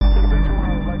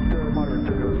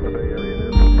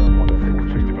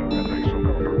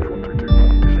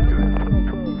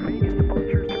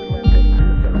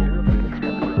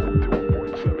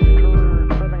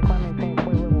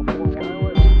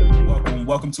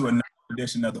to another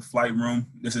edition of the Flight Room.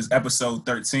 This is episode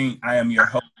 13. I am your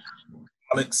host,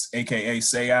 Alex, aka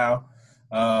Sayal.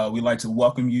 We'd like to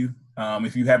welcome you.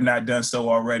 If you have not done so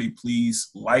already,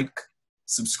 please like,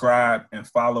 subscribe, and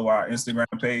follow our Instagram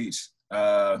page.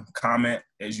 Comment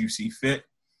as you see fit.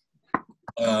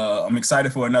 I'm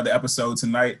excited for another episode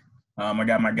tonight. I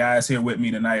got my guys here with me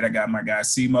tonight. I got my guy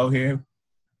Simo here.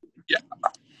 Yeah.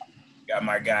 Got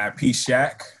my guy P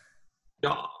Shack.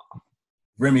 Yeah.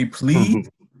 Remy Plead.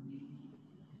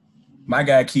 My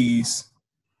guy Keys.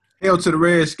 Hail to the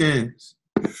Redskins.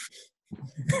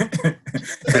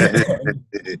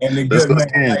 And the good man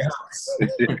Lighthouse.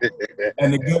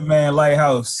 And the good man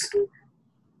Lighthouse.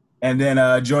 And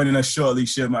then joining us shortly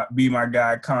should be my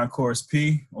guy Concourse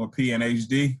P or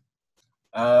PNHD.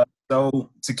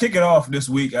 So to kick it off this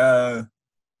week, let's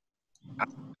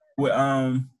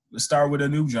start with a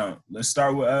new jump. Let's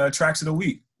start with tracks of the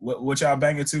week. What y'all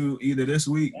banging to either this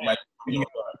week? Like,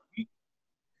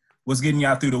 what's getting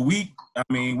y'all through the week? I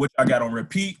mean, what y'all got on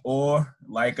repeat, or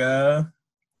like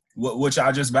what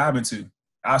y'all just vibing to?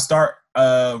 I'll start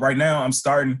right now. I'm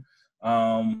starting.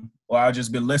 I've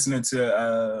just been listening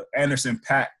to Anderson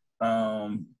 .Paak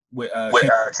with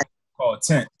called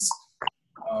Tense.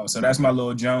 So that's my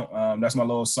little jump. That's my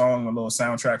little song, a little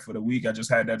soundtrack for the week. I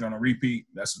just had that on a repeat.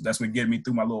 That's been getting me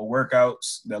through my little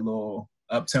workouts. That little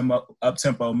up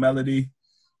tempo melody.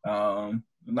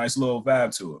 Nice little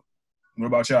vibe to it. What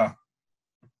about y'all?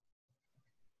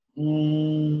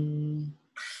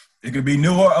 It could be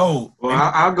new or old. Well,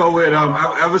 I'll go with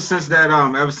ever since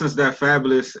that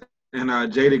Fabulous and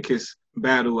Jadakiss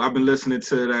battle, I've been listening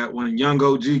to that when Young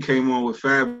OG came on with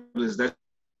Fabulous. That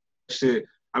shit,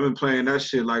 I've been playing that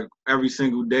shit like every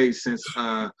single day since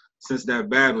that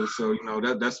battle. So you know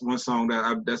that's one song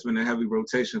that's been a heavy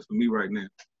rotation for me right now.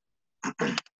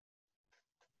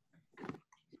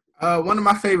 One of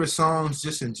my favorite songs,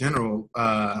 just in general,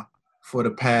 for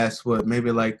the past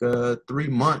maybe like 3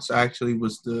 months actually,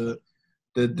 was the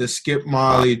Skip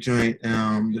Marley joint,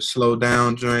 the Slow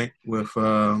Down joint with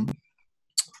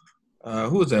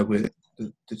who was that with?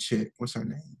 The chick, what's her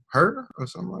name? Her or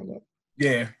something like that.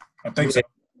 Yeah, I think so.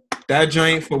 That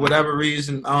joint, for whatever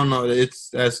reason, I don't know.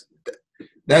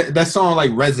 That song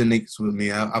like resonates with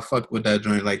me. I fuck with that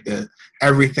joint like that.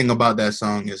 Everything about that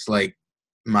song is like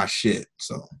my shit.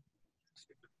 So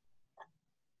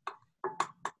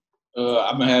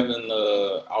I've been having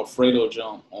Alfredo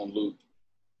jump on loop.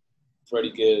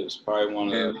 Freddie Gibbs, probably one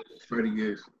of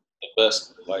the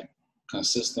best like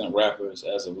consistent rappers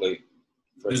as of late.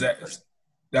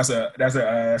 That's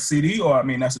a CD, or I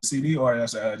mean that's a CD, or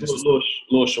that's just a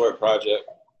little short project,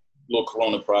 little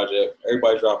Corona project.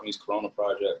 Everybody dropping these Corona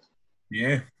projects.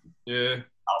 Yeah.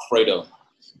 Alfredo,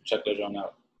 check that joint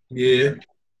out. Yeah.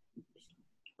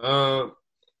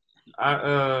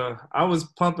 I was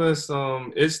pumping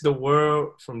some "It's the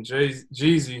World" from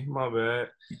Jeezy. My bad.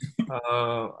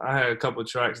 I had a couple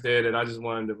tracks there that I just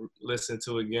wanted to listen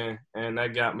to again, and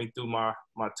that got me through my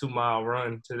 2-mile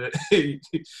run today.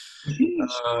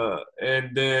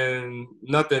 And then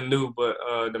nothing new, but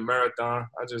the marathon.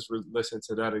 I just listened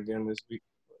to that again this week.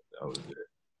 That was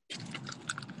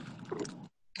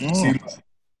it.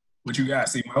 What you got,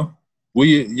 Simo? Well,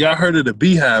 y'all heard of the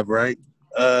Beehive, right?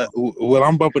 Well,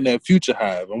 I'm bumping that Future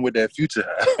Hive. I'm with that Future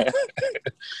Hive.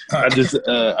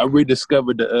 I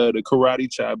rediscovered the Karate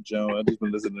Chop joint. I just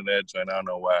been listening to that joint. I don't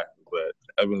know why, but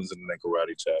I've been listening to that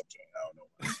Karate Chop joint. I don't know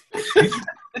why.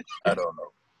 I don't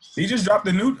know. He just dropped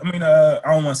a new. I mean, I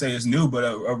don't want to say it's new, but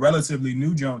a relatively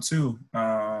new joint too.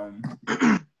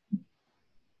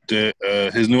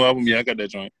 His new album, yeah, I got that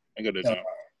joint.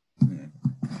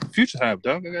 Future Hive,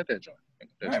 dog. I got that joint.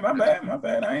 Hey, my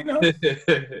bad. I ain't know. Got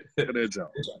that joint.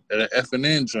 Got an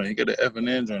F&N joint. You got the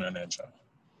F&N joint on that joint.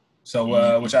 So,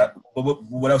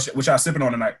 what else? What y'all sipping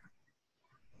on tonight?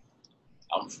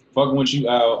 I'm fucking with you,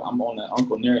 Al. I'm on that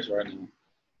Uncle Nearest right now.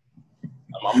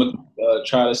 I'm gonna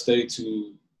try to stay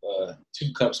to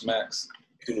 2 cups max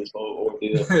through this whole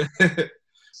ordeal.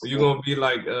 So you gonna be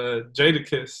like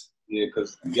Jadakiss? Yeah,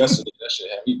 because yesterday that shit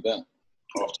had me bent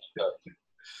off the cup.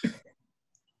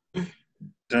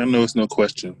 I know it's no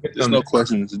question. There's no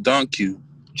question. It's a donkey.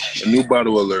 A new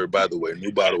bottle alert, by the way.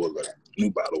 New bottle alert. New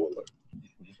bottle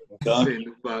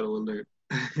alert.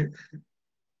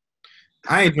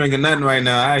 I ain't drinking nothing right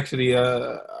now. I actually,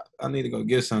 I need to go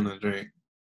get something to drink.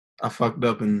 I fucked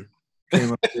up and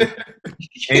came up here.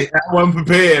 I wasn't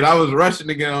prepared. I was rushing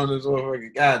to get on this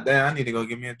motherfucker. God damn, I need to go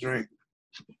get me a drink.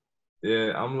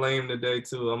 Yeah, I'm lame today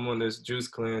too. I'm on this juice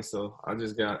cleanse, so I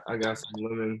got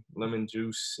some lemon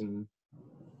juice and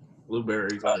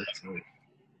blueberries on it.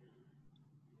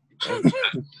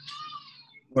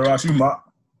 What about you, Mark?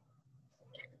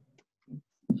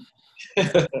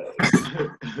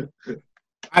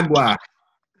 Agua.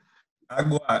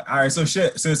 All right, so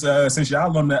shit. Since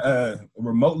y'all on the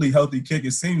remotely healthy kick,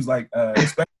 it seems like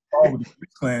especially all with the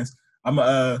Street clans.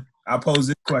 I pose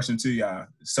this question to y'all.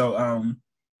 So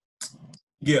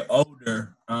get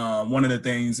older. One of the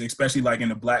things, especially like in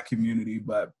the Black community,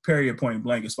 but period point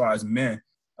blank, as far as men,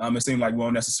 it seems like we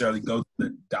don't necessarily go to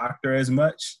the doctor as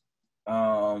much.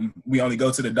 We only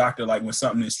go to the doctor like when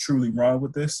something is truly wrong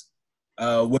with this.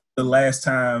 What's the last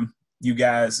time you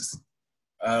guys,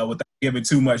 without giving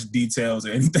too much details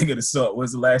or anything of the sort,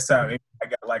 was the last time I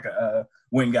got like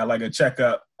went and got like a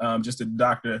checkup, just a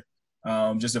doctor,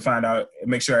 just to find out,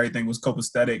 make sure everything was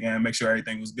copacetic and make sure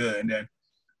everything was good. And then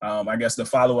I guess the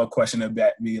follow-up question of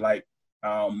that be like,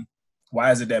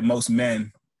 why is it that most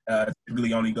men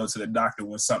typically only go to the doctor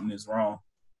when something is wrong?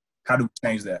 How do we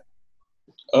change that?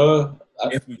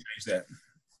 If we change that.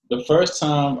 The first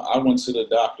time I went to the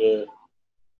doctor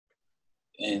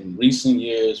in recent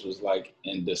years was like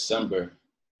in December.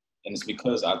 And it's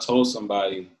because I told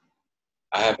somebody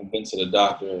I haven't been to the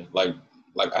doctor, like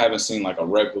I haven't seen like a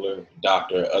regular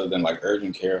doctor other than like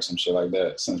urgent care or some shit like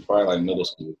that since probably like middle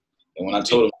school. And when I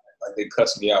told them, like, they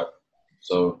cussed me out.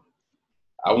 So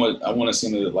I want to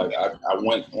see it, like I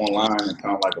went online and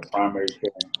found like a primary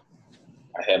care.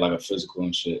 I had like a physical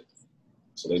and shit.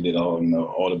 So they did all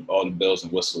the bells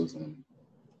and whistles and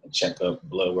checkup,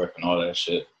 blood work and all that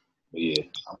shit. But yeah,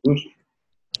 I'm Gucci.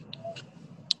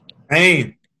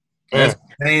 Pain. That's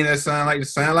pain. That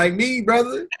sound like me,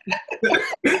 brother.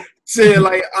 Shit,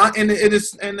 like, and it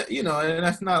is, and you know, and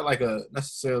that's not like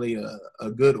necessarily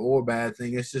a good or bad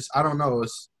thing. It's just, I don't know.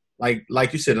 It's like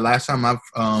you said, the last time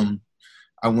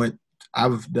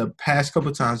the past couple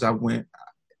of times I went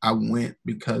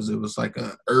because it was like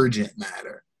a urgent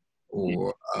matter,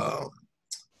 or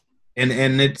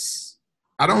and it's,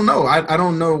 I don't know. I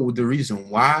don't know the reason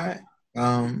why.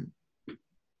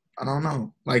 I don't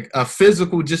know. Like a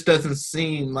physical just doesn't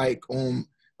seem like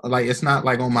it's not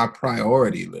like on my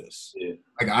priority list. Yeah.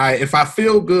 Like if I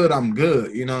feel good, I'm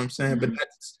good. You know what I'm saying? But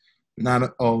that's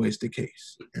not always the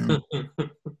case. You know?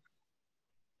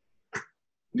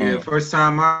 Yeah, first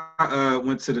time I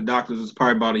went to the doctors was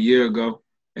probably about a year ago.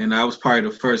 And that was probably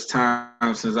the first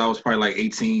time since I was probably like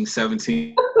 18,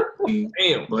 17.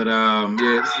 Damn. But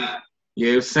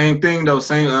yeah, same thing though.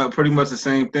 Pretty much the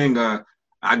same thing.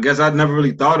 I guess I never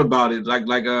really thought about it. Like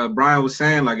Brian was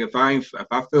saying, like if I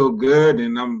feel good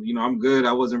and I'm good,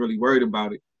 I wasn't really worried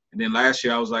about it. And then last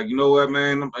year I was like, you know what,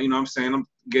 man, I'm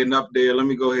getting up there. Let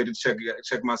me go ahead and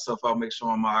check myself out, make sure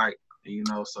I'm all right. And,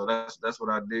 so that's what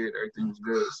I did. Everything was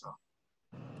good. So.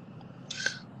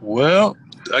 Well,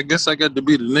 I guess I got to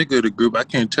be the nigga of the group. I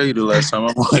can't tell you the last time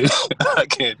I went. I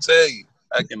can't tell you.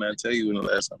 I cannot tell you when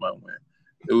the last time I went.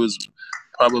 It was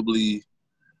probably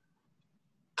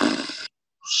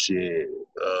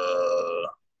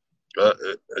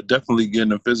definitely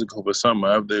getting a physical for something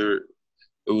out there.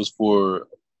 It was for.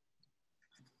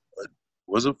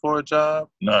 Was it for a job?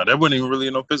 No, that wasn't even really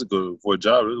no physical for a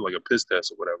job. It was like a piss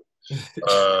test or whatever.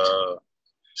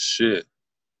 Shit.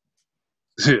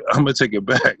 I'm gonna take it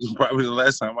back. Probably the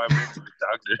last time I went to the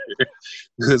doctor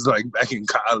was like back in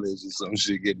college or some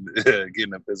shit, getting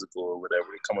a physical or whatever.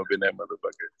 They come up in that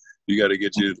motherfucker. You got to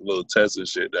get your little tests and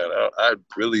shit done. I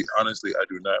really, honestly, I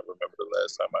do not remember the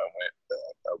last time I went.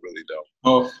 I really don't.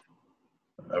 Oh,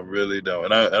 I really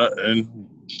don't. And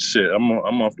shit, I'm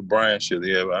off the Brian shit.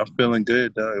 Yeah, but I'm feeling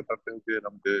good, dog. If I feel good,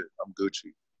 I'm good. I'm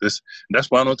Gucci. That's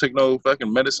why I don't take no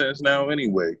fucking medicines now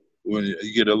anyway. When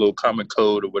you get a little common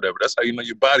cold or whatever, that's how you know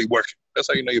your body working. That's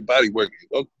how you know your body working.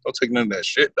 Don't take none of that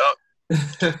shit, dog.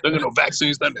 Don't get no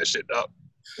vaccines, none of that shit, dog.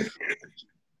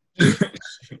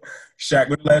 Shaq,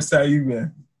 when the last time you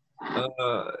been?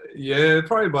 Yeah,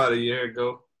 probably about a year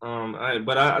ago.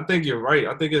 But I think you're right.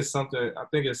 I think it's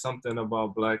something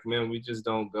about Black men. We just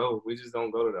don't go. We just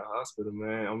don't go to the hospital,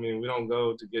 man. I mean, we don't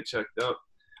go to get checked up.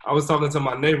 I was talking to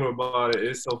my neighbor about it.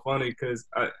 It's so funny because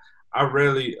I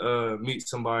rarely meet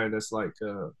somebody that's like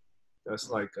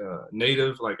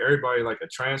native, like everybody like a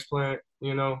transplant,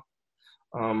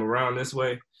 around this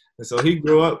way. And so he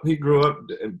grew up in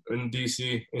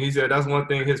DC, and he said that's one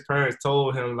thing his parents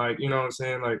told him, like, you know what I'm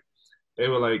saying, like they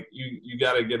were like, you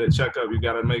got to get a checkup, you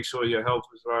got to make sure your health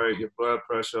is right, your blood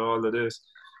pressure, all of this,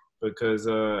 because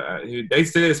they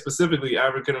said specifically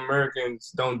African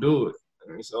Americans don't do it.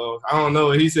 And so I don't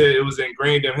know. He said it was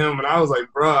ingrained in him, and I was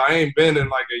like, "Bro, I ain't been in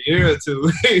like a year or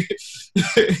two."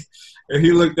 And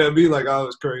he looked at me like I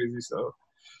was crazy. So,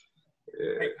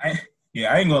 I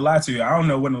ain't gonna lie to you. I don't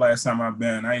know when the last time I've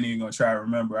been. I ain't even gonna try to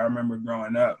remember. I remember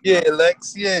growing up. Yeah,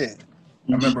 Lex. Yeah.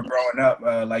 I remember growing up,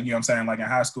 like, you know what I'm saying, like in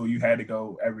high school, you had to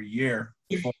go every year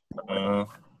before whatever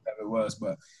it was.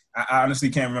 But I honestly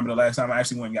can't remember the last time I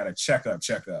actually went and got a checkup.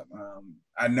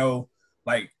 I know,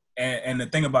 like, and the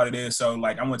thing about it is, so,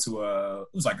 like, I went to it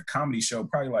was like a comedy show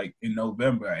probably like in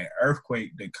November, and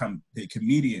Earthquake, the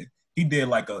comedian, he did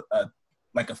like a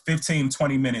 15,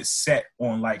 20-minute set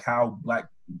on like how black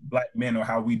men, or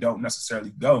how we don't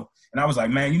necessarily go. And I was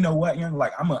like, man, you know what, young?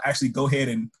 Like, I'm going to actually go ahead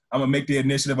and I'm going to make the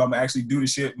initiative. I'm going to actually do the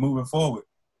shit moving forward.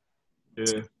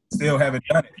 Yeah. Still haven't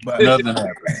done it. But Nothing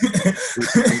happened.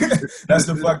 that's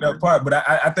the fucked up part. But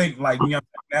I think, like, you know,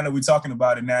 now that we're talking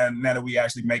about it, now that we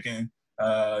actually making, you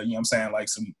know what I'm saying, like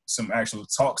some actual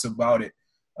talks about it,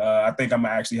 I think I'm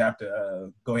going to actually have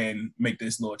to go ahead and make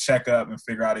this little checkup and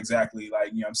figure out exactly,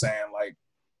 like, you know what I'm saying, like,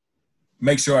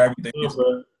 make sure everything is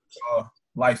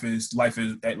life is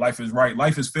right.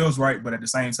 Life feels right, but at the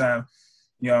same time,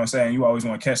 you know what I'm saying, you always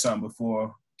want to catch something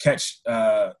before catch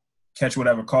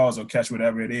whatever cause or catch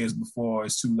whatever it is before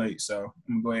it's too late. So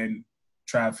I'm gonna go ahead and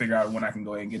try and figure out when I can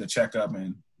go ahead and get a checkup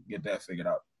and get that figured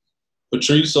out.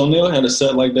 Patrice O'Neal had a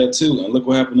set like that too, and look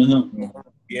what happened to him.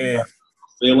 Yeah,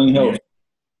 Failing health.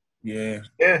 Yeah.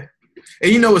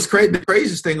 And you know what's crazy? The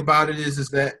craziest thing about it is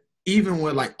that even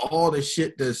with like all the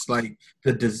shit that's like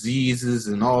the diseases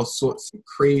and all sorts of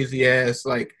crazy ass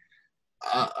like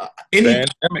any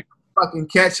fucking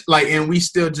catch, like, and we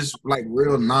still just like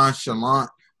real nonchalant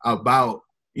about,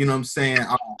 you know what I'm saying,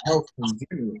 our health in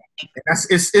general. And that's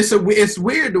it's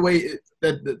weird the way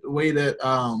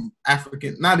that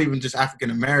African, not even just African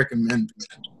American men,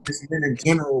 just men in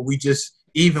general, we just,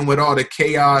 even with all the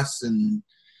chaos and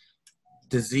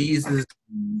diseases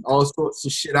and all sorts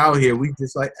of shit out here, we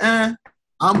just like, I'm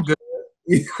good.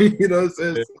 You know what I'm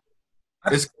saying?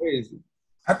 It's crazy.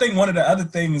 I think one of the other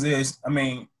things is, I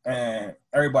mean,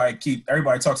 everybody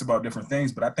talks about different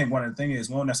things, but I think one of the things is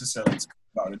we don't necessarily talk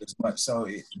about it as much. So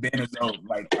being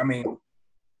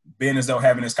as though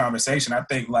having this conversation, I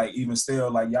think, like, even still,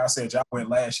 like y'all said, y'all went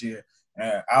last year.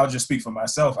 I'll just speak for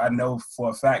myself. I know for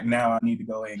a fact now I need to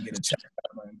go ahead and get a checkup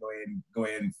and go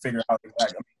ahead and figure out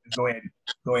exactly. Go ahead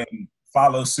and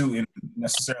follow suit and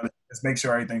necessarily just make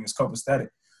sure everything is copacetic.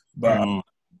 But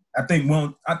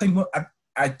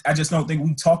I just don't think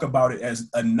we talk about it as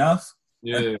enough.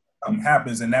 Yeah, something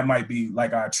happens, and that might be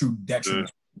like our true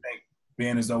detriment. I think,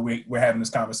 being as though we're having this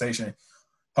conversation.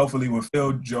 Hopefully, when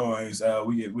Phil joins,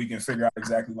 we can figure out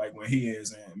exactly like when he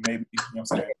is, and maybe, you know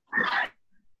what I'm saying.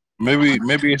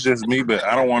 Maybe it's just me, but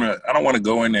I don't want to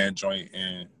go in that joint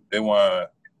and they want to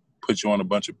put you on a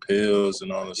bunch of pills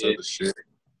and all this other shit.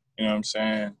 You know what I'm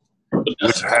saying?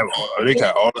 They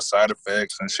got all the side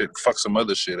effects and shit. Fuck some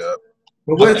other shit up.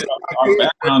 But our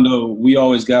background, though, we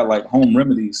always got like home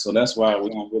remedies, so that's why we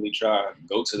don't really try to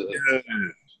go to the. Yeah.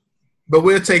 But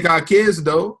we'll take our kids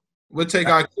though. We'll take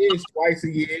our kids twice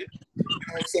a year. You know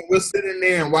what I'm saying? We'll sit in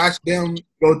there and watch them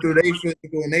go through their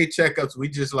physical and their checkups. We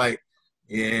just like,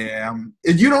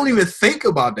 you don't even think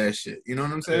about that shit. You know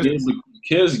what I'm saying?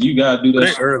 Kids, you gotta do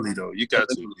that. They early though. You got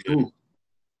to. Yeah.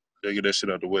 They get that shit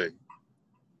out the way.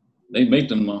 They make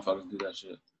them motherfuckers do that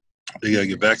shit. They gotta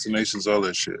get vaccinations, all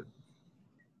that shit.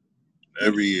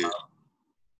 Every year.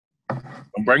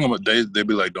 Don't bring them up. They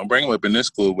be like, don't bring them up in this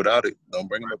school without it. Don't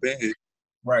bring them up in here.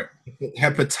 Right.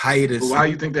 Hepatitis. But why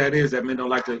do you think that is? That men don't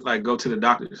like to like go to the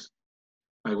doctors.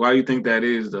 Like, why do you think that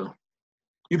is though?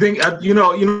 You think you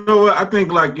know what? I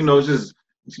think like just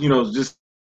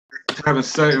having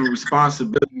certain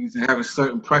responsibilities and having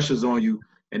certain pressures on you,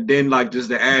 and then like just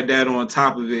to add that on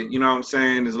top of it, you know what I'm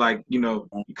saying? Is like you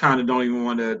kind of don't even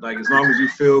want to, like, as long as you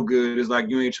feel good, it's like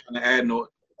you ain't trying to add no.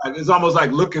 Like, it's almost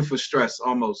like looking for stress,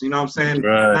 almost. You know what I'm saying?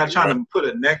 Right, not trying to put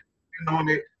a neck on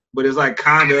it, but it's like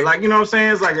kind of like, you know what I'm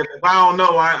saying? It's like if I don't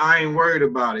know, I ain't worried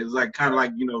about it. It's like kind of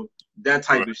like that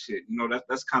type of shit.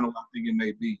 That's kind of what I think it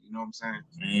may be. You know what I'm saying?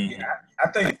 Yeah,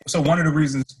 I think so. One of the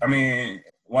reasons,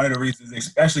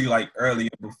 especially like earlier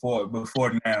before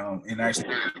now, and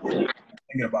actually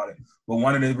thinking about it, but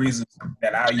one of the reasons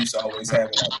that I used to always have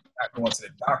it, like, not going to the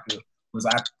doctor was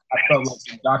I felt like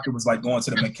the doctor was like going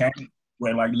to the mechanic,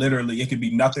 where like literally it could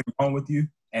be nothing wrong with you,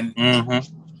 and the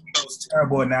most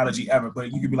terrible analogy ever,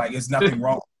 but you could be like, it's nothing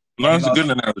wrong. No, it's a good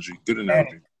analogy. Good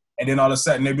analogy. And then all of a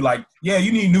sudden they'd be like, yeah,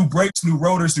 you need new brakes, new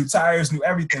rotors, new tires, new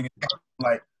everything. And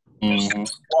like,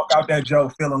 walk out that Joe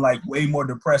feeling like way more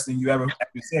depressed than you ever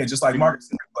said, just like Marcus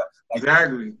said. But like,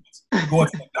 exactly. Going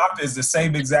to the doctor is the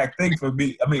same exact thing for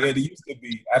me. I mean, it used to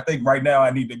be. I think right now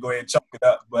I need to go ahead and chalk it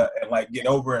up, and like get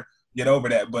over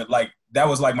that. But like that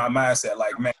was like my mindset.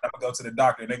 Like, man, I'm gonna go to the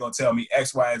doctor and they're gonna tell me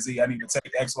X, Y, and Z. I need to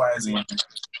take X, Y, and Z.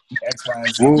 X, Y,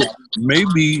 and Z. Well,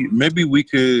 maybe we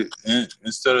could,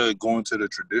 instead of going to the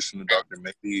traditional doctor,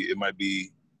 maybe it might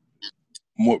be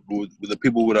more with the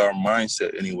people with our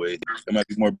mindset anyway. It might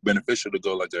be more beneficial to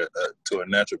go like to a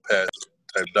naturopath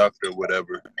type doctor or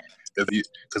whatever.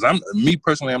 Because me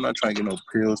personally, I'm not trying to get no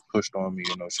pills pushed on me,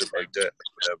 shit like that,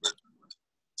 whatever.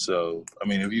 So, I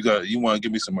mean, if you want to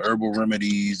give me some herbal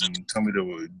remedies and tell me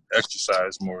to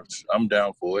exercise more, I'm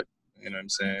down for it. You know what I'm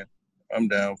saying? I'm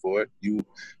down for it. You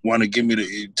want to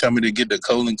tell me to get the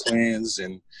colon cleanse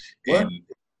and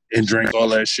drink all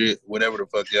that shit, whatever the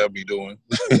fuck y'all be doing.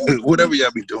 Whatever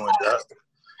y'all be doing, dog.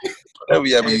 Whatever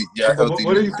y'all be healthy.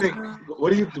 What do you think?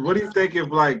 What do you think if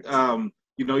like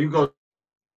you go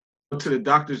to the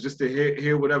doctors just to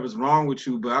hear whatever's wrong with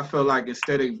you, but I feel like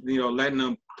instead of letting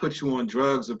them put you on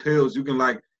drugs or pills, you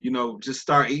can just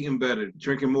start eating better,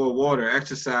 drinking more water,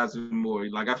 exercising more.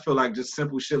 Like I feel like just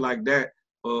simple shit like that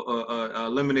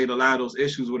eliminate a lot of those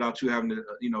issues without you having to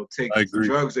take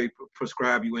drugs they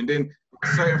prescribe you. And then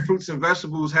certain fruits and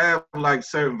vegetables have like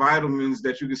certain vitamins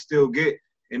that you can still get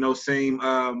in those same you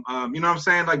know what I'm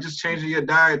saying, like just changing your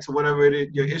diet to whatever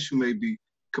your issue may be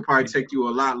could probably take you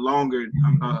a lot longer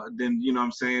than you know what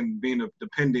I'm saying, being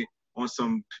dependent on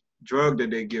some drug that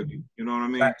they give you. You know what I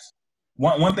mean?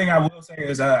 One thing I will say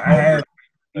is I have,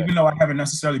 even though I haven't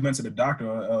necessarily been to the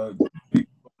doctor,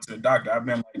 I've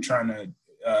been like trying to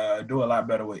do a lot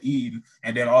better with eating,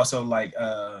 and then also like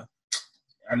I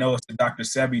know it's the Dr.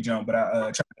 Sebi jump, but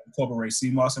I try to incorporate sea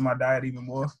moss in my diet even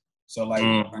more. So like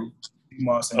sea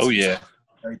moss and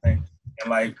everything, and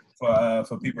like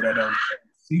for people that don't.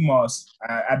 Sea moss,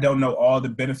 I don't know all the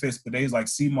benefits, but there's like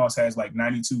sea moss has like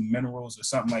 92 minerals or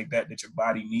something like that your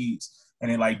body needs,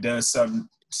 and it like does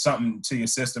something to your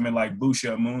system. It like boosts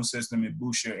your immune system, it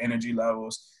boosts your energy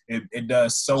levels. It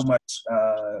does so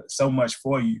much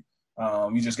for you.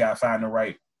 You just gotta find the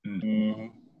right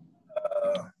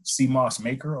sea moss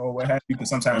maker or what have you, because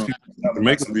sometimes people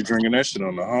makers be drinking that shit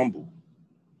on the humble.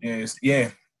 Yes, yeah.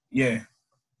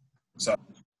 So,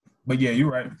 but yeah, you're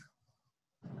right.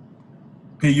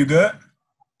 P, you good?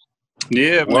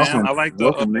 Yeah, man. I like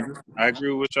I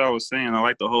agree with what y'all was saying. I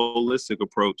like the holistic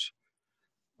approach.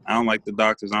 I don't like the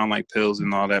doctors. I don't like pills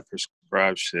and all that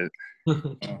prescribed shit.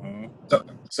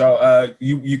 So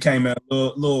you came in a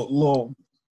little.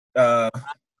 I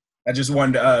just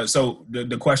wanted to. So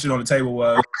the question on the table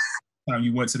was, time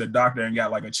you went to the doctor and got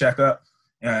like a checkup,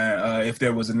 if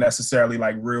there was a necessarily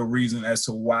like real reason as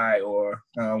to why or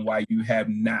why you have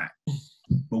not.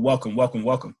 But welcome.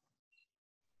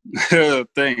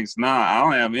 Thanks. Nah, I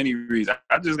don't have any reason.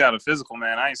 I just got a physical,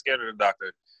 man. I ain't scared of the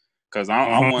doctor because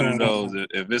I'm one of those.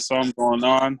 If there's something going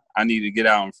on, I need to get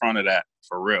out in front of that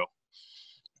for real.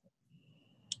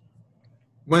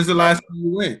 When's the last time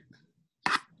you went?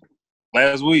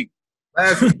 Last week.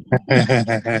 Yeah,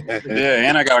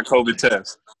 and I got a COVID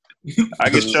test.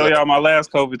 I can show y'all my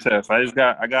last COVID test. I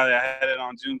had it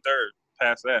on June 3rd.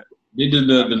 Past that. You did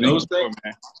the nose thing?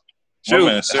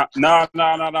 Shoot, no.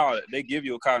 They give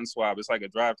you a cotton swab. It's like a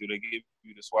drive-through. They give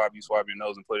you the swab. You swab your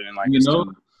nose and put it in like this.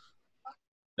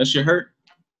 That shit hurt?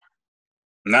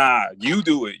 Nah, you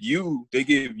do it. They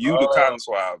give you the cotton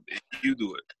swab. You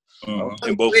do it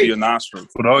in both of your nostrils.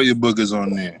 Put all your boogers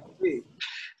on there. You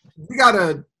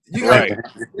gotta right.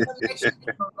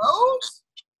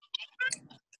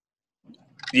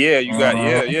 Yeah, you got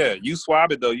yeah. You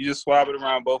swab it though. You just swab it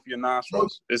around both of your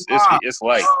nostrils. It's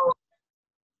light.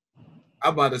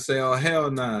 I'm about to say, oh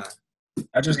hell nah.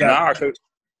 I just got. Nah,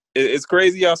 it's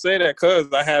crazy y'all say that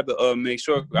because I had to make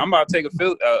sure. I'm about to take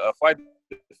a flight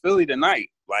to Philly tonight.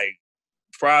 Like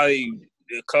probably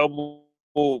a couple.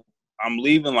 I'm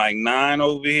leaving like 9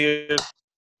 over here,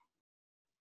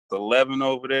 11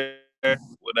 over there,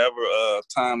 whatever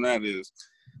time that is.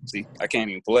 See, I can't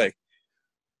even play.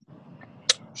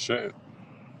 Shit.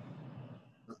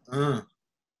 Okay.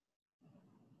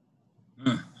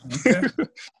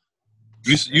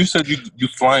 You said you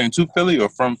flying to Philly or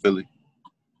from Philly?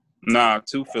 Nah,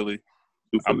 to Philly.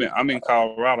 I'm in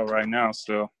Colorado right now,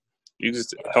 so you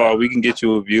just we can get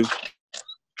you a view.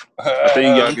 I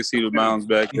think y'all can see the mountains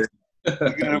back there.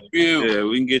 Get a view. Yeah,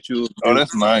 we can get you a view. Oh,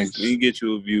 that's nice. We can get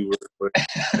you a view real quick.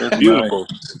 That's beautiful.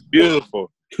 Nice.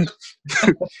 Beautiful.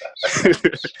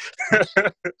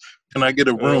 Can I get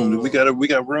a room? We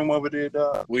got room over there,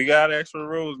 dog. We got extra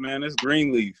rooms, man. It's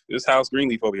Greenleaf. This house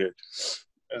Greenleaf over here.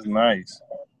 That's nice.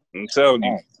 I'm telling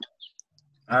you.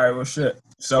 All right, well, shit.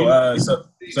 So now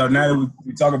that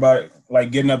we talk about it,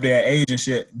 like getting up there at age and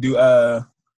shit, do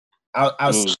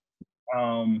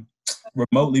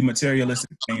remotely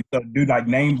materialistic things. So do like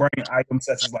name brand items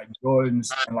such as like Jordans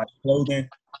and like clothing.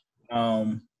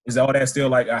 is all that still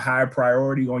like a high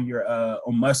priority on your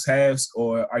on must haves,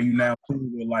 or are you now cool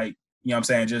with like, you know what I'm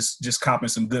saying, just copping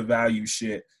some good value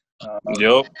shit?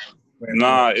 Yep.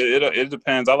 Nah, it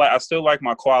depends. I still like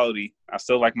my quality. I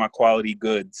still like my quality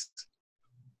goods,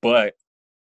 but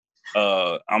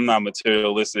I'm not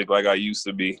materialistic like I used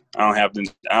to be. I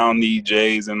don't need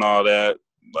J's and all that.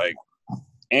 Like,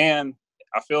 and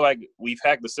I feel like we've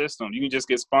hacked the system. You can just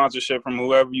get sponsorship from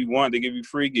whoever you want. They give you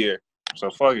free gear. So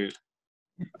fuck it.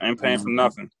 I ain't paying for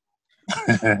nothing.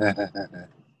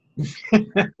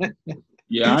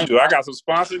 Yeah, I got some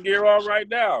sponsored gear all right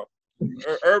now.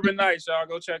 Urban Nights, y'all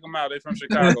go check them out. They from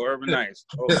Chicago. Urban Nights.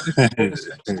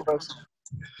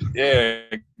 Yeah,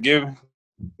 give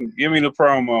me the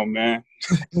promo, man.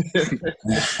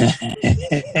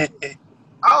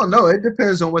 I don't know. It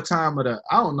depends on what time of the.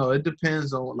 I don't know. It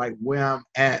depends on like where I'm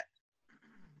at,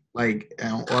 like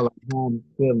or like how I'm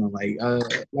feeling. Like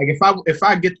if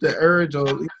I get the urge or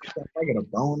if I get a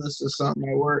bonus or something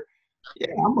at work, yeah,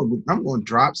 I'm gonna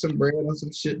drop some bread on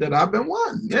some shit that I've been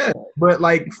wanting. Yeah, but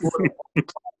like for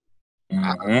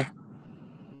I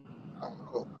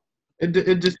don't know.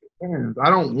 It just depends. I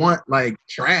don't want like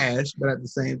trash, but at the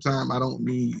same time, I don't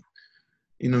need,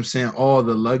 you know what I'm saying, all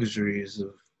the luxuries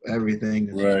of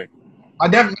everything. Right.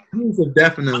 Things have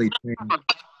definitely changed.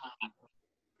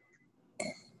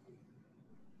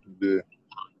 Yeah.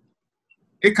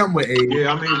 It come with age.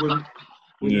 Yeah, I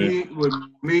mean, with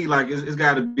me, like it's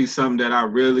got to be something that I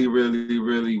really, really,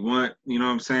 really want. You know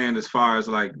what I'm saying? As far as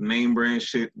like name brand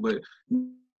shit, but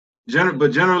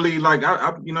generally, like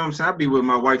I you know what I'm saying, I be with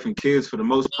my wife and kids for the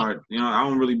most part. You know, I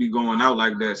don't really be going out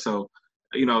like that. So,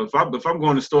 you know, if I'm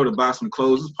going to the store to buy some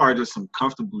clothes, it's probably just some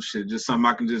comfortable shit, just something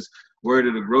I can just wear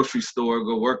to the grocery store,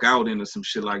 go work out in or some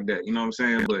shit like that. You know what I'm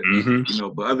saying? But you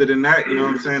know, but other than that, you know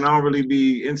what I'm saying, I don't really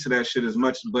be into that shit as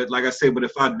much. But like I said, but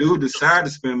if I do decide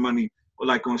to spend money or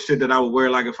like on shit that I would wear,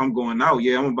 like if I'm going out,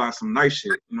 yeah, I'm gonna buy some nice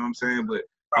shit. You know what I'm saying? But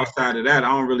outside of that, I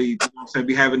don't really, you know what I'm saying,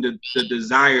 be having the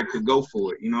desire to go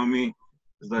for it. You know what I mean?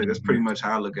 It's like that's pretty much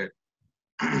how I look at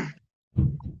it.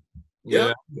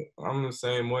 Yeah, I'm the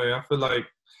same way. I feel like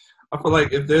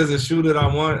if there's a shoe that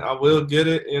I want, I will get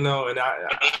it. You know, and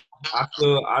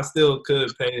I still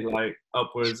could pay like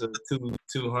upwards of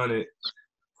 $200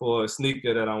 for a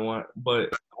sneaker that I want.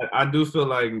 But I do feel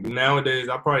like nowadays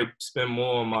I probably spend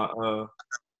more on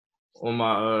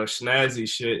my snazzy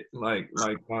shit, like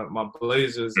my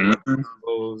blazers and my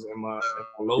clothes and my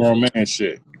loafers. Man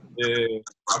shit. Yeah,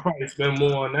 I probably spend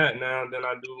more on that now than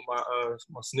I do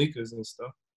my sneakers and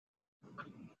stuff.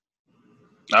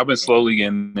 I've been slowly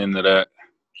getting into that.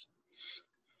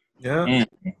 Yeah.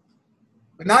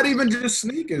 But not even just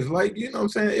sneakers. Like, you know what I'm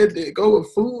saying? It go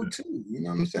with food too. You know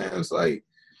what I'm saying? It's like,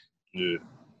 yeah.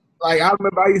 Like I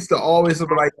remember I used to always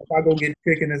look like if I go get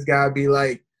chicken, this guy be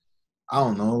like, I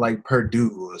don't know, like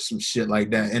Purdue or some shit like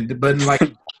that. But like, you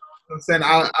know what I'm saying,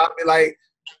 I'll be like,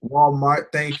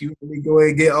 Walmart, thank you. Let me go ahead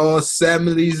and get all 7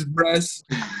 of these breasts.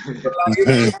 But like,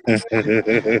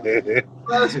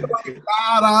 breasts for like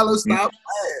 $5. Stop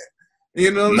playing.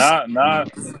 You know what I'm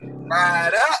saying?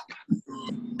 Right up.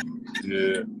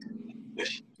 Yeah.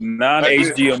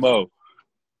 Non-HGMO.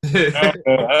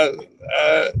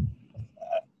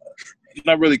 I'm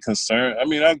not really concerned. I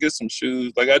mean, I'll get some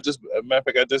shoes. Like matter of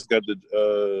fact, I just got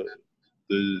the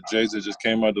J's that just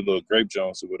came out, the little Grape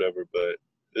Jones or whatever. But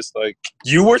it's like,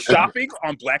 you were shopping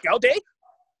on Blackout Day?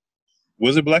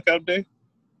 Was it Blackout Day?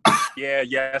 Yeah,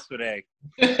 yesterday.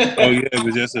 Oh yeah, it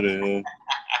was yesterday.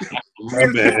 My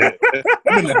bad.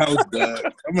 I'm in the house,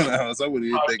 dog. I'm in the house. I wouldn't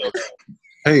even think it.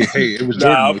 Hey, it was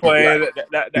Jordan. I'm playing.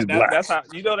 That's how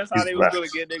they was gonna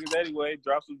get niggas anyway.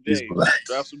 Drop some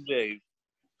J's.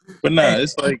 But nah,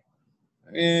 it's like,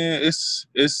 it's.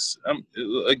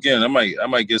 Again, I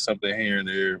might get something here and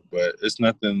there, but it's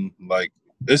nothing like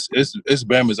it's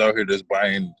Bama's out here that's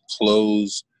buying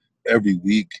clothes every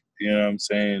week. You know what I'm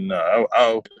saying? No,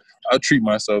 I'll treat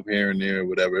myself here and there,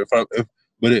 whatever.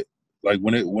 When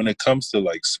it comes to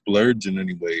like splurging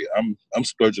anyway, I'm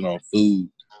splurging on food.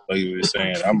 Like you were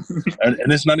saying,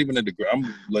 and it's not even a degree. I'm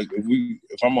like,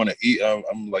 if I'm gonna eat,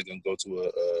 I'm like gonna go to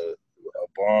a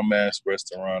bomb ass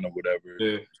restaurant or whatever.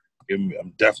 Yeah.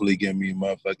 I'm definitely getting me a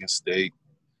motherfucking steak.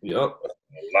 Yep.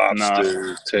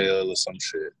 Lobster tail or some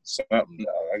shit. Something.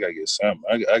 I gotta get something.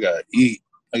 I gotta eat.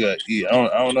 I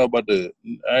don't know about I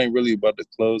ain't really about the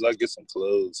clothes. I get some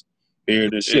clothes here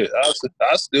and shit.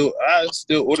 I still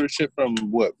order shit from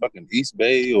fucking East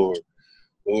Bay or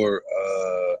or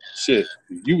shit.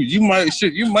 You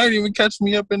might even catch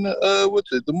me up in the with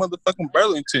the motherfucking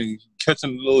Burlington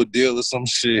catching a little deal or some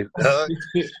shit. Dog.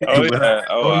 Oh yeah,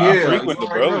 I yeah. frequent the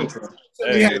Burlington.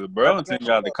 Hey, the Burlington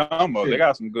got the combo. They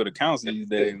got some good accounts these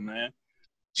days, man.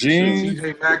 Jeans.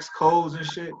 TJ Maxx, Kohl's and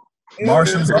shit.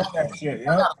 Marshalls, all that shit.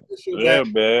 Yeah,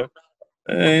 man.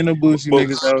 Ain't no bullshit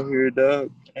niggas out here, dog.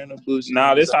 Ain't no bullshit.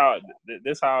 Nah, this how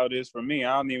it is for me.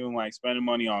 I don't even like spending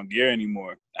money on gear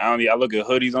anymore. I look at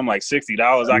hoodies. I'm like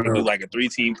 $60. I can do like a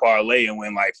 3-team parlay and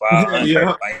win like 500.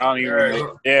 Yeah. Like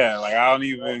I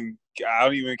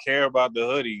don't even care about the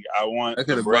hoodie. I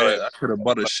could have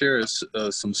bought a share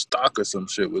of some stock or some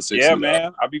shit with $60. Yeah,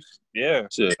 man.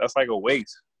 Shit. That's like a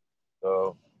waste.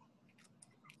 So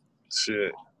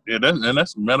shit. Yeah,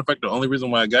 that's matter of fact the only reason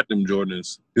why I got them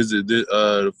Jordans because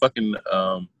the fucking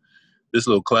this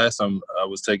little class I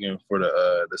was taking for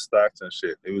the stocks and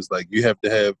shit. It was like you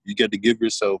get to give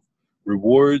yourself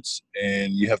rewards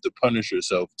and you have to punish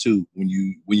yourself too when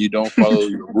you don't follow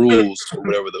the rules or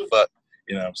whatever the fuck.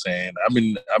 You know what I'm saying? I've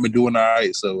been doing all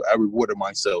right, so I rewarded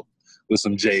myself with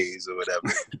some J's or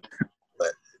whatever.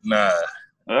 But nah.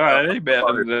 All right, ain't bad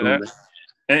than that.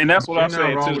 And that's what I'm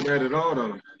saying wrong too. with that at all,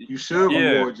 though. You should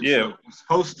reward yourself. You're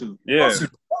supposed to. Yeah.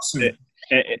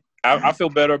 And I feel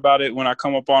better about it when I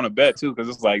come up on a bet too, because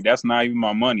it's like that's not even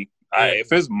my money.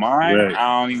 If it's mine, right.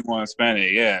 I don't even want to spend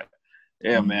it. Yeah,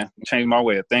 man. Change my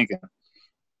way of thinking.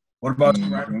 What about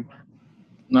you, Rodney?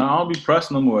 No, I don't be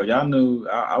pressed no more. Y'all knew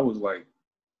I was like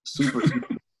super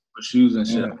for shoes and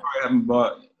shit. I probably haven't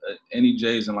bought any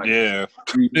J's in like 3 years.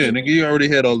 Yeah, nigga, you already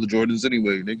had all the Jordans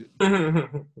anyway, nigga.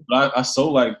 But I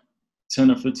sold like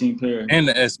 10 or 15 pairs. And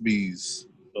the SBs.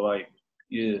 So like,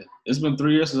 yeah, it's been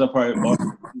 3 years since I probably bought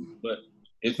them. But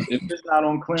if it's not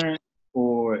on clearance,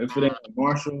 or if it ain't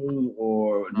Marshall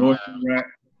or Nordstrom Rack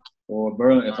or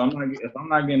Berlin, if I'm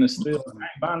not getting a steal, I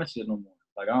ain't buying this shit no more.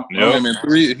 Like I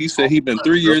don't. He said he been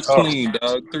 3 years clean,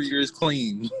 dog. 3 years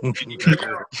clean.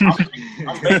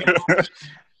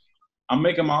 I'm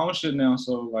making my own shit now,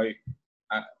 so like,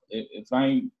 if I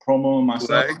ain't promoting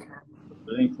myself, if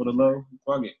it ain't for the low,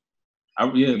 fuck it.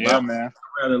 Man.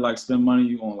 I'd rather like spend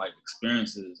money on like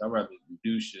experiences. I'd rather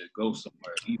do shit, go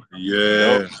somewhere.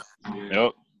 Yep.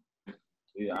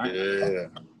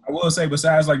 I will say,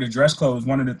 besides like the dress clothes,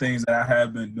 one of the things that I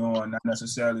have been doing, not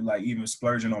necessarily like even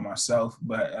splurging on myself,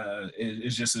 but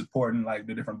it's just supporting like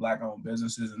the different Black-owned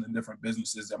businesses and the different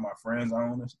businesses that my friends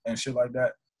own and shit like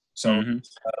that. So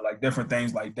like different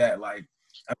things like that, like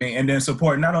I mean, and then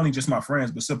supporting not only just my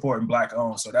friends, but supporting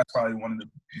Black-owned. So that's probably one of the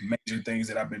major things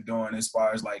that I've been doing as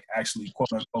far as like actually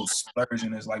quote unquote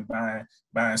splurging is like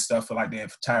buying stuff for like the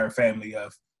entire family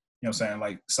of. You know what I'm saying?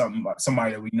 Like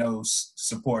somebody that we know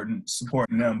supporting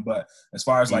them. But as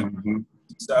far as like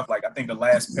stuff, like I think the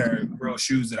last pair of real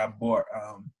shoes that I bought,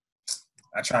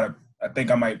 I think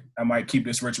I might keep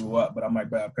this ritual up, but I might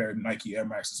buy a pair of Nike Air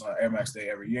Maxes on Air Max Day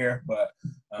every year. But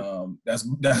that's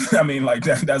I mean like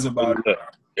that's about it.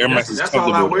 Air Maxes. That's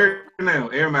all I wear now.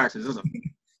 Air Maxes.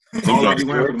 All I be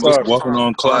wearing for walking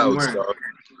on clouds.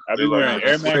 I be wearing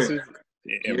Air Maxes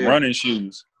and running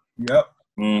shoes. Yep.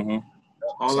 Mm-hmm.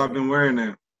 All I've been wearing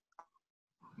now.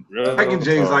 Liking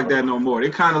J's like that no more. They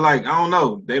kind of like, I don't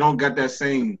know. They don't got that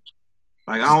same,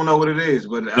 like, I don't know what it is,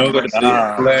 but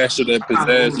flash of that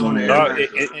pizzazz.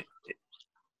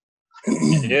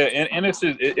 And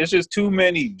it's just too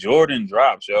many Jordan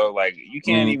drops, yo. Like you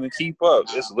can't even keep up.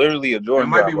 It's literally a Jordan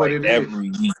drop like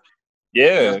every week.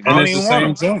 Yeah, and it's the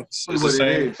same joints. It's what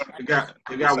it is. It got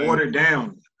watered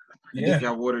down. Yeah, it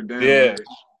got watered down.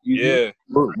 Yeah.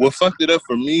 What fucked it up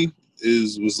for me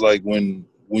was like when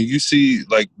you see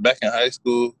like back in high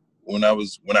school when I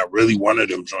really wanted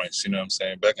them joints, you know what I'm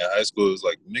saying? Back in high school, it was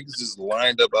like niggas just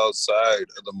lined up outside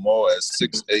of the mall at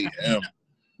 6 a.m.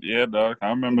 Yeah, dog. I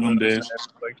remember them days.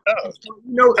 Like, I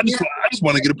just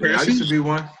want to get a pair of shoes. I used to be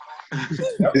one.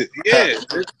 I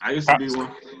used to be one.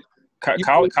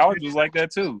 College was like that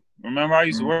too. Remember, I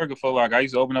used to work at Foot Locker. I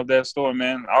used to open up that store,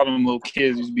 man. All them little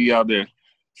kids used to be out there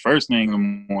first thing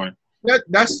in the morning.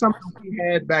 That's something we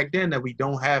had back then that we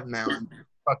don't have now in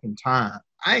fucking time.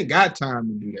 I ain't got time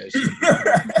to do that shit.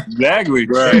 Exactly.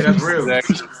 Right. Yeah, that's real.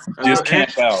 Exactly. Just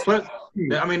camp out. But,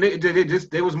 I mean,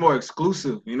 they was more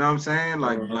exclusive. You know what I'm saying?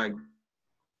 Like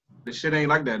the shit ain't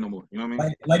like that no more. You know what I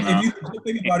mean? Like if you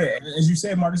think about it, as you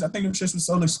said, Marcus, I think them shits was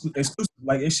so exclusive.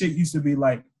 Like this shit used to be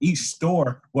like each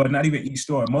store, well, not even each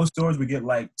store. Most stores would get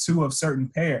like 2 of certain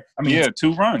pair. I mean,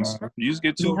 2 runs. You just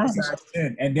get 2 runs,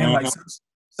 and then like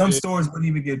some stores wouldn't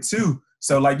even get 2.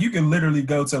 So like you can literally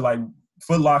go to like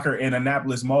Foot Locker in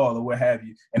Annapolis Mall or what have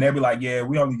you, and they'll be like, yeah,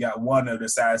 we only got 1 of the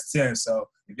size 10. So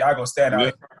if y'all go stand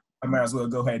out, I might as well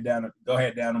go ahead down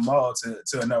the mall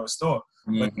to another store.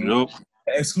 But Nope.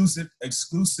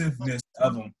 exclusiveness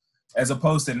of them, as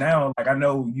opposed to now, like I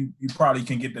know you probably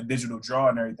can get the digital draw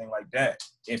and everything like that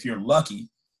if you're lucky.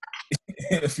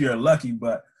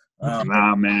 But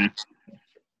Nah, man.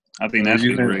 I think that's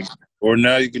you can, great. or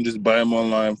now you can just buy them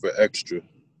online for extra.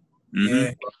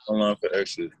 yeah, Online for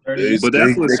extra. But that's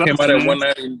what they sucks, came out at man.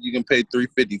 $190 and you can pay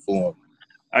 $350 for them.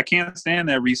 I can't stand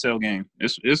that resale game.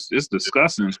 It's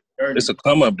disgusting. It's a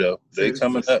come up though. They It's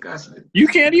coming up. disgusting. You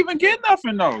can't even get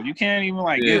nothing though. You can't even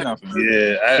get nothing.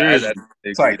 Yeah, I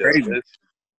It's like agree, though. crazy.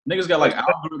 Niggas got like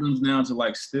algorithms now to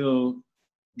like still.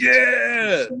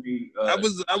 Yeah. I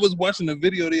was watching a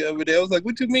video the other day. I was like,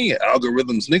 "What you mean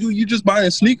algorithms, nigga? You just buying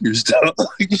sneakers, dog.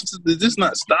 It's just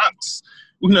not stocks.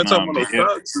 We're not talking about no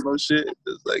stocks or no shit.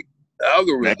 It's like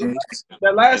algorithms."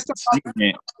 The last time I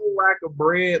Yeah. spent a rack of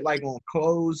bread, like on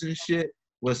clothes and shit,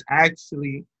 was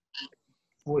actually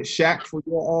for Shaq for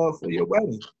your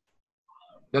wedding.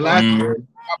 The last time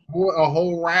I bought a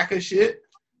whole rack of shit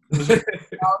was out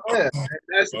there.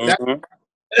 That's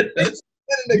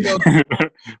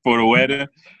For the wedding.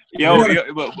 Yo,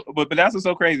 but that's what's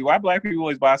so crazy. Why black people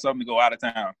always buy something to go out of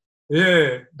town?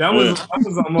 Yeah, that was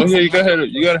almost. Yeah, you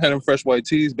gotta have them fresh white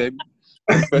tees, baby.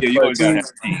 Yeah, you always gotta have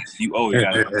tees. You always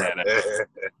gotta have that.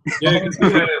 Yeah, 'cause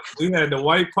we had the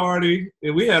white party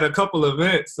and we had a couple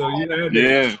events, so you had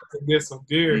to get some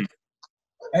gear.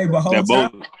 hey, but whole That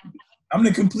time, both. I'm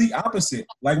the complete opposite.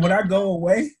 Like when I go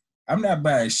away, I'm not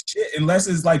buying shit unless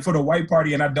it's like for the white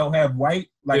party and I don't have white.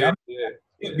 Like I'm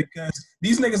because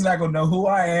these niggas not gonna know who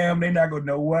I am. They not gonna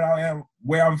know what I am,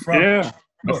 where I'm from. Yeah.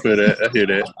 I feel that. I hear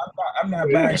that. I'm not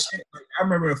buying shit. Like, I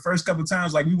remember the first couple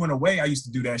times, like we went away, I used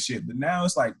to do that shit. But now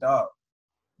it's like, dog,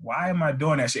 why am I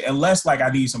doing that shit? Unless like I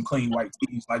need some clean white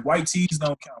tees. Like white tees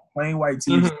don't count. Plain white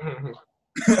tees.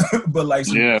 But like,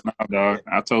 Yeah, no, dog.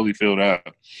 I totally feel that.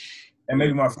 and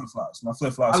maybe my flip flops. My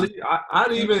flip flops.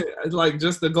 I'd even like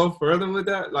just to go further with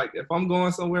that. Like if I'm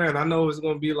going somewhere and I know it's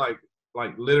gonna be like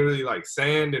literally like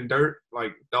sand and dirt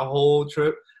like the whole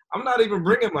trip, I'm not even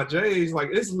bringing my J's. Like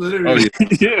it's literally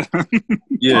Yeah.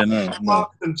 Yeah, no.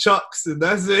 pops and chucks and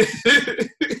that's it.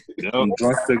 Some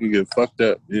drunk they can get fucked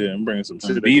up. Yeah, I'm bringing some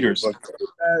Some shit. beaters.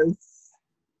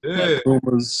 Yeah,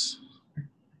 Pumas.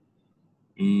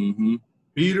 Mm-hmm.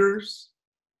 beaters.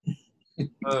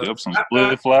 Yep, some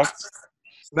flip flops.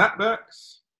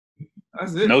 Snapbacks.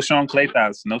 That's it. No Sean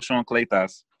Claytas. No Sean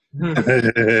Claytas.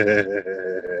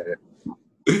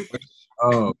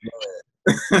 Oh,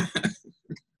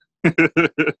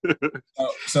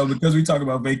 So because we talk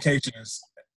about vacations,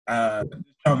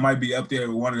 it might be up there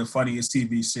with one of the funniest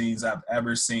TV scenes I've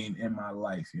ever seen in my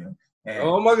life. Yeah. And,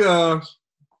 Oh my gosh.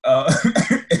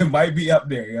 it might be up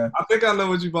there. Yeah. I think I know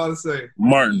what you're about to say.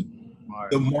 Martin.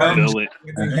 The Martin. Feel it.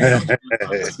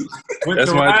 With That's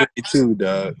the my rat- thing too,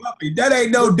 dog. Puppy. That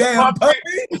ain't no damn puppy.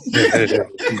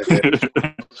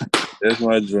 That's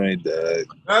my joint, dog.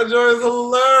 That joint is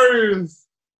hilarious.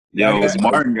 Yo, Yeah.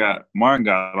 Martin got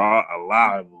a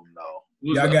lot of them though.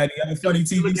 Y'all got any other funny TV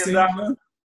Chilligan's scenes? Island? Man?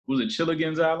 Was it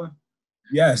Chilligan's Island?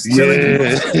 Yes. Yeah. Oh,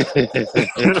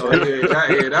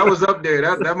 yeah, that was up there.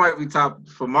 That might be top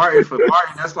for Martin. For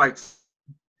Martin, that's like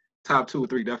top 2 or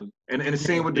 3 definitely. And the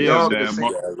scene with the dog, man, the scene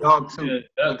with the dog too.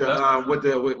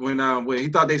 When he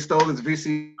thought they stole his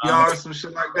VCR or some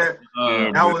shit like that.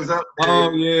 That was up there.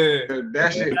 Oh yeah.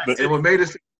 That shit. And what made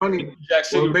it funny?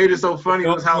 What made it so funny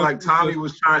was how like Tommy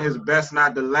was trying his best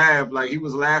not to laugh. Like he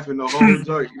was laughing the whole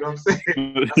joint. You know what I'm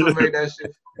saying? That's what made that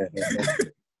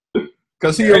shit.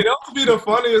 because he Hey, those be the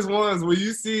funniest ones when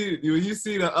you see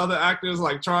the other actors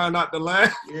like trying not to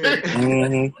laugh. Yeah.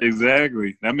 Mhm.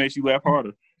 Exactly. That makes you laugh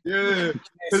harder. Yeah,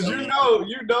 because you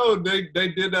know they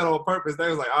did that on purpose. They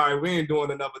was like, all right, we ain't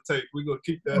doing another take. We gonna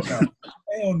keep that.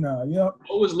 Hell no. Yep.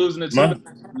 Cole was losing it too. My-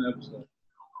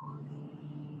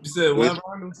 You said what?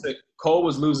 I said Cole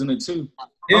was losing it too.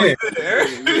 Oh, yeah. yeah.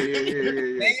 Man,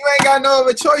 you ain't got no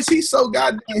other choice. He's so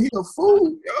goddamn he a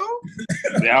fool,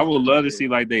 yo. Yeah, I would love to see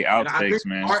like they And I outtakes, think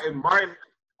man. Martin,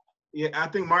 yeah, I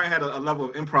think Martin had a level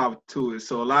of improv to it.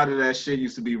 So a lot of that shit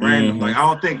used to be random. Mhm. Like I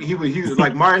don't think he was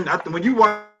like Martin. When you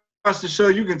watch the show,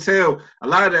 you can tell a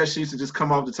lot of that shit used to just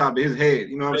come off the top of his head.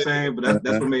 You know what I'm saying? But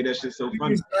that's what made that shit so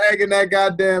funny. He's dragging that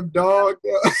goddamn dog,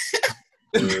 yo.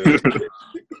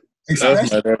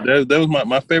 That was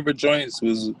my favorite joints.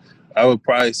 Was I would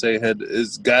probably say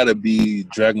it's gotta be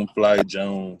Dragonfly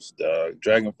Jones, dog.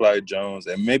 Dragonfly Jones,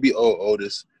 and maybe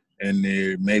Otis in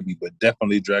there, maybe, but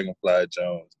definitely Dragonfly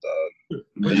Jones, dog.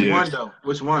 Which one though?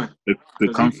 Which one? The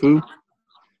Kung Fu.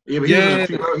 Yeah,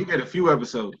 but he did a few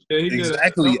episodes. Yeah, he did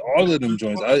Exactly, all of them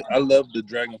joints. I love the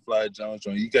Dragonfly Jones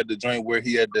joint. You got the joint where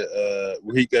he had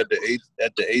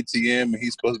at the ATM and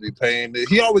he's supposed to be paying it.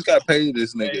 He always got paid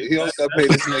this nigga. He always got paid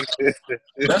this nigga.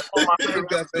 That's one of my He favorite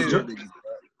got paid episodes. this nigga.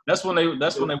 That's when they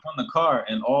won the car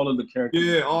and all of the characters.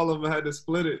 Yeah, all of them had to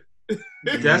split it.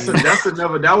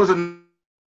 That was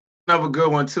another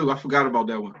good one too. I forgot about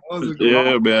that one. That was a good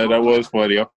Yeah, man, that was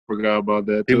funny. I forgot about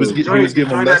that He too. was giving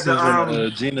Joint lessons at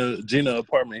in Gina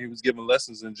apartment. He was giving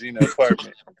lessons in Gina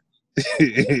apartment.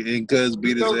 And cuz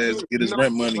beat his ass, get his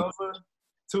rent money.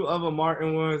 Two other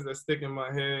Martin ones that stick in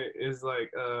my head is like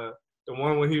the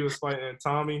one when he was fighting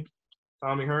Tommy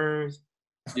Hearns.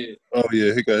 Yeah. Oh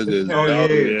yeah, he got his. Oh yeah.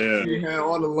 Yeah. He had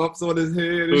all the lumps on his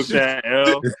head and Took shit. that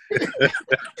L.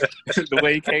 The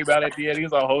way he came out at the end, he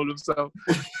was all hold himself.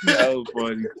 That was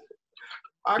funny.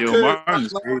 I Yo, couldn't Martin's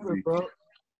stop laughing, crazy. bro.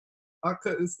 I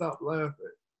couldn't stop laughing.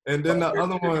 And then the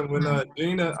other one when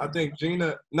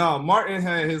Martin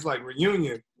had his like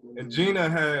reunion, and Gina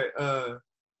had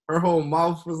her whole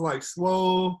mouth was like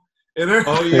swole. And her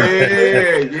Oh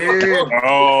yeah.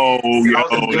 Oh, yo, That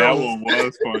was a good that one. one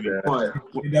was funny.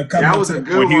 That was a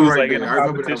good When he one was right like there. in a I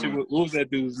remember that competition, one. what was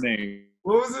that dude's name?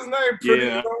 what was his name?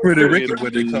 Yeah, Pretty I Ricky, forget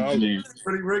what they the call him. name.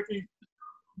 Pretty Ricky.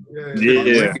 Yeah.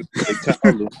 Yeah.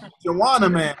 Joanna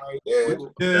man right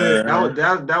there.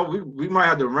 Yeah. We might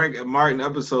have to rank Martin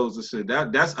episodes and shit.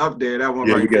 That's up there. That one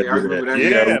Yeah, we right gotta there. I do remember that. that.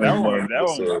 Yeah,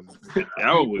 shit.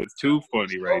 that one was too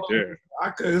funny right there. I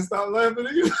couldn't stop laughing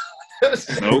at you.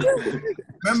 Nope.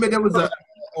 Remember there was a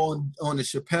on the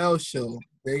Chappelle show.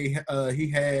 He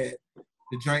had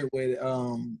the joint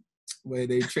where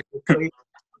they trade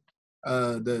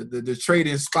the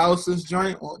trading spouses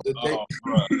joint on the day.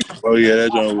 Oh yeah,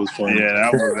 that joint was funny. Yeah,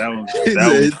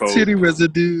 that was cold. Titty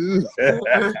residue.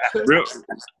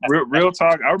 Real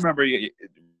talk. I remember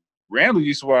Randall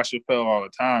used to watch Chappelle all the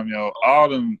time, yo. All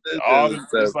them.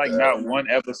 It's like not one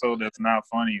episode that's not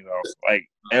funny though. Like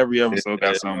every episode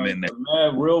got something in there.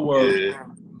 Man, Real World Yeah.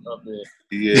 up there.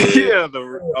 Yeah. Yeah, that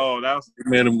was He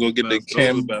made him go get the those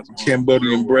are the best ones.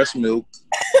 Cambodian breast milk.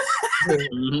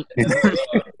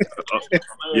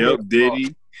 Yep,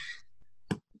 Diddy.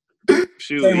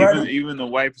 Shoot, even the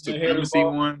white supremacy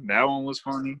one, that one was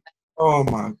funny. Oh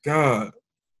my god!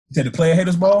 Did the player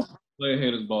haters ball? Player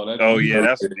Haters Ball. Oh yeah,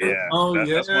 that's Oh,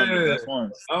 that's one of the yeah. best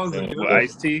ones. That was a good With one.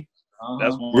 Ice-T,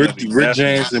 that's one Rick of the best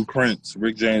James and Prince.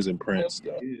 Rick James and Prince.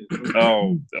 Though. ones.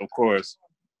 Oh, of course,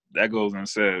 that goes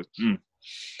unsaid.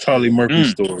 Charlie Murphy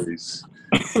stories.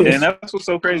 And that's what's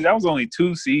so crazy. That was only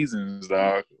 2 seasons,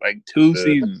 dog. Like 2 Yeah.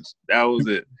 seasons. That was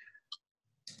it.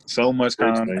 So much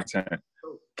content.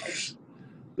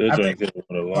 That I joint think-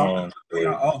 went a long way.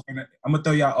 I'm gonna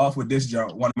throw y'all off with this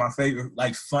joke. One of my favorite,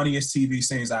 like, funniest TV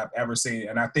scenes I've ever seen,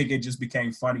 and I think it just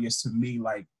became funniest to me,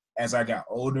 like, as I got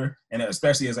older, and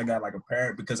especially as I got like a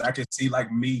parent, because I could see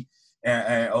like me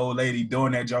and old lady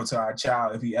doing that joke to our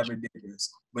child if he ever did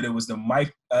this. But it was the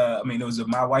it was the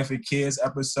My Wife and Kids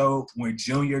episode when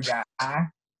Junior got high.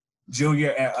 Junior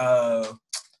and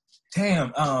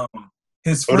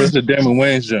his Oh, friend. that's the Damon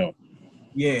Wayans joint.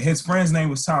 Yeah, his friend's name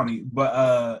was Tommy,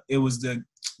 but it was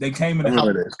they came in I the house,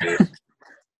 remember that shit.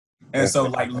 and so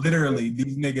like literally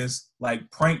these niggas like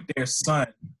pranked their son,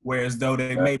 whereas though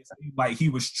they made it seem like he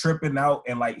was tripping out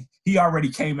and like he already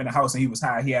came in the house and he was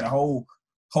high. He had a whole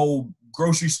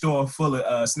grocery store full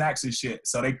of snacks and shit.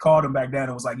 So they called him back down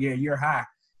and was like, "Yeah, you're high,"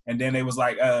 and then they was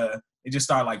like, they just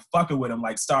started like fucking with him,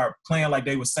 like start playing like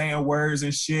they was saying words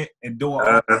and shit and doing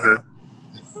all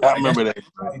I remember that.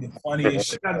 the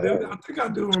funniest shit. I think I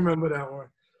do remember that one.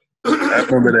 I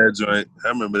remember that joint. I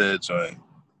remember that.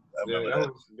 Yeah, that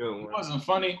was a good It one. wasn't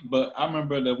funny, but I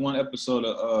remember the one episode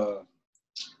of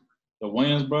the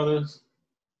Wayans brothers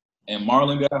and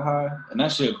Marlon got high, and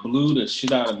that shit blew the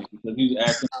shit out of me because he was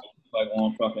acting like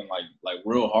on fucking like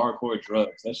real hardcore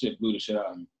drugs. That shit blew the shit out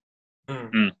of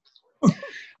me.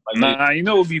 Like, Nah, you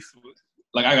know what would be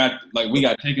we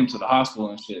got to take him to the hospital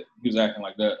and shit. He was acting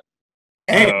like that.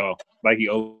 like he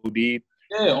OD'd.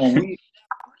 Yeah, on weed.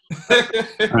 Blew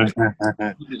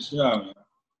the shit out of me.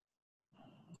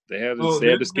 They had Oh,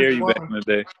 to scare you back in the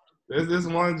day. There's this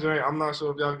one joint, I'm not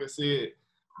sure if y'all can see it,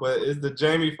 but it's the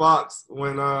Jamie Foxx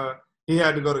when he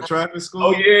had to go to traffic school.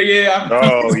 Oh yeah.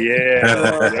 Oh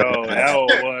yeah, yo, that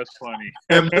one was funny.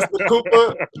 And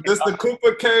Mr.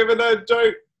 Cooper came in that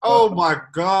joint. Oh my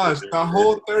gosh, the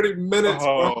whole 30 minutes,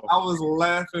 bro. I was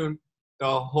laughing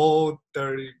the whole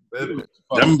 30 minutes.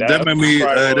 That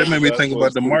made me think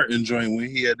about the Martin joint when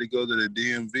he had to go to the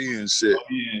DMV and shit.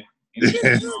 Yeah.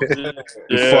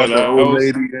 Fought the old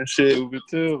lady and shit. Stupid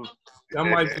too. That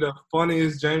might be the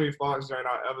funniest Jamie Foxx joint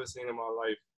I've ever seen in my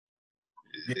life.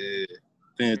 Yeah.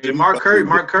 Hey, Mark Curry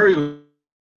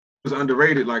was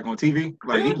underrated, like on TV.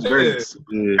 Like he was very.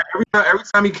 Yeah. Every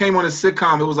time he came on a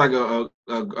sitcom, it was like a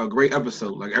great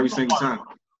episode. Like every single time.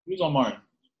 He was on Martin.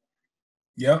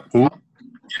 Yep. Who? I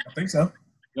think so.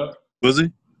 Yep. Was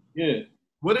he? Yeah.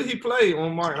 What did he play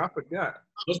on Martin? I forgot.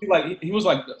 He was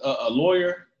like a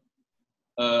lawyer.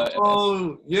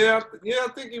 Oh yeah, I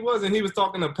think he was, and he was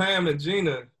talking to Pam and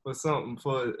Gina for something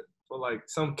for like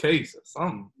some case or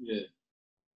something. Yeah.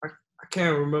 I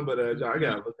can't remember that. I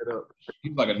gotta look it up. He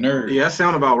was like a nerd. Yeah, that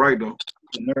sound about right though.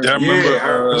 A nerd. Y'all remember, I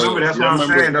remember. That's what I'm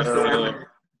saying. That's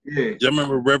yeah. Y'all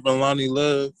remember Reverend Lonnie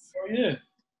Love? Oh, yeah.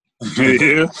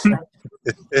 Yeah.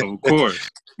 Of course.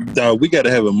 Dog, we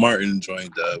gotta have a Martin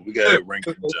joint, dog. We gotta rank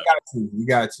him. We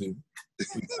got to.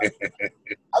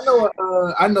 I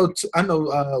know.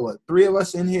 What 3 of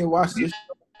us in here watched this.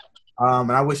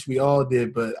 And I wish we all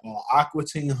did, but Aqua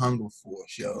Teen Hunger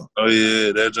Force, yo. Oh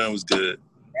yeah, that joint was good.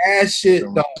 That shit,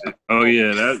 dog. Oh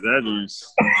yeah, that is.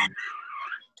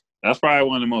 That's probably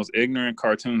one of the most ignorant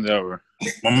cartoons ever.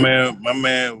 My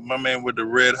man with the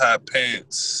red hot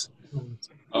pants.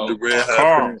 Oh, The red hot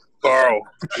Carl. pants. Carl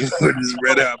with his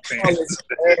red hot pants.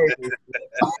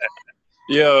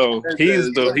 Yo,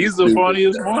 he's the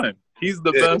funniest one. He's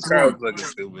the best Carl's one. looking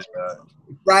stupid, dog.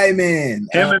 Right, man.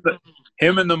 Him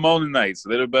and the Monnonites,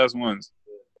 they're the best ones.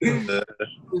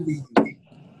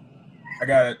 I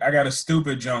got a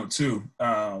stupid joke too,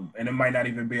 and it might not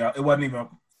even be. It wasn't even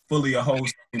fully a whole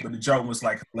thing, but the joke was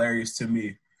like hilarious to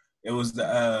me. It was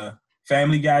the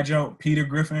Family Guy joke. Peter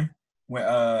Griffin, when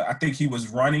I think he was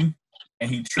running and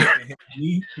he tripped and hit his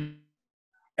knee,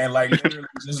 and like literally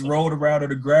just rolled around on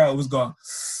the ground. It was going.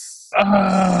 Yeah,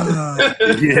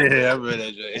 I remember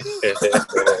that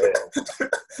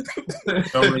joint.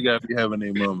 Family Guy be having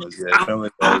their moments. Yeah, Family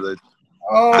Guy. That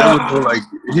was like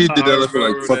he did that for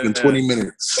like fucking 20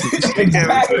 minutes.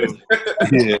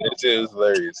 Yeah, it was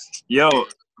hilarious. Yo,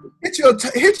 hit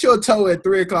your toe at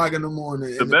 3:00 in the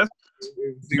morning. the best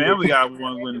Family Guy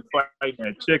one when fighting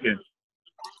that chicken.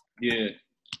 yeah.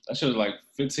 That shit was like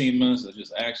 15 minutes of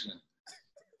just action.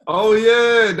 Oh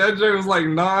yeah, that joke was like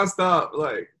nonstop,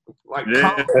 like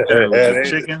Yeah, Yeah,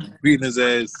 chicken beating his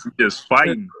ass. just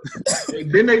fighting.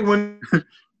 Didn't they win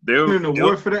They an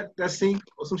award for that scene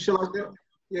or some shit like that?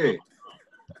 Yeah.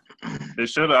 They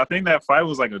should have. I think that fight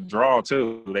was like a draw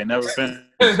too. They never finished.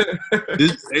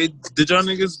 Did y'all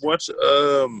niggas watch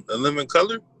In Living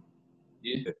Color?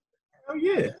 Yeah. Oh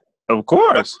yeah. Of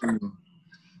course.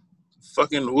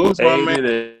 Fucking what was my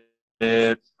man? Hated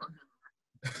it.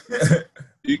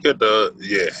 You got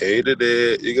hated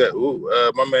it. You got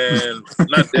my man,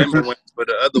 not Damon Wayans, but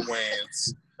the other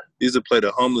Wayans. He used to play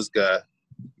the homeless guy.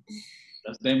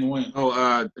 That's Damon Wayans.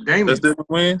 Oh, Damon. That's Damon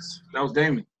Wayans? That was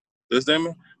Damon. That's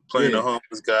Damon? Playing the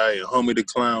homeless guy and Homie the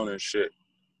Clown and shit.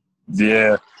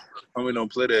 Yeah. Homie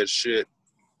don't play that shit.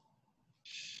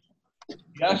 He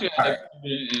actually had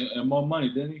in More Money,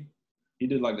 didn't he? He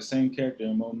did like the same character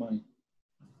in More Money.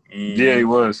 Yeah, he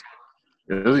was.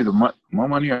 It was either more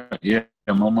money or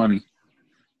more money.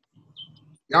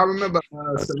 Y'all remember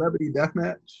Celebrity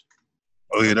Deathmatch?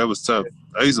 Oh yeah, that was tough.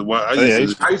 I used to watch. I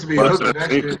used to be hooked to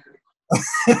that shit.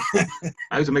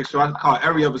 I used to make sure I caught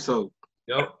every episode.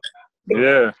 Yep.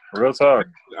 Yeah, real talk.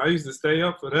 I used to stay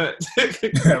up for that.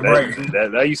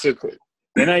 That used to.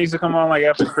 Then I used to come on like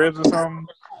after Cribs or something.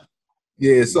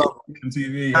 Yeah, so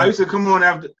TV. I used to come on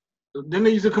after. Then they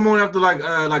used to come on after like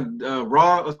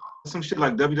Raw or some shit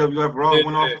like WWF Raw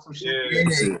went off or some shit.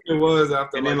 Yeah, it was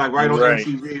after. And then like right on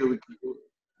MTV,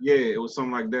 it was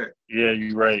something like that. Yeah,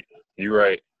 you're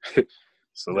right.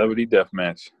 Celebrity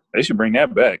Deathmatch. They should bring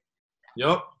that back.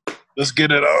 Yup. Let's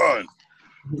get it on.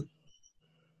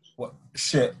 What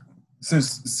shit?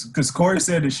 Because Corey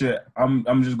said the shit,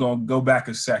 I'm just gonna go back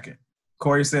a second.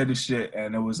 Corey said the shit,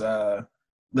 and it was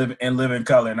Live in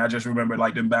Color, and I just remember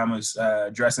like them Bamas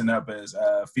dressing up as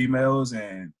females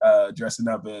and dressing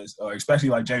up as, or especially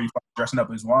like Jamie Foxx dressing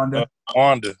up as Wanda.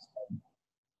 Wanda.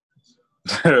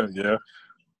 Yeah.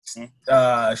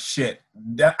 Shit.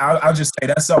 That I'll just say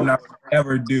that's something I would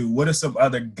never do. What are some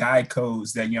other guy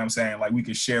codes that, you know what I'm saying, like we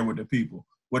could share with the people?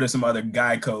 What are some other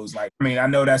guy codes? Like, I mean, I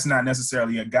know that's not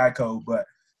necessarily a guy code, but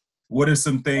what are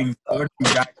some things, what are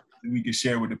some guy codes that we could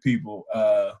share with the people?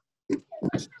 That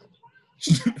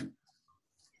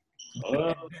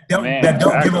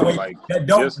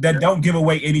don't give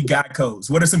away any guy codes.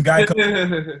 What are some guy codes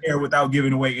here without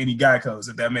giving away any guy codes?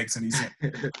 If that makes any sense.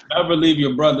 Never leave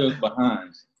your brother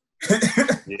behind.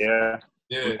 Yeah.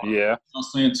 Not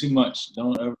saying too much.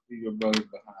 Don't ever leave your brother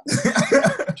behind.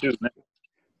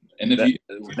 And if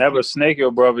never snake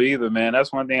your brother either, man.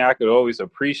 That's one thing I could always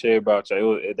appreciate about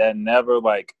you. That never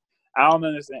like I don't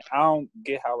understand. I don't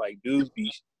get how like dudes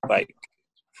be like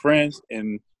friends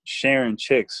and sharing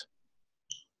chicks.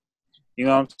 You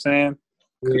know what I'm saying?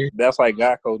 Yeah. That's like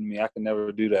God code to me. I could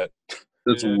never do that.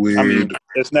 That's Yeah. weird. I mean,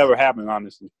 it's never happened,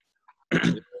 honestly.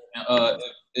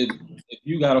 If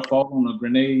you gotta fall on a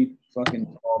grenade, fucking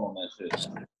fall on that shit.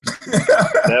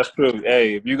 That's true.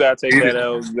 Hey, if you gotta take that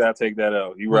L, you gotta take that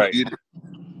L. You right.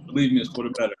 Believe me, it's for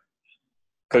the better.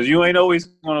 Because you ain't always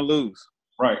gonna lose.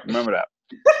 Right. Remember that.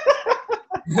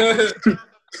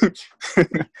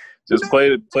 Just play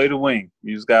the wing.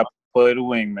 You just gotta play the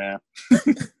wing, man.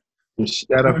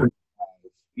 Shut up.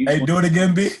 Hey, do it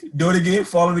again, B. Do it again.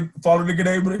 Follow the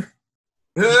grenade, brother.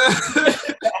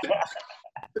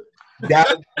 You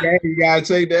gotta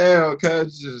take the L,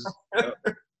 cuz just.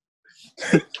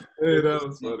 Hey, that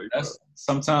was funny.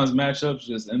 Sometimes matchups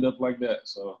just end up like that.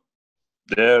 So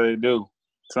Yeah, they do.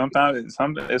 Sometimes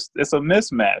it's a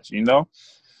mismatch, you know.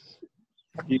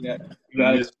 you got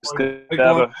just Take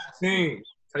gotta, one team.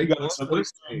 Take one some team.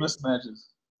 mismatches.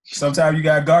 Sometimes you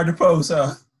got to guard the post,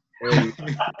 huh?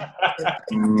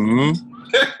 Mm-hmm.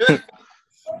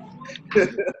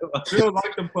 Feel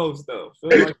like the post though.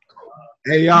 Feel like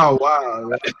Hey y'all,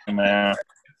 wow. man.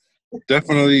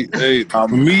 Definitely. Hey, for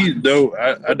me though,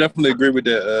 I definitely agree with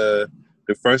that.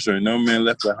 The first one, No Man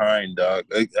Left Behind, dog.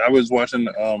 I was watching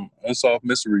Unsolved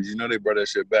Mysteries. You know they brought that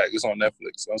shit back. It's on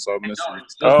Netflix. Unsolved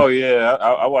Mysteries. Oh yeah,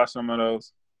 I watched some of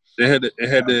those. It had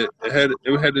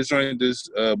to join this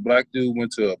black dude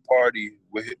went to a party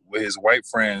with his white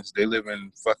friends. They live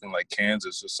in fucking like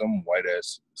Kansas or some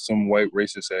white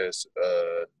racist ass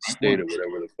state or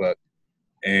whatever the fuck.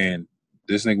 And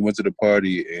this nigga went to the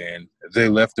party and they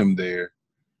left him there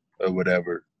or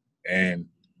whatever. And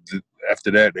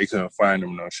after that, they couldn't find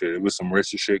him no shit. It was some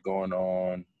racist shit going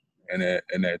on in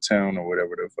that town or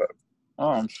whatever the fuck. Oh,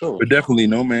 I'm sure. But definitely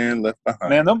No Man Left Behind.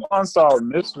 Man, them unsolved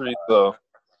mysteries though.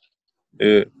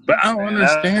 Yeah, but I don't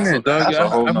understand it, dog. That's a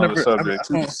whole nother subject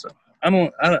too.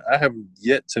 I have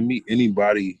yet to meet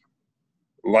anybody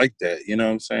like that. You know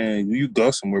what I'm saying? You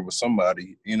go somewhere with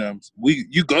somebody. You know,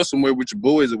 you go somewhere with your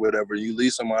boys or whatever. You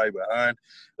leave somebody behind,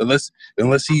 unless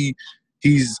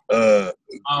he's I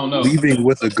don't know. leaving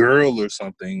with a girl or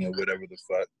something or whatever the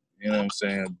fuck. You know what I'm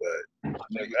saying? But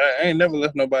like, I ain't never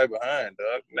left nobody behind,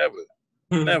 dog. Never.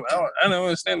 Never. I don't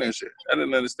understand that shit. I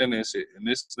didn't understand that shit. And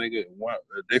this nigga,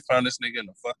 they found this nigga in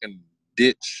a fucking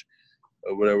ditch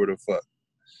or whatever the fuck.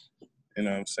 You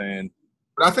know what I'm saying?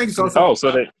 But I think it's also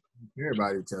So they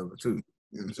everybody each other too.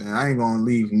 You know what I'm saying? I ain't gonna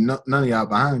leave none of y'all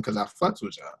behind because I fucks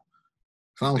with y'all.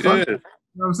 If I don't fuck, you know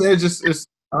what I'm saying? It's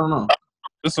I don't know.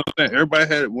 That's what I'm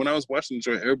saying. When I was watching the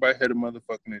joint, everybody had a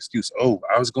motherfucking excuse. Oh,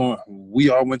 we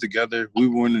all went together. We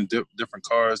were in different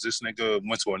cars. This nigga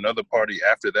went to another party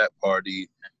after that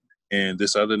party. And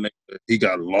this other nigga, he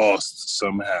got lost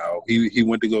somehow. He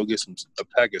went to go get a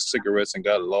pack of cigarettes and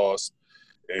got lost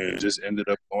and just ended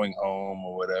up going home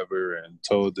or whatever and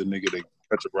told the nigga to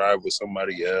catch a ride with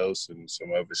somebody else and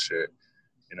some other shit.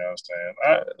 You know what I'm saying?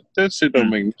 That shit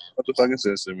don't make motherfucking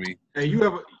sense to me. Hey, you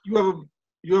ever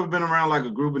been around like a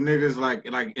group of niggas like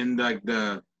in like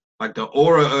the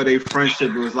aura of their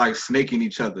friendship was like snaking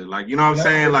each other, like, you know what I'm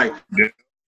saying? Like,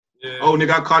 oh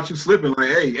nigga, I caught you slipping, like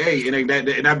hey, and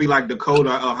that'd be like the code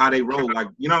of how they roll, like,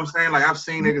 you know what I'm saying? Like I've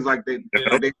seen niggas like they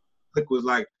click was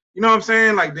like, you know what I'm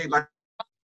saying? Like they like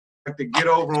to get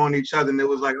over on each other, and it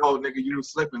was like, oh nigga, you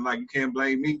was slipping, like you can't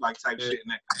blame me, like type shit,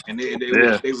 and they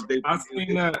I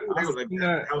seen that.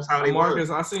 That was how they Marcus,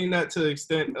 were. I seen that to the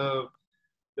extent of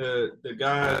the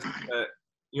guys that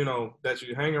that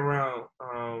you hang around.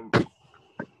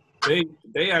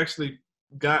 They actually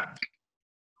got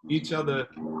each other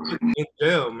in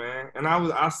jail, man. And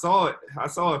I saw it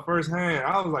firsthand.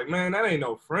 I was like, man, that ain't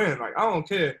no friend. Like I don't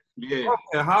care. Yeah. I don't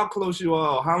care how close you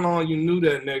are, how long you knew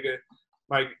that nigga.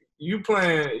 Like you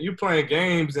playing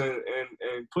games and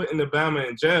putting the Bama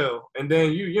in jail, and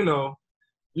then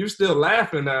you still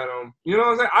laughing at him. You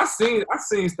know what I'm saying? I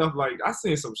seen stuff like I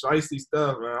seen some shiesty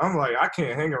stuff, man. I'm like, I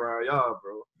can't hang around y'all,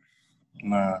 bro.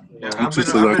 Nah. Yeah, I've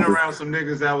been around some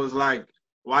niggas that was like,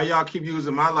 why y'all keep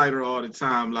using my lighter all the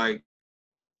time? Like,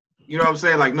 you know what I'm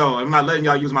saying? Like, no, I'm not letting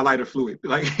y'all use my lighter fluid.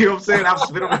 Like, you know what I'm saying?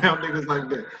 I've been around niggas like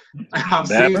that. I've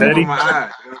seen it with my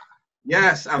eyes.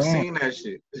 Yes, I've seen that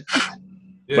shit.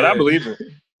 Yeah. But I believe it.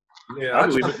 Yeah,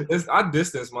 I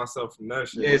distance myself from that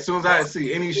shit. Yeah, as soon as I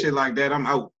see any shit like that, I'm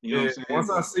out. You know what I'm saying? Once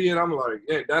I see it, I'm like,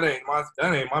 yeah, that ain't my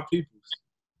people's.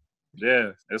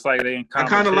 Yeah, it's like they in I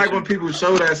kind of like when people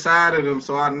show that side of them,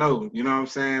 so I know. You know what I'm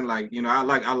saying? Like,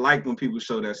 I like when people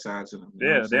show that side to them.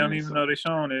 Yeah, they don't even know they're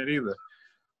showing it either.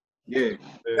 Yeah,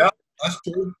 that's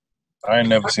true. I ain't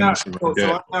never seen this shit like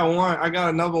that. So I got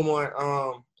another one.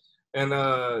 And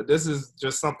this is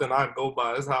just something I go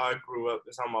by. This is how I grew up.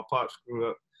 This is how my pops grew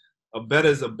up. A bet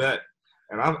is a bet.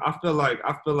 And I feel like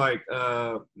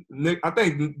Nick, I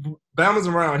think Bama's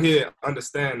around here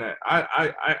understand that.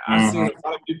 I seen a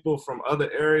lot of people from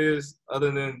other areas other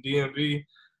than DMV,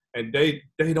 and they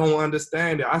don't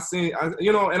understand it.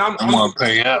 And I'm gonna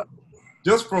pay up.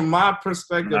 Just from my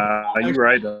perspective. You're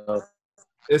right though.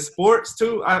 It's sports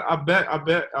too. I bet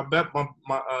my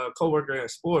coworker in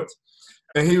sports,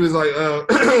 and he was like,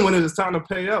 when it was time to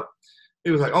pay up, he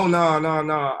was like, "Oh no,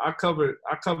 I covered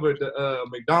the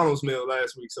McDonald's meal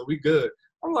last week, so we good."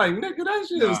 I'm like, "Nigga, that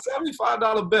shit is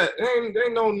 $75 bet. Ain't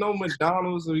no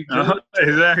McDonald's. We good."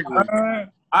 Exactly.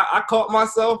 I caught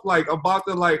myself like about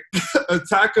to like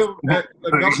attack him at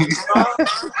the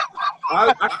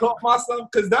I caught myself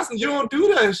because you don't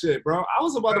do that shit, bro. I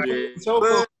was about to put the toe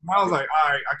up. I was like, all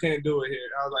right, I can't do it here.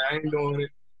 I was like, I ain't doing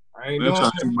it.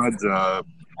 My job.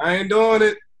 I ain't doing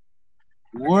it.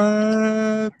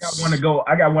 What?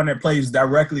 I got one that plays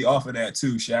directly off of that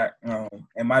too, Shaq.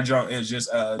 And my job is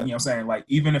just, you know what I'm saying? Like,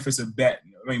 even if it's a bet,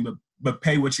 I mean, but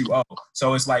pay what you owe.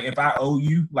 So it's like, if I owe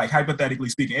you, like, hypothetically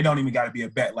speaking, it don't even got to be a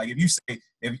bet. Like, if you say,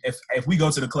 if we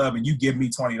go to the club and you give me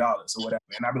 $20 or whatever,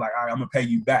 and I be like, all right, I'm going to pay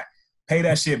you back. Pay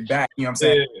that shit back, you know what I'm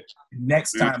saying? Yeah.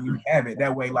 Next time you have it.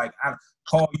 That way, like,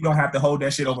 you don't have to hold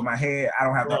that shit over my head. I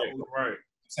don't have to hold it, right.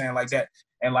 Saying like that.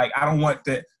 And like, I don't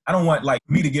want like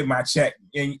me to get my check,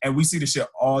 and we see the shit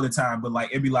all the time, but like,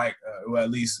 it'd be like, well,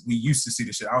 at least we used to see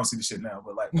the shit. I don't see the shit now,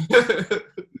 but like,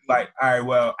 like, all right,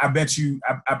 well, I bet you,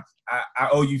 I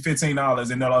owe you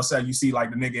 $15, and then all of a sudden you see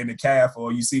like the nigga in the caf,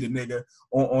 or you see the nigga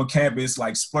on campus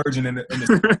like splurging in the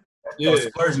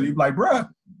splurging. You be like, bruh,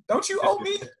 don't you owe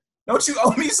me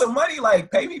some money? Like,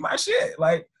 pay me my shit.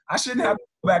 Like, I shouldn't have to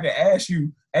go back and ask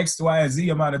you X, Y, and Z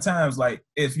amount of times, like,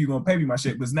 if you're gonna pay me my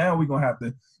shit. Because now we're gonna have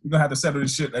to settle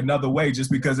this shit another way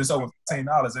just because it's over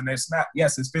 $15. And it's not,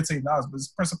 yes, it's $15, but it's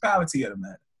principality of the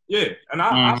matter. Yeah, and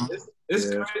it's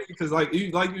crazy because like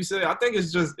you said, I think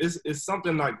it's just it's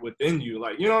something like within you.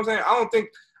 Like, you know what I'm saying?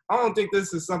 I don't think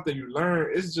this is something you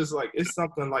learn. It's just like, it's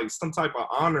something like some type of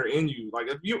honor in you. Like,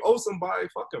 if you owe somebody,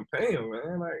 fucking pay them,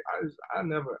 man. Like, I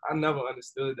never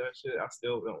understood that shit. I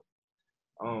still don't.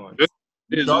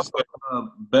 It's also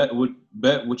bet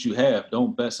what you have.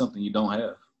 Don't bet something you don't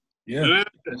have. Yeah.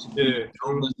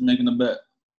 Don't making a bet.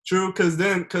 True, because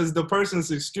the person's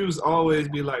excuse always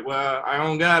be like, well, I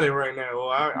don't got it right now. Well,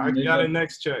 I got it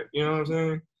next check. You know what I'm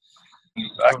saying?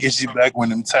 I get you back when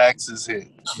them taxes hit.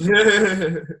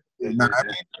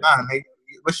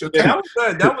 What's your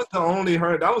that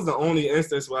was the only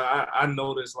instance where I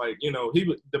noticed, like, you know,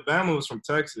 the Bama was from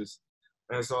Texas,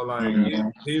 and so like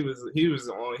he was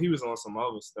on some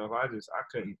other stuff. I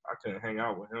couldn't hang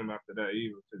out with him after that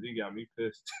either because he got me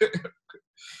pissed.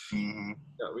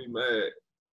 Got me mad.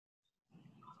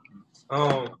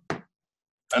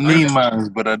 I need mines,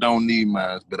 but I don't need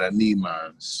mines, but I need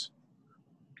mines.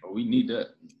 Oh, we need that.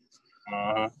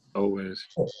 Always.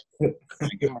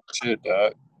 Get my shit,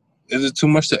 dog. Is it too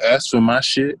much to ask for my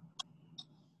shit?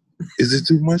 Is it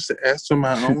too much to ask for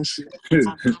my own shit?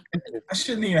 I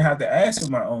shouldn't even have to ask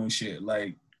for my own shit.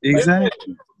 Like,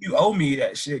 exactly. You owe me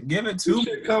that shit. Give it to me.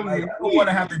 Like, I don't want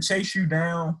to have to chase you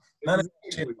down. None of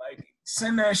that shit. Like,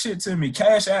 send that shit to me.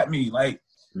 Cash at me. Like,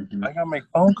 I gotta make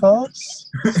phone calls.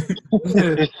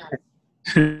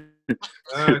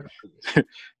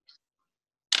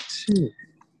 Shit.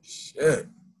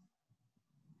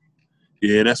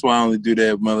 Yeah, that's why I only do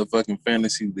that motherfucking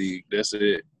fantasy league. That's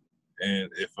it.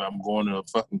 And if I'm going to a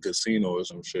fucking casino or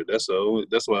some shit, that's why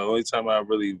the only time I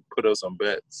really put up some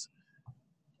bets.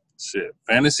 Shit,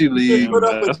 fantasy league.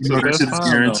 That shit is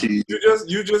guaranteed.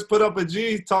 You just put up a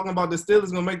G talking about the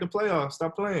Steelers gonna make the playoffs.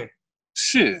 Stop playing.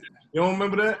 Shit. You don't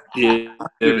remember that? Yeah,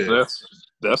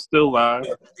 that's still live.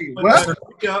 What? Who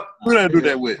did I do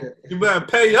that with? You better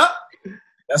pay up.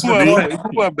 That's Who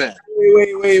I bet?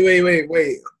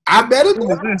 Wait. I bet it.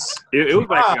 It was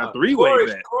like a three-way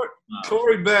bet.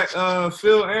 Corey bet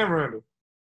Phil and Randall.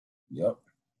 Yep.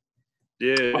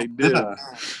 Yeah, they did.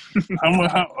 How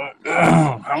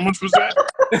much was that?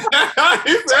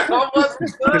 He said, how much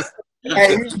was that?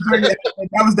 Hey,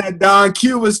 that was that Don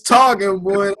Q was talking,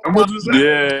 boy. How much was that?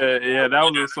 Yeah, that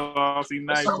was a saucy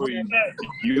night for you.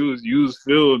 You was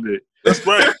filled it. That's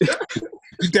right.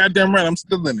 You goddamn right. I'm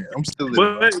still in it.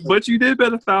 But you did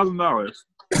bet $1,000.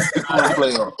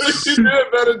 Playoffs. You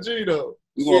did better, G though.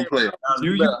 We gonna play.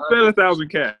 You bet 1,000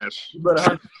 cash. You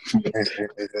better.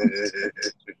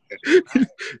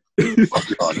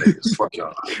 Fuck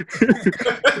y'all.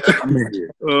 I'm in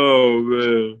here. Oh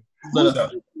man.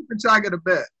 Keep track of the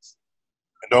bets.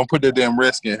 Don't put that damn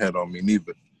Redskin head on me,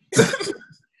 neither.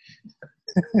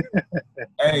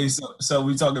 Hey, so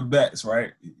we talking bets,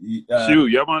 right? Shoot,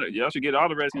 y'all should get all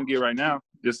the Redskins gear right now.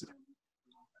 Just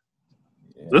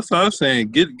That's what I'm saying.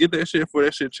 Get that shit before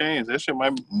that shit change. That shit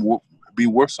might be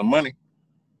worth some money.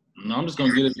 No, I'm just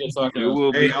gonna get it just so I it can.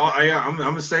 will Hey, be. I'm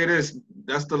gonna say this.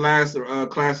 That's the last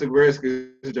classic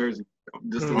Redskins jersey.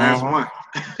 Just the last one.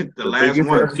 The last get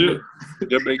one. that shit.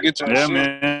 Y'all better get your Yeah, shit.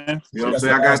 man. You know what I'm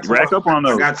saying? I got two. Rack up on I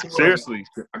those. got two of them. Seriously.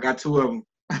 I got two of them.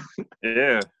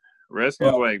 Yeah.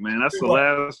 Redskins, like, man, that's the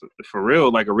last, for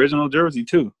real, like, original jersey,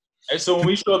 too. Hey, so when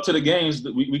we show up to the games,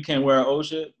 we can't wear our old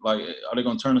shit. Like, are they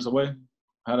gonna turn us away?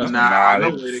 How that's Nah, Nah,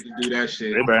 no they- way they can do that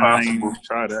shit. They better not even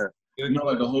try that. you know,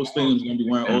 like the whole stadium's gonna be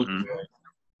wearing old. Mhm. Shit, right?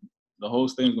 The whole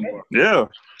stadium's gonna be wearing.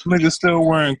 Yeah. Niggas still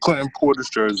wearing Clinton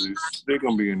Portis jerseys. They're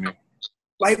gonna be in there.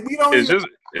 Like we don't It's even,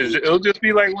 just, it'll just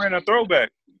be like wearing a throwback.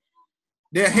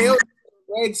 the Hail to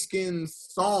the Redskins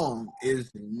song is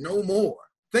no more.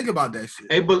 Think about that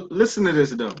shit. Hey, but listen to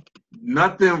this though.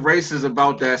 Nothing racist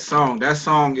about that song. That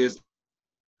song is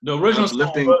The original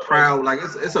uplifting, song, proud. Like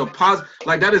it's a positive.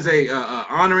 Like that is a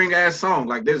honoring ass song.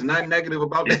 Like there's nothing negative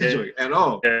about that Yeah. joint at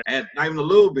all. Yeah. And not even a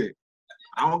little bit.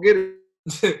 I don't get it.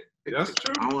 That's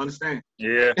true. I don't understand.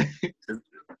 Yeah.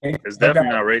 It's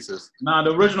definitely not racist. Nah,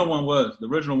 the original one was. The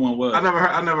original one was. I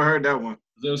never heard that one.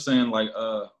 They were saying like,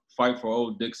 fight for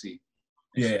old Dixie.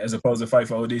 Yeah, as opposed to fight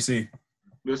for ODC.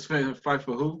 This fight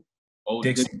for who? Old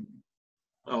Dixie. Dixie.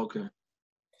 Oh, okay.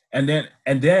 And then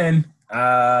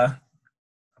I'm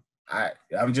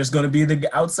just gonna be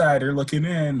the outsider looking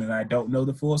in, and I don't know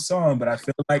the full song, but I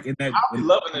feel like in that I'm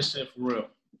loving this shit for real.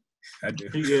 I do.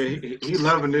 He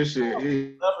loving this shit.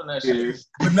 He Loving that shit. is.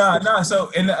 But nah. So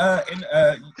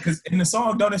because in the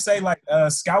song, don't it say like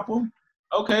scalp 'em?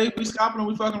 Okay, we scalping and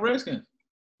we fucking Redskins.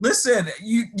 Listen,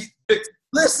 you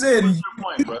listen. What's your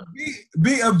point, bro?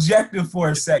 Be objective for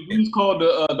a second. He's called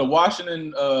the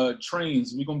Washington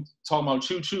trains. We gonna talk about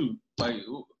choo choo. Like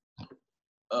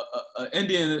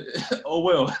Indian. Oh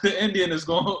well, the Indian's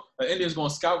gonna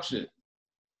scalp shit.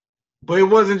 But it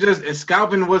wasn't just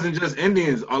scalping. Wasn't just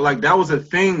Indians. Or like that was a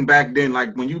thing back then.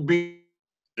 Like when you beat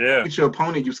Yeah. your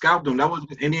opponent, you scalped them. That was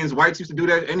Indians. Whites used to do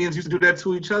that. Indians used to do that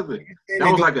to each other.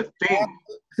 That was like a thing.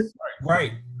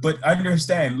 Right, but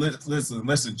understand.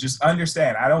 Listen. Just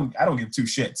understand. I don't give two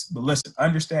shits. But listen,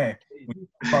 understand. When you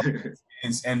talk about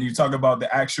and you talk about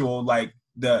the actual like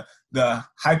the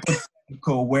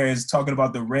hypothetical, whereas talking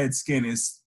about the red skin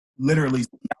is literally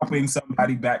scalping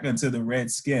somebody back into the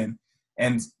red skin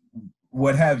and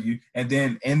what have you. And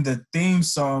then in the theme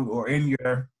song or in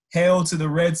your Hail to the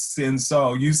Redskins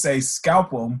song, you say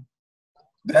scalp them.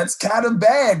 That's kind of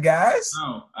bad, guys.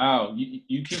 Ow.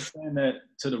 You keep saying that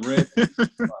to the red.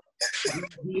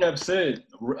 We have said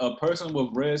a person with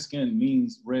red skin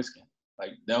means red skin.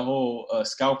 Like that whole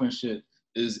scalping shit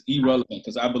is irrelevant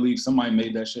because I believe somebody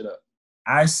made that shit up.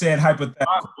 I said hypothetical.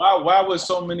 Why would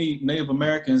so many Native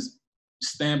Americans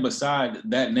stand beside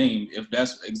that name if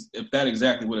that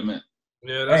exactly what it meant?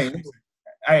 Yeah, that's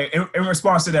Hey, in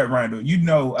response to that, Randall, you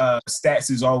know stats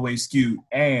is always skewed,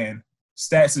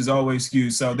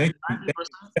 so they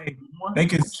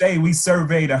can say we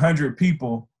surveyed 100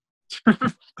 people,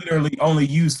 literally only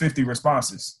use 50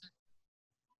 responses.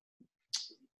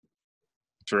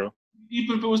 True.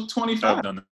 Even if it was I've 25,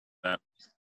 done that.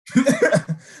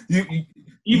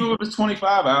 even if it's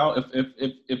 25, Al,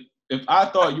 if I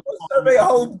thought you were survey a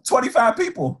whole 25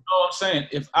 people. You know what I'm saying?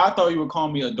 If I thought you were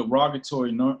calling me a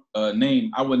derogatory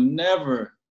name, I would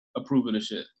never approve of the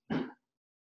shit.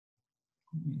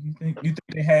 You think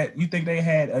they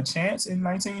had a chance in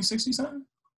 1960 something?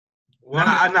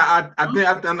 I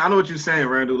know what you're saying,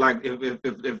 Randall. Like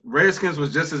if Redskins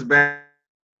was just as bad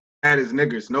as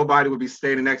niggers, nobody would be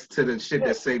standing next to the shit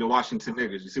that say the Washington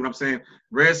niggers. You see what I'm saying?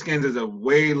 Redskins is a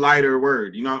way lighter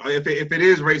word. You know, if it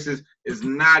is racist, it's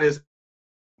not as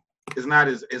doesn't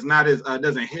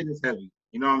hit as heavy.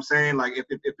 You know what I'm saying? Like if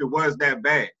it was that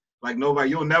bad, like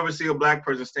you'll never see a black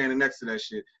person standing next to that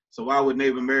shit. So why would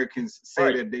Native Americans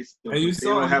say that they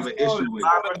don't have an issue with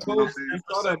it? You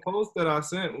saw that post that I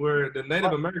sent where the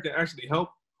Native American actually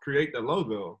helped create the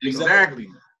logo. Exactly.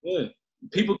 Yeah.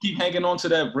 People keep hanging on to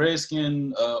that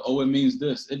redskin, it means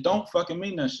this. It don't fucking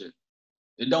mean that shit.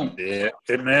 It don't. Yeah,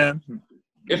 man.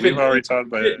 If We've it already did, talked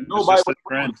about it. nobody would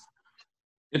agree with it.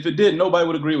 If it did, nobody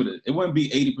would agree with it. It wouldn't be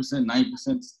 80%, 90%,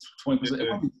 20%. It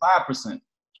would be 5%,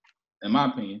 in my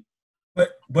opinion.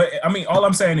 But I mean, all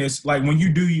I'm saying is like when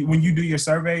you do your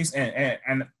surveys,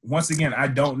 and once again, I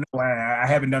don't know. I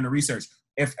haven't done the research.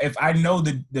 If I know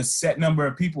the set number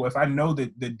of people, if I know the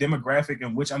demographic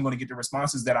in which I'm going to get the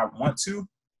responses that I want to,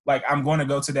 like I'm going to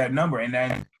go to that number, and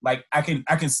then like I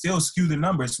can still skew the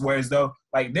numbers. Whereas though,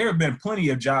 like there have been plenty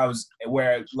of jobs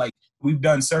where like we've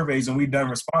done surveys and we've done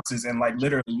responses, and like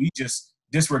literally we just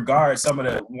disregard some of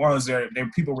the ones that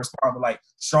people respond with like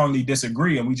strongly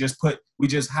disagree, and we just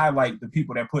highlight the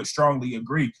people that put strongly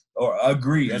agree or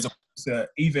agree as opposed to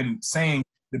even saying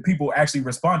the people actually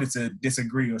responded to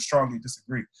disagree or strongly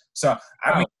disagree. So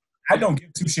I mean, I don't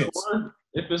give two shits.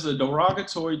 If it's a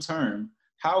derogatory term,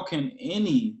 how can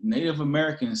any Native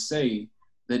American say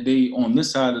that they on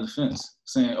this side of the fence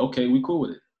saying, okay, we cool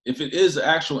with it? If it is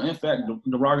actual, in fact,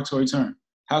 derogatory term,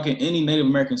 how can any Native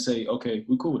American say, okay,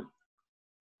 we cool with it?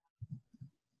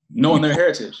 Knowing their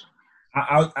heritage.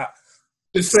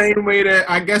 The same way that,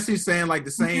 I guess he's saying like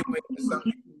the same way that some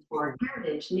or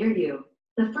heritage near you.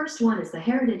 The first one is the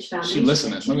Heritage Foundation. She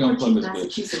listening. Let me unplug this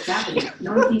Massachusetts Avenue,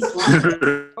 Northeast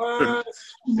Washington.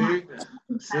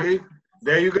 See,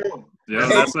 there you go. Yeah,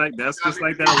 that's just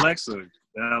like that Alexa.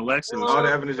 That Alexa, all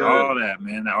that,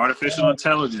 man. The artificial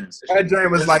intelligence. That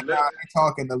dream was like, nah, they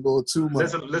talking a little too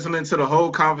much. Listening to the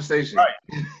whole conversation. Right.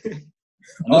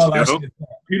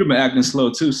 Peter been acting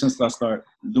slow too since I started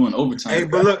doing overtime. Hey,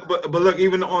 but look,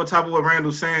 even on top of what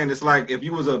Randall's saying, it's like if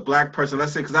you was a black person,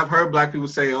 let's say, because I've heard black people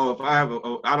say, "Oh, if I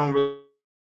don't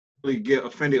really get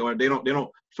offended, or they don't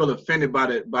feel offended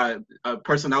by a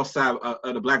person outside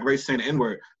of the black race saying the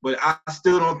N-word." But I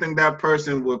still don't think that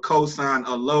person would co-sign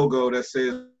a logo that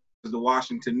says the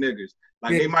Washington niggers.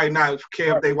 Like they might not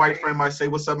care if their white friend might say,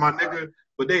 "What's up, my nigga?"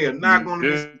 But they are not going to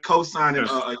be co-signing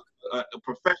a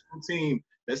professional team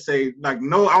that say, like,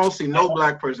 no, I don't see no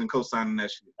black person co-signing that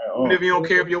shit. Even if you don't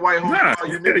care if you're white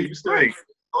homie, you still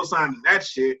co-signing that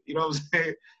shit. You know what I'm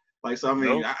saying? Like, so I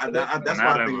mean, that's what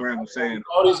I think Randall's saying.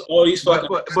 All these fucking.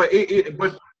 But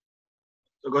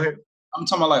so go ahead. I'm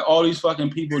talking about like all these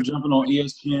fucking people jumping on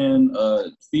ESPN,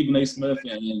 Stephen A. Smith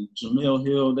and Jamil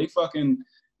Hill. They fucking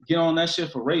get on that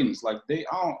shit for ratings. Like I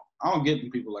don't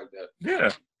get people like that.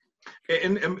 Yeah.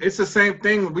 And it's the same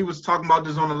thing. We was talking about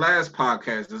this on the last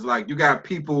podcast. It's like you got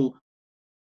people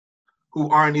who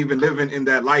aren't even living in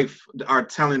that life are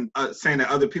saying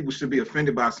that other people should be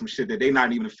offended by some shit that they're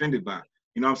not even offended by.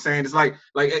 You know what I'm saying? It's like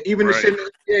even the shit in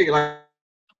the NBA,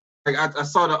 like I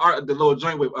saw the little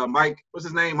joint with Mike. What's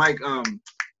his name? Mike. The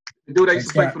dude that used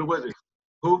to play for the Wizards.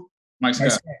 Who? Mike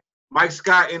Scott. Mike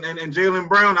Scott and Jaylen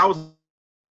Brown. I was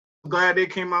glad they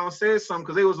came out and said something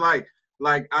because it was like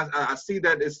I see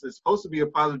that it's supposed to be a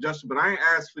positive gesture, but I ain't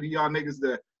asked for y'all niggas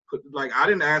to put, like, I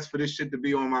didn't ask for this shit to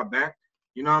be on my back.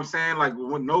 You know what I'm saying? Like,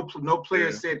 when no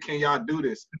player said, can y'all do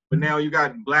this? But now you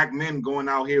got black men going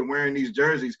out here wearing these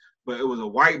jerseys, but it was a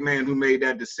white man who made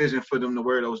that decision for them to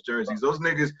wear those jerseys. Those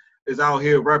niggas is out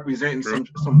here representing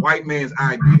some white man's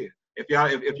idea.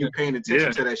 If you're paying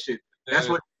attention to that shit, that's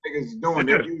what niggas is doing.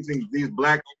 They're using these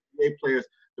black NBA players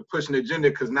to push an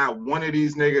agenda because not one of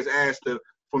these niggas asked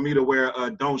for me to wear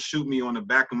 "Don't Shoot Me" on the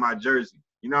back of my jersey.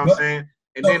 You know what I'm saying?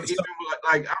 And then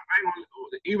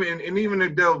even to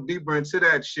delve deeper into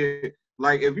that shit,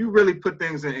 like if you really put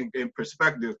things in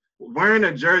perspective, wearing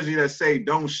a jersey that say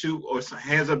 "Don't Shoot" or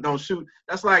 "Hands Up, Don't Shoot,"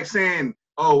 that's like saying,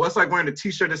 oh, that's like wearing a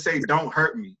T-shirt that say "Don't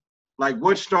Hurt Me." Like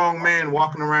what strong man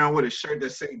walking around with a shirt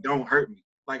that say "Don't Hurt Me"?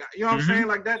 Like, you know what I'm saying?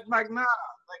 Like that, like nah.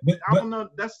 Like I don't know.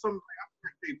 That's some.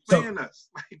 They playing us.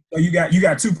 So you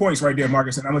got 2 points right there,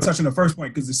 Marcus, and I'm gonna touch on the first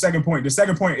point because the second point is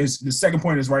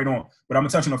right on. But I'm gonna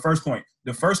touch on the first point.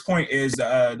 The first point is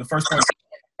a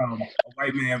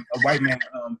white man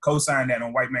co-signed that, and a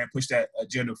white man pushed that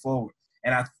agenda forward.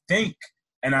 And I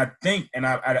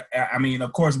mean,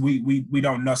 of course, we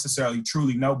don't necessarily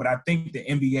truly know, but I think the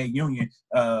NBA union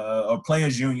or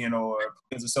players union or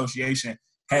players association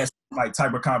has like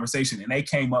type of conversation, and they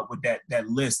came up with that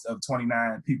list of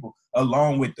 29 people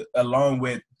along with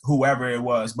whoever it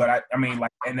was. But I mean,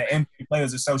 like, and the NBA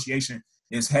Players Association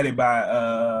is headed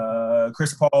by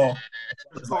Chris Paul.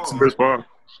 Chris Paul.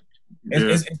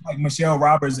 It's like Michelle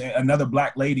Roberts, and another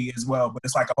black lady as well, but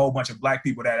it's like a whole bunch of black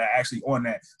people that are actually on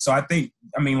that. So I think,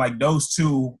 I mean, like those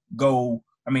two go.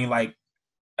 I mean, like.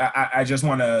 I just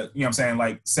want to, you know what I'm saying,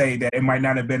 like say that it might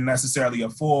not have been necessarily a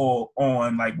full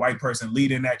on like white person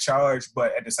leading that charge,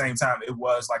 but at the same time, it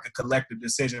was like a collective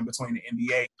decision between the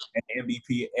NBA and the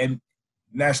MVP and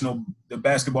the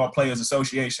Basketball Players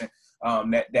Association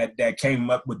that came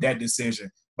up with that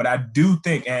decision. But I do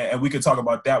think, and we could talk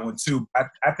about that one too,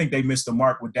 I think they missed the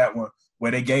mark with that one,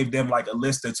 where they gave them like a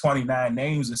list of 29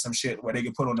 names or some shit where they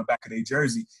could put on the back of their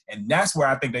jersey. And that's where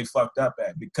I think they fucked up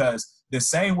at, because the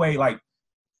same way, like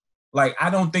I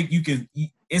don't think you can.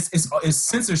 It's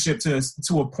censorship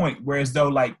to a point where as though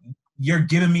like you're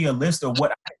giving me a list of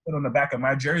what I put on the back of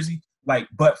my jersey. Like,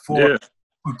 but for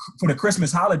the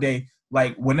Christmas holiday,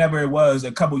 like whenever it was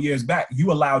a couple years back,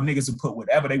 you allowed niggas to put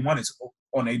whatever they wanted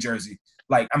on their jersey.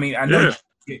 Like, I mean, I know you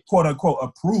get quote unquote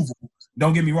approval.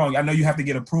 Don't get me wrong. I know you have to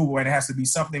get approval, and it has to be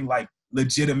something like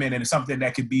legitimate and something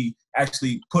that could be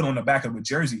actually put on the back of a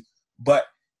jersey. But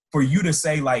for you to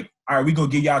say like, all right, we gonna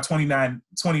give y'all 29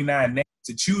 names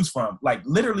to choose from. Like,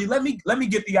 literally, let me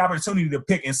get the opportunity to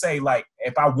pick and say like,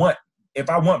 if I want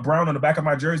Brown on the back of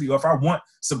my jersey, or if I want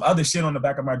some other shit on the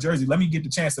back of my jersey, let me get the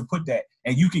chance to put that.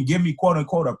 And you can give me quote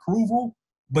unquote approval,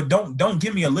 but don't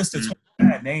give me a list of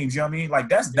 29 names. You know what I mean? Like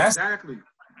that's exactly.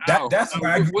 That's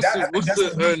where what's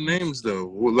the names though?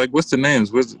 Like, what's the names?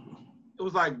 It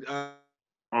was like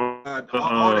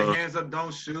all the hands up,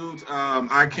 don't shoot.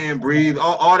 I can't breathe.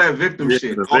 All that victim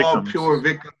shit. All pure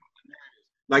victim.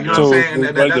 Like, you know what I'm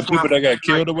saying? Like the people that got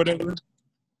killed or whatever.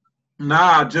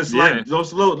 Nah, just like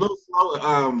those little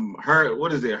her.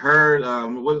 What is it? Her.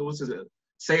 What's it?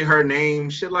 Say her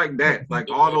name. Shit like that. Like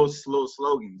all those little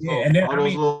slogans. Yeah, and then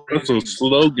all those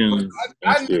slogans.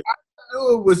 I knew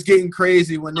it was getting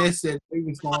crazy when they said they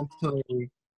was going to play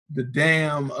the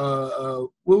damn what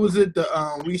was it?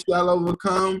 The We Shall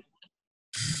Overcome.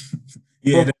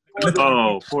 Yeah. You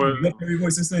talking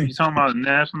about the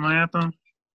national anthem?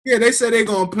 Yeah, they said they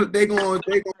gonna play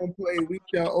We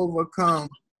Shall Overcome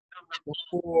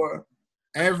before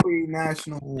every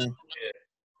national.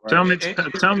 Right. Tell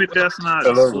me that's not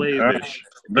slavish.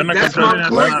 That's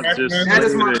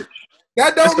my point.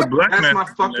 That's my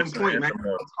fucking point, man.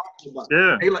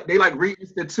 Yeah. They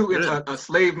reinstitute a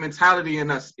slave mentality in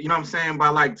us. You know what I'm saying? By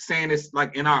like saying it's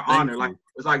like in our honor. Like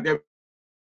it's like they're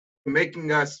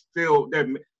making us feel that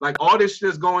like all this shit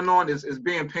is going on is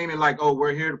being painted like, oh,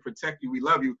 we're here to protect you, we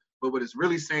love you. But what it's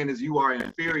really saying is you are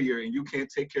inferior and you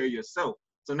can't take care of yourself.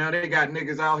 So now they got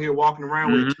niggas out here walking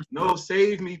around with no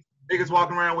save me. Niggas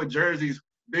walking around with jerseys,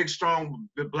 big strong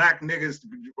black niggas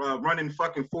running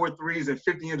fucking 4.3s and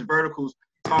 50-inch verticals,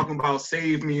 talking about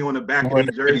save me on the back of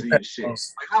the jersey and shit. Like,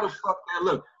 how the fuck that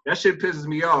look? That shit pisses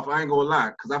me off. I ain't gonna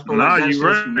lie, because I feel like that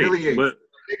shit's humiliating. But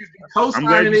niggas be co-signing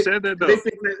I'm glad you said that though. They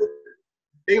think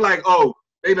they like, oh,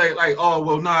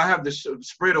 well, no, I have to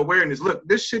spread awareness. Look,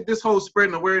 this whole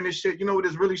spreading awareness shit, you know what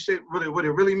this really shit, what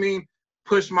it really mean?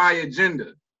 Push my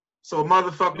agenda. So a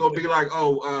motherfucker will be like,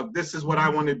 this is what I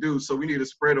want to do, so we need to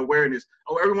spread awareness.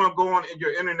 Oh, everyone go on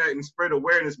your internet and spread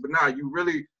awareness, but nah, you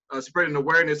really spreading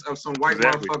awareness of some white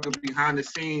motherfucker behind the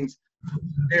scenes,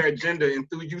 their agenda, and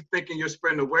through you thinking you're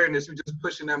spreading awareness, you're just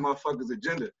pushing that motherfucker's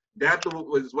agenda. That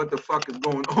was what the fuck is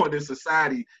going on in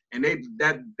society, and they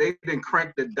didn't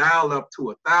crank the dial up to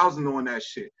 1,000 on that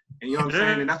shit. And you know what I'm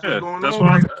saying? And that's what's going on.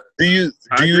 Why do you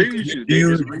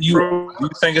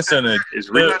think it's in it's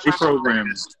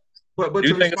reprogrammed? But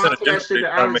to respond to that shit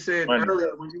that Alex said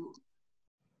earlier,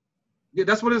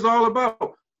 that's what it's all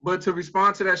about. But to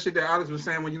respond to that shit that Alex was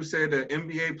saying when you said that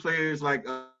NBA players like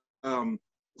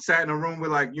sat in a room with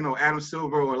like, you know, Adam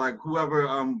Silver or like whoever,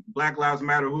 Black Lives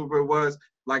Matter, whoever it was,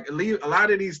 like a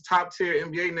lot of these top tier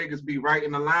NBA niggas be right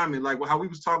in alignment. Like how we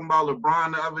was talking about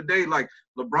LeBron the other day, like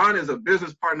LeBron is a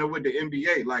business partner with the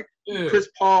NBA. Like Chris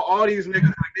Paul, all these niggas,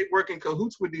 like they work in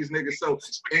cahoots with these niggas. So,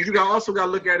 and you also got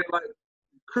to look at it like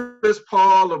Chris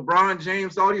Paul, LeBron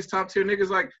James, all these top tier niggas,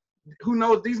 like, who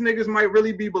knows? These niggas might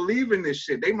really be believing this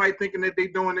shit. They might thinking that they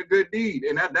doing a good deed.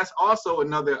 And that's also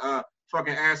another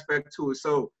fucking aspect to it.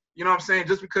 So, you know what I'm saying?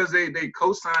 Just because they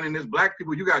co-signing this black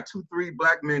people, you got 2-3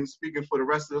 black men speaking for the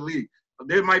rest of the league.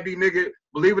 There might be nigga,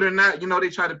 believe it or not, you know, they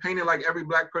try to paint it like every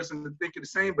black person to think it the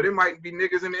same, but it might be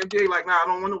niggas in the NBA like, nah, I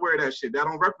don't want to wear that shit. That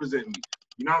don't represent me.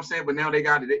 You know what I'm saying? But now they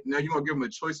got it. Now you're going to give them a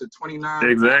choice of 29.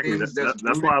 Exactly.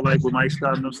 That's why I like what Mike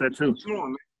Scott and them said too. Come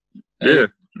on, man. Yeah.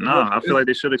 No, I feel like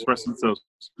they should express themselves.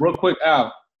 Real quick,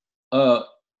 Al.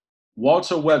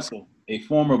 Walter Wetzel, a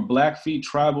former Blackfeet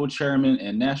tribal chairman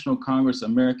and National Congress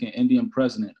American Indian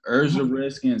president, urged the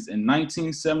Redskins in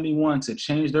 1971 to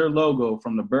change their logo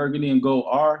from the burgundy and gold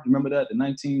R. You remember that?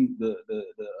 When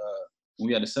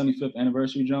we had the 75th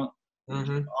anniversary jump.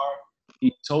 R.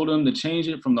 He told them to change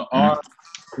it from the R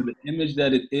to the image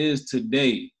that it is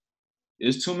today.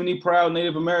 There's too many proud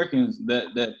Native Americans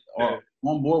that are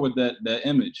on board with that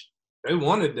image. They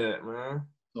wanted that, man.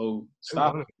 So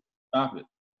stop it. Stop it.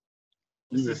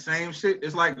 It's the same shit.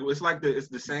 It's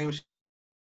the same shit.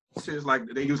 It's like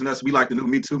they using us. We like the new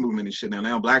Me Too movement and shit now.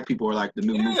 Now black people are like the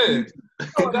new Me Too.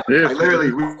 Like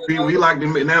literally, we like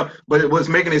them now. But what's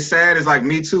making it sad is like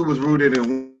Me Too was rooted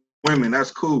in women.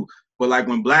 That's cool. But like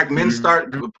when black men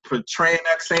start portraying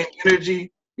that same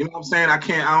energy, you know what I'm saying? I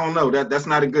don't know. That's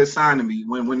not a good sign to me.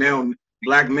 When now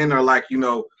black men are like, you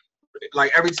know,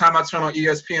 like every time I turn on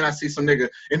ESPN, I see some nigga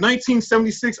in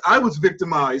 1976 I was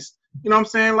victimized. You know what I'm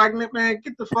saying? Like, man,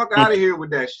 get the fuck out of here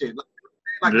with that shit. Like,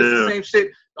 Like it's the same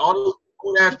shit. All those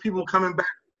old ass people coming back.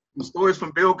 The stories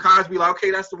from Bill Cosby, like,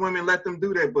 okay, that's the women, let them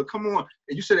do that. But come on,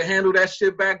 you should have handled that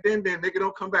shit back then. Then nigga,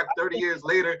 don't come back 30 years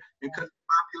later and because it's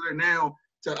popular now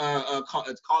to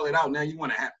call it out. Now you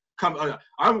want to have come.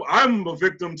 I'm a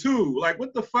victim too. Like,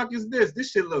 what the fuck is this?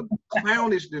 This shit look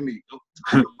clownish to me.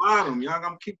 Top to bottom, y'all.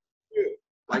 I'm keep it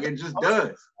like it just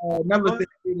does. Another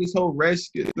thing, this whole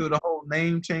rescue, the whole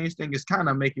name change thing is kind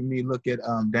of making me look at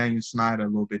Daniel Snyder a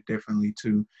little bit differently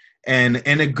too, and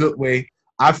in a good way.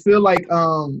 I feel like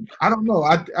I don't know.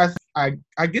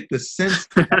 I get the sense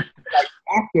like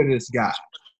after this guy,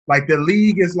 like the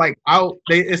league is like out.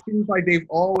 It seems like they've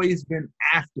always been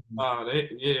after him.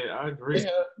 I agree.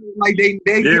 Yeah. Like they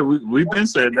we've been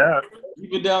said that.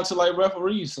 Even down to like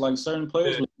referees, like certain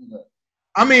players. Yeah.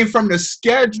 I mean, from the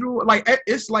schedule, like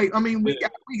it's like we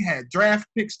had draft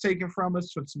picks taken from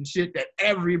us for some shit that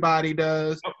everybody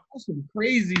does. That's some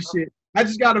crazy shit. I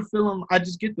just got a feeling. I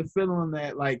just get the feeling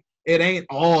that like. It ain't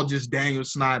all just Daniel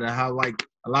Snyder. How like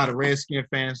a lot of Redskin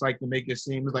fans like to make it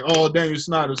seem it's like, oh, Daniel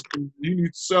Snyder's you need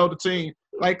to sell the team.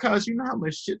 Like, cause you know how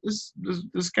much shit this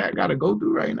cat got to go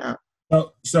through right now.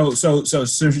 So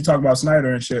since you talk about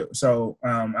Snyder and shit, so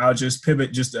I'll just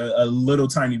pivot just a little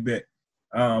tiny bit.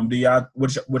 Do y'all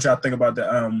what y'all think about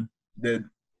the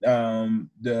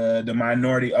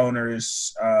minority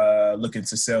owners looking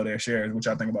to sell their shares? What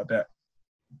y'all think about that?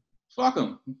 Fuck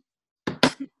them.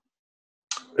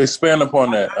 Expand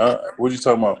upon that. What are you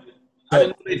talking about? I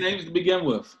didn't know their names to begin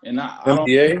with, and I don't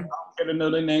care to know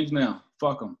their names now.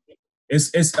 Fuck them.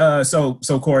 It's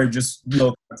so Corey, just a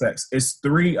little context. It's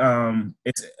three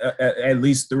it's at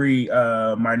least three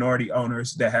minority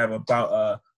owners that have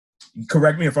about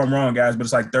correct me if I'm wrong, guys, but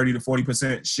it's like 30 to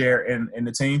 40% share in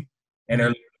the team, and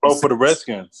they're for the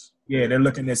Redskins. Yeah, they're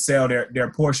looking to sell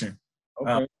their portion.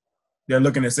 Okay. They're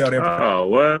looking to sell their. Oh,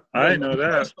 what? I didn't know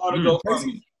that.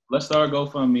 Let's start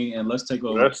GoFundMe and let's take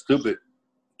over. That's stupid.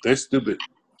 They're stupid.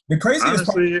 The craziest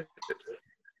part.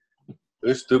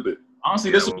 They're stupid.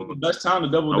 Honestly, this would be the best time to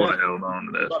double down. I would have held on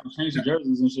to that. About to change the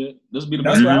jerseys and shit. This would be the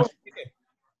best time.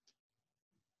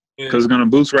 Because it's gonna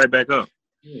boost right back up.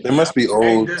 They must be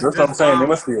old. That's what I'm saying. They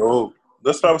must be old.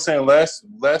 That's what I was saying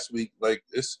last week. Like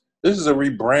this is a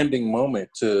rebranding moment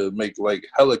to make like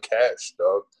hella cash,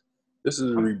 dog. This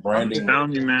is a rebranding. I'm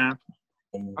telling you, man.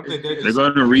 I think they're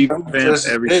going to revamp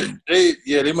everything.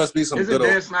 They must be some isn't good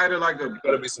Dan old. Snyder like a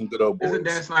gotta be some good old boys. Isn't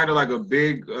Dan Snyder like a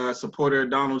big supporter of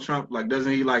Donald Trump? Like, doesn't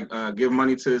he like give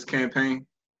money to his campaign?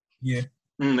 Yeah.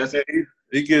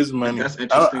 He gives money. That's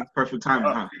interesting. Perfect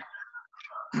timing, huh?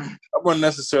 I wouldn't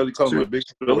necessarily call him a big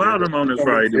supporter. A lot of them owners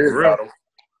probably do for real.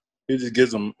 He just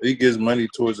gives money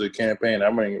towards the campaign. I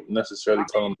wouldn't necessarily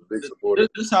call him a big supporter.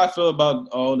 This is how I feel about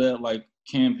all that like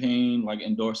campaign, like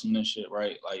endorsement and shit,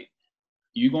 right? Like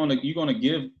you're gonna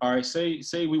give, all right, say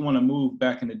we want to move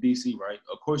back into DC, right?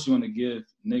 Of course you're gonna give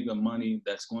nigga money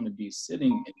that's going to be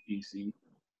sitting in DC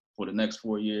for the next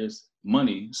 4 years,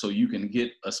 money so you can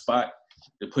get a spot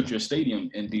to put your stadium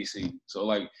in DC. So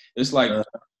like it's like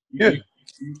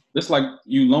it's like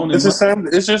you loaning. It's the same.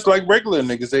 It's just like regular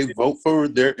niggas. They vote for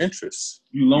their interests.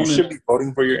 You should be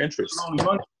voting for your interests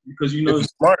because you know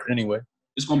it's smart anyway.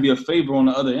 It's gonna be a favor on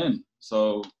the other end.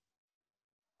 So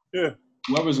yeah,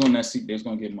 whoever's on that seat, they're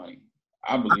gonna get money.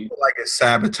 I believe. I feel like it's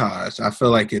sabotage. I feel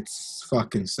like it's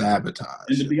fucking sabotage.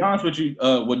 And to be honest with you,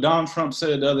 what Donald Trump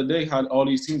said the other day, how all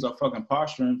these teams are fucking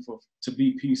posturing to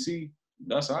be PC.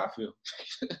 That's how I feel.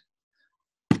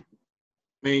 I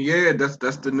mean, yeah,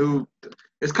 that's the new.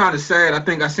 It's kind of sad. I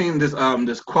think I seen this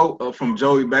this quote from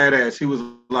Joey Badass. He was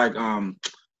like,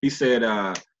 he said,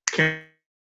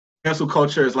 cancel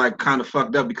culture is like kind of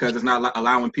fucked up because it's not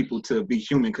allowing people to be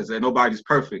human because nobody's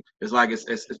perfect. It's like it's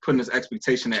putting this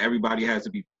expectation that everybody has to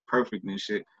be perfect and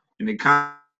shit. And it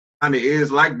kind of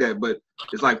is like that, but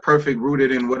it's like perfect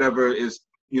rooted in whatever is,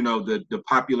 you know, the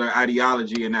popular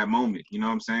ideology in that moment. You know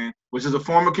what I'm saying? Which is a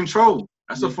form of control.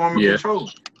 That's a form of control.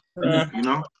 You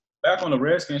know? Back on the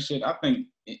Redskins shit, I think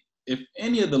if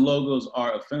any of the logos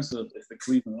are offensive, it's the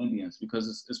Cleveland Indians because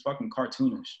it's fucking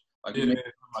cartoonish. Like,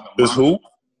 it's who?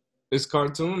 It's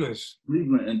cartoonish.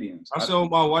 Cleveland Indians. I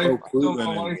showed my wife.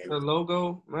 The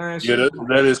logo, man. Yeah,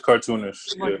 that is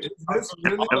cartoonish. Like, is this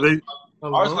really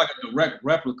ours like a direct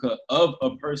replica of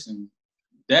a person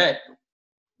that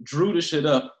drew the shit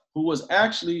up who was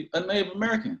actually a Native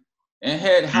American and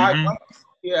had high rank.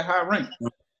 Yeah, high rank.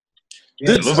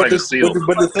 But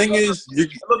the thing is,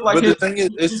 it's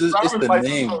the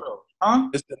name. Huh?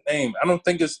 It's the name. I don't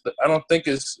think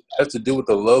it's has to do with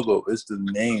the logo. It's the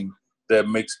name that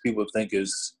makes people think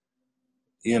it's,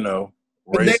 you know,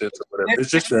 racist or whatever. It's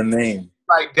just the name.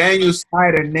 Like Daniel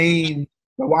Snyder name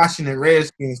the Washington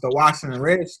Redskins.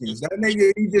 That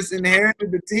nigga, he just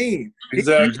inherited the team.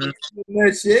 Exactly.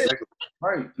 That shit.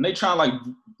 Right. And they try like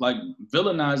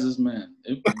villainize this man.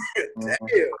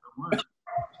 Damn.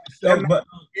 So, but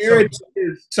Heritage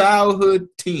is childhood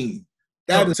team.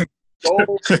 That is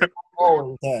goal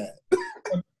always had.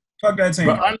 fuck that team.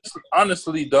 But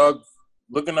honestly, dog,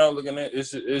 looking at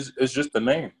it's just the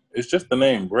name. It's just the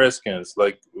name, Redskins.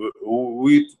 Like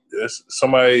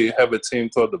somebody have a team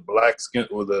called the Blackskin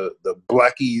or the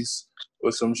Blackies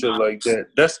or some shit like that.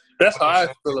 That's how I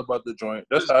feel about the joint.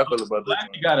 That's how I feel about the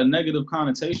joint. You got a negative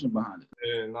connotation behind it.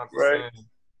 Yeah, not the Right. same.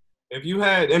 If you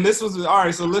had, and this was all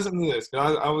right. So listen to this.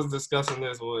 'Cause I was discussing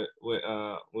this with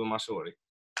my shorty.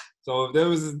 So if there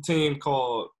was a team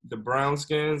called the Brown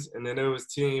Skins, and then there was a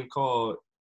team called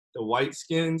the White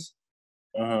Skins.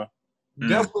 Uh-huh.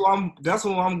 That's what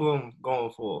I'm going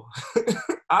for.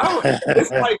 I don't.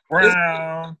 It's like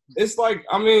Brown. it's like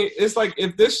I mean it's like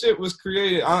if this shit was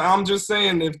created. I'm just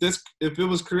saying if it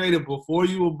was created before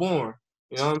you were born.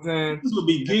 You know what I'm saying? This would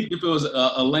be geek if it was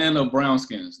a land of brown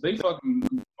skins. They fucking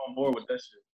on board with that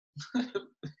shit.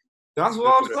 That's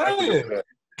what I'm saying.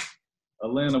 A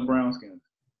land of brown skins.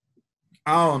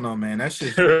 I don't know, man. That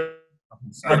shit.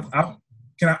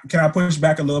 Can I push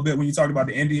back a little bit when you talk about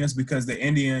the Indians, because the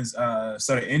Indians, I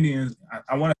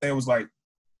want to say it was like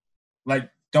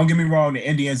don't get me wrong, the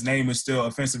Indians' name is still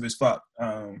offensive as fuck,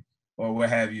 or what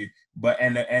have you, but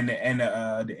and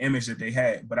the image that they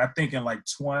had, but I think in like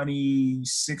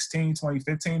 2016,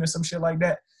 2015 or some shit like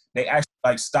that, they actually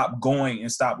like stopped going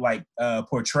and stopped like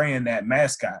portraying that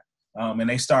mascot. And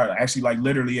they started actually like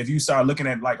literally, if you start looking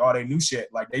at like all their new shit,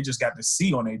 like they just got the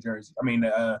C on their jersey. I mean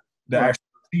the actual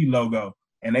C logo,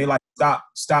 and they like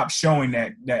stop showing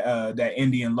that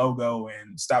Indian logo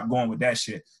and stop going with that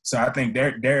shit. So I think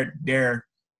they're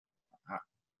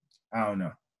I don't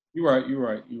know. You're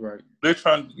right. They're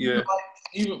trying. Yeah.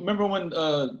 You remember when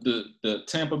the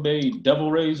Tampa Bay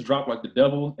Devil Rays dropped like the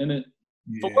devil in it?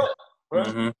 Yeah. For what? Right?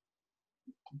 Mm-hmm.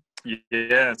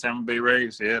 Yeah, Tampa Bay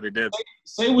Rays. Yeah, they did.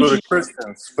 Say what For you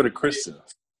the Christians.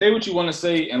 say what you want to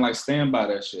say and like stand by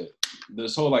that shit.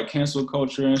 This whole like cancel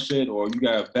culture and shit, or you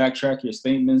gotta backtrack your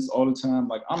statements all the time.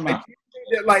 Like I'm not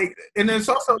Like, and it's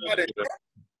also about it.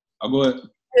 I'll go ahead.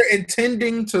 You're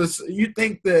intending to. You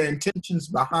think the intentions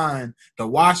behind the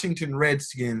Washington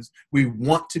Redskins? We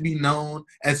want to be known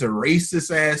as a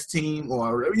racist ass team,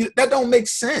 or that don't make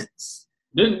sense.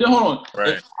 Hold on.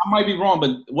 Right. I might be wrong, but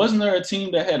wasn't there a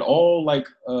team that had all like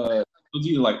it was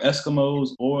either like Eskimos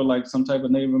or like some type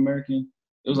of Native American?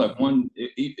 It was like one.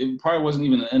 It probably wasn't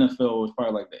even the NFL. It was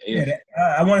probably like the AFL.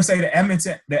 Yeah, I want to say the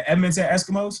Edmonton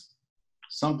Eskimos,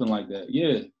 Something like that.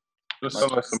 Yeah. Just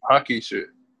sound like some hockey shit.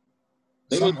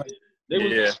 They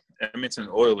Yeah, Edmonton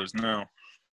Oilers now.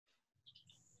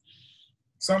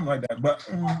 something like that. But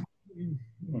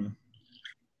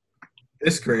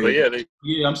It's crazy. But yeah,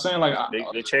 yeah, I'm saying like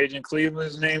they changing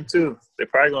Cleveland's name too. They're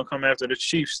probably gonna come after the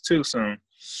Chiefs too soon.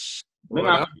 they're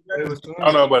not. I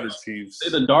don't know about the Chiefs.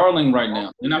 They're the darling right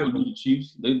now. They're not gonna do the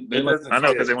Chiefs. They like. I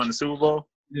know because they won the Super Bowl.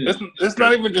 Yeah. It's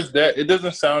not even just that. It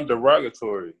doesn't sound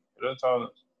derogatory. It doesn't sound.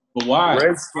 But why?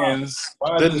 Redskins.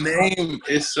 Why The is it- name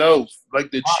itself,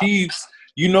 like the Chiefs.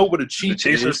 You know what a The chief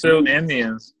Chiefs is. are still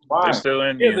Indians. Why? They're still Yeah,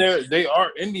 Indians. they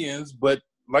are Indians, but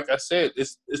like I said,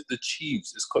 it's the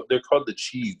Chiefs. They're called the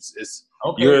Chiefs. It's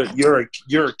Okay.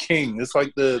 you're a king. It's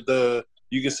like the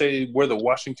you can say we're the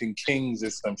Washington Kings or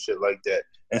some shit like that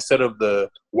instead of the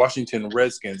Washington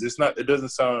Redskins. It's not. It doesn't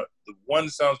sound. One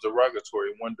sounds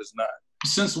derogatory. One does not.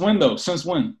 Since when though? Since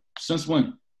when?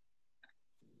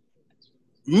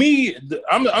 Me,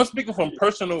 I'm speaking from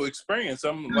personal experience.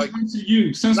 I'm like Since when to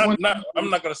you? Since when? I'm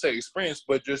not gonna say experience,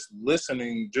 but just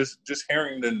listening, just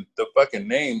hearing the fucking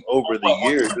name over the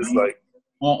years. It's like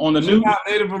On the You're news? not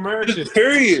Native American. just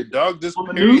period, dog. Just On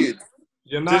the period.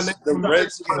 You're not Just Native the American.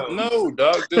 Redskins. No,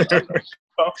 dog.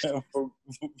 I'm talking from,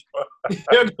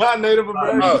 You're not Native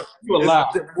American. You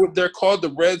alive? they're called the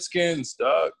Redskins,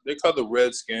 dog. They're called the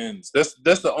Redskins. That's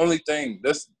the only thing.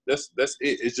 That's it.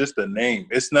 It's just the name.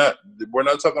 It's not. We're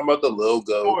not talking about the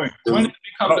logo. When did it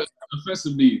become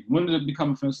offensive to you? When did it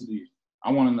become offensive to you?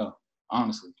 I want to know,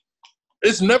 honestly.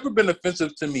 It's never been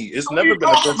offensive to me. It's never been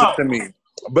offensive to me.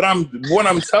 But what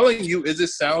I'm telling you is it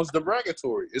sounds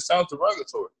derogatory. It sounds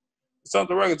derogatory.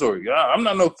 I'm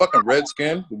not no fucking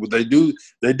Redskin. They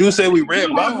do say we red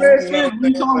bone. Red skin? What are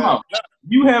you talking about?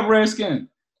 You have red skin.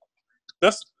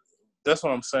 That's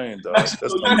what I'm saying, dog. That's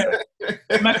what I'm saying.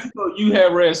 In Mexico, you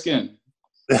have red skin.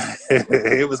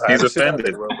 It was hot He's as shit out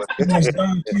offended. there, bro.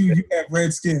 you have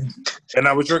red skin. And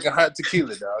I was drinking hot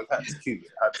tequila, dog. Hot tequila.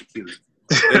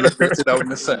 They let that shit out in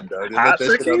the sun, dog. They let Hot that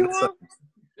shit out in the sun.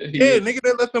 Yeah, nigga,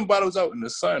 they left them bottles out in the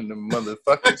sun, them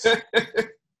motherfuckers.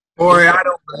 Boy, I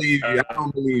don't believe you. I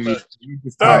don't believe you. You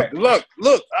just talk. Look,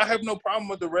 I have no problem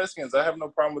with the Redskins. I have no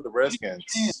problem with the Redskins.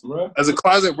 As a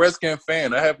closet Redskin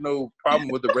fan, I have no problem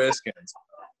with the Redskins.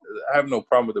 I have no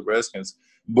problem with the Redskins.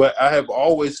 But I have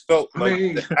always felt like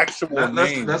the actual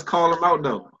name. Let's call them out,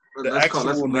 though. Let's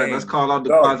call out the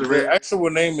closet Redskins. The actual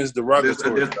name is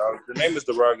derogatory, dog. The name is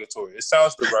derogatory. It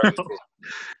sounds derogatory.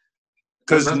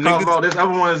 Because let's talk about this.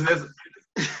 Everyone's this.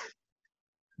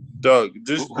 Doug,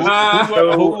 just I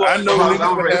know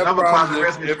niggas would have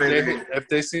problems if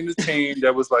they seen the team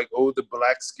that was like, oh, the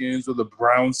black skins or the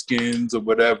brown skins or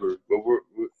whatever. But we're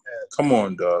come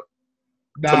on, dog.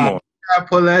 Come on. I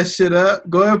pull that shit up.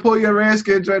 Go ahead and pull your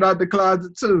Redskin straight out the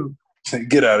closet too.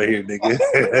 Get out of here, nigga.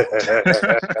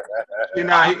 You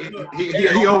know,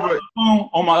 he over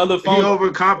on my other phone. He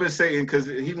overcompensating because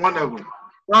he one of them.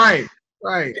 Right.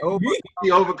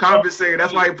 He overcompensated.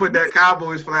 That's why he put that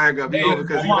Cowboys flag up.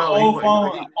 Because he on my old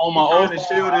phone, to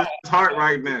shield his heart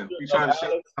right now. He's trying to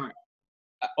shield his heart.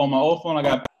 On my old phone, I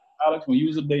got Alex when you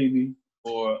was a baby,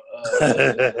 or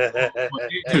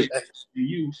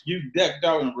you decked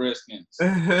out in Redskins.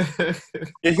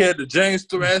 He had the James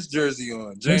Thrash jersey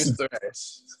on. James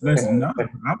Thrash. Listen, no,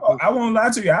 I won't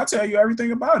lie to you. I'll tell you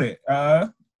everything about it.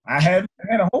 I had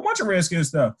a whole bunch of Redskins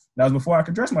stuff. That was before I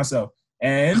could dress myself.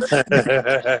 And I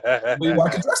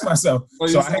could dress myself.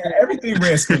 So I had everything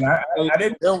Redskin. I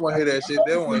didn't. They don't want to hear that shit.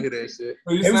 They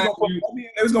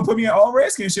was gonna put me in all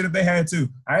Redskin shit if they had to.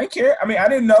 I didn't care. I mean, I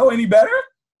didn't know any better.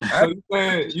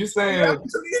 You saying I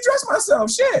dress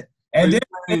myself, shit. And then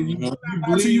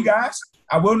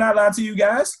I will not lie to you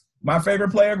guys. My favorite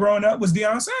player growing up was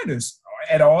Deion Sanders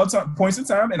at all points in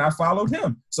time, and I followed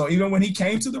him. So even when he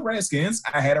came to the Redskins,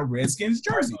 I had a Redskins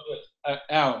jersey.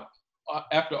 Al,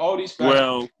 after all these facts,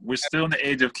 well, we're still in the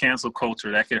age of cancel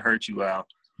culture. That could hurt you, Al.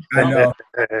 I know.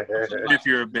 If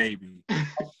you're a baby.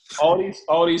 All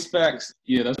these facts,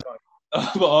 yeah, that's fine.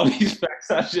 But all these facts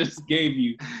I just gave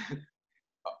you,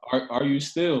 are you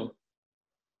still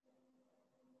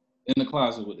in the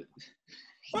closet with it?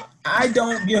 I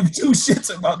don't give two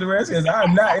shits about the Redskins.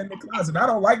 I'm not in the closet. I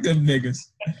don't like them niggas.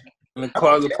 In the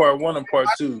closet, part 1 and part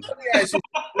 2. Let me ask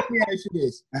you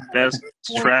this. That's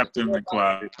trapped in the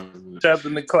closet. Trapped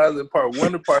in the closet, part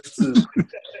 1 and part 2.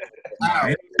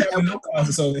 I ain't no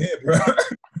closets over here, bro.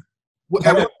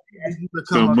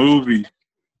 The movie.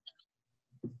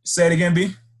 Say it again,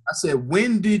 B. I said,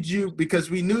 when did you? Because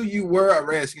we knew you were a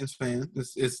Redskins fan.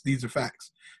 These are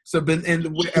facts. So,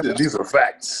 these are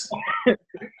facts.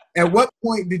 At what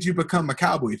point did you become a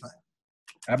Cowboy fan?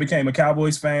 I became a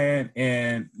Cowboys fan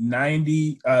in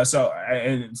 90.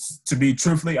 And to be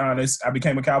truthfully honest, I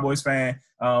became a Cowboys fan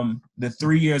the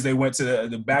 3 years they went to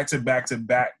the back-to-back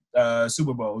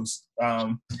Super Bowls,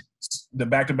 the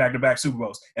back-to-back Super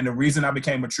Bowls. And the reason I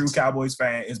became a true Cowboys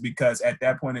fan is because at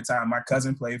that point in time, my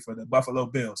cousin played for the Buffalo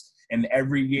Bills. And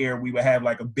every year we would have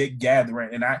like a big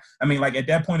gathering. And I mean, like at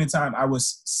that point in time, I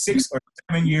was 6 or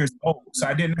 7 years old. So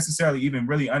I didn't necessarily even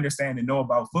really understand and know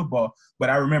about football. But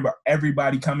I remember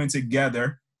everybody coming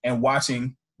together and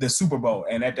watching the Super Bowl.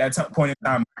 And at that point in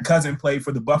time, my cousin played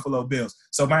for the Buffalo Bills.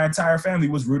 So my entire family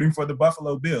was rooting for the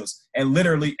Buffalo Bills. And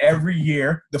literally every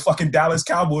year, the fucking Dallas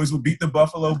Cowboys would beat the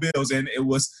Buffalo Bills. And it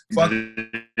was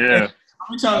fucking... Yeah.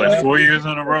 Like 4 years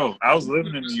in a row. I was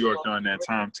living in New York during that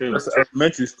time, too. That's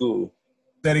elementary school.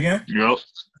 Say it again? Yep.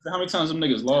 How many times them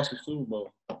niggas lost the Super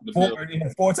Bowl?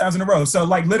 4 times in a row. So,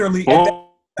 like, literally...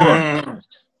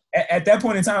 At that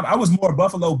point in time, I was more a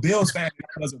Buffalo Bills fan than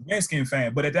I was a Redskin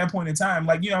fan. But at that point in time,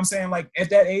 like, you know what I'm saying? Like, at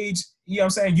that age, you know what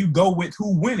I'm saying? You go with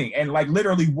who winning. And, like,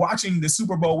 literally watching the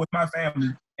Super Bowl with my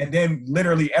family. And then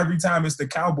literally every time it's the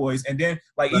Cowboys. And then,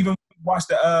 like, even when we watched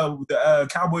the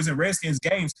Cowboys and Redskins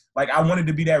games, like, I wanted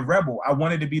to be that rebel. I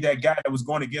wanted to be that guy that was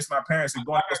going against my parents and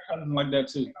going against something like that,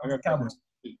 too. I got Cowboys.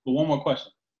 But one more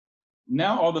question.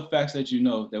 Now all the facts that you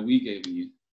know that we gave you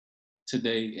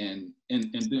today in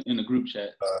the group chat.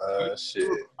 Shit.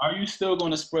 Are you still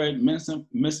going to spread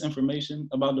misinformation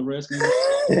about the Redskins?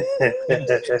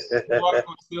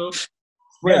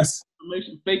 Yes.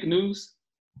 Fake news?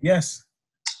 Yes.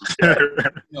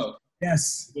 No.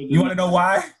 Yes. You want to know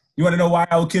why? You want to know why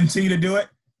I will continue to do it?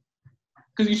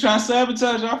 Because you're trying to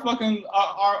sabotage our fucking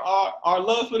our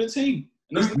love for the team.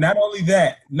 Not only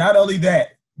that,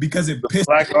 because it pisses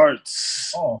Black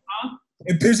arts. off.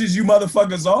 It pisses you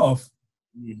motherfuckers off.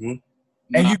 Mm-hmm.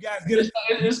 And you guys get it.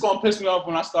 It's gonna piss me off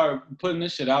when I start putting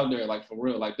this shit out there, like for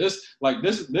real. Like this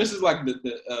is like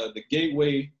the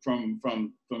gateway from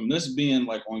this being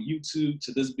like on YouTube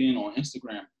to this being on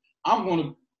Instagram.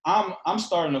 I'm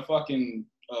starting a fucking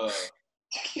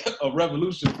a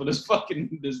revolution for this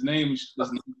name.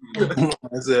 Do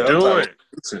it.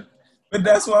 But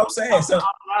that's what I'm saying. So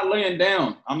I'm not laying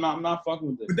down. I'm not fucking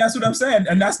with it. But that's what I'm saying,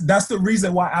 and that's the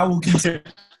reason why I will continue.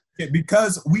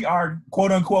 Because we are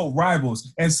quote unquote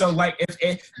rivals, and so like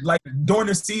if like during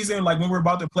the season, like when we're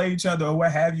about to play each other or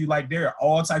what have you, like there are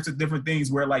all types of different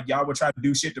things where like y'all would try to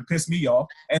do shit to piss me off,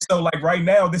 and so like right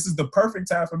now this is the perfect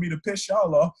time for me to piss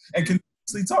y'all off and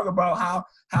continuously talk about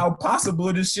how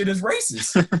possible this shit is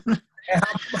racist and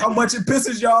how much it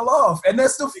pisses y'all off, and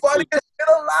that's the funniest shit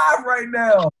alive right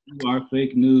now. You are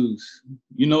fake news.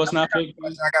 You know it's not fake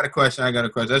news. I got a question.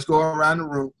 Let's go around the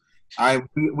room.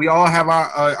 We all have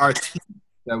our team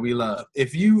that we love.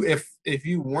 If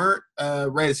you weren't a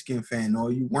Redskin fan,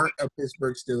 or you weren't a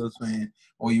Pittsburgh Steelers fan,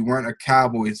 or you weren't a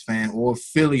Cowboys fan or a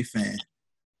Philly fan,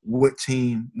 what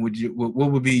team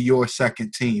what would be your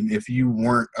second team if you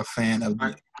weren't a fan of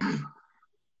it?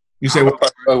 You say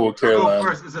what? Carolina.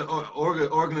 First, it's an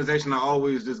organization I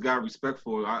always just got respect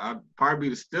for. I'd probably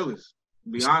be the Steelers. To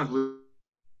be honest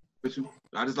with you,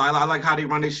 I like how they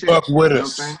run their shit. Fuck with you know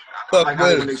us. What I'm saying? Fuck like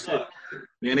with how they shit.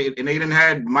 And they didn't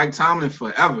have Mike Tomlin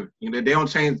forever. You know, they don't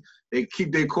change. They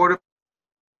keep their quarterbacks.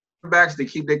 They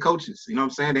keep their coaches. You know what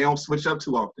I'm saying? They don't switch up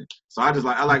too often. So I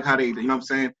like how they. You know what I'm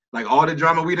saying? Like all the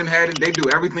drama we done had, they do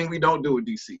everything we don't do with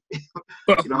DC.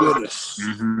 Fuck you know with us.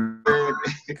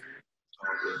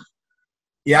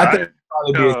 Yeah, I think it'd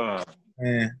probably be.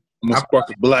 Man, I'm gonna spark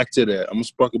a black to that. I'm gonna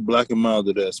spark a black and mild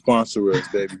to that. Sponsor us,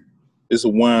 baby. It's a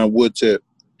wine wood tip.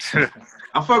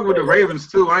 I fuck with the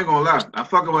Ravens too. I ain't gonna lie. I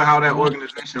fuck with how that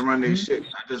organization run their shit.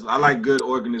 I like good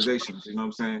organizations. You know what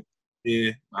I'm saying?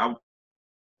 Yeah. I'll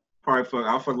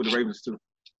fuck with the Ravens too.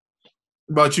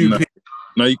 What about you, No. Pete?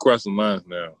 No, you crossing lines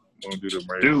now. Don't do the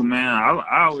Ravens. Dude, man,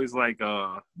 I always like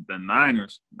the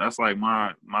Niners. That's like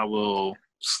my little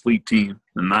sleep team,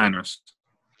 the Niners.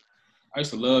 I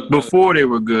used to love before they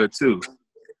were good too.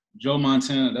 Joe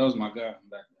Montana, that was my guy back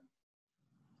then.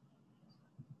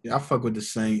 Yeah, I fuck with the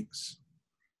Saints.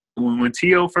 When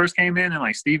T.O. first came in and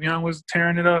like Steve Young was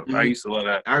tearing it up, I used to love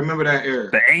that. I remember that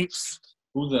era. The Aints.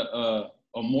 Who's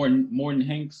Morton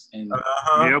Hanks and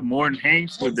yeah, Morton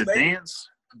Hanks with the dance.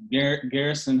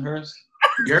 Garrison Hurst.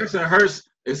 Garrison Hurst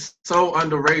is so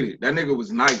underrated. That nigga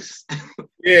was nice.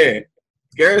 Yeah,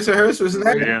 Garrison Hurst was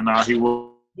nice. Yeah, nah, he was.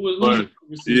 Yeah,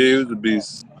 he was a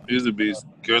beast.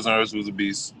 Garrison Hurst was a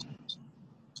beast.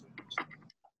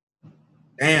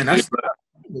 Man, that's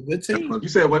a good team. You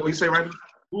said what you say, right?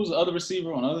 Who was the other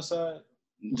receiver on the other side?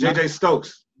 J.J.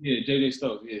 Stokes. Yeah, J.J.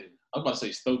 Stokes. Yeah, I was about to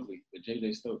say Stokely, but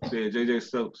J.J. Stokes. Yeah, J.J.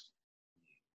 Stokes.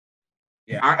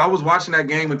 Yeah, I was watching that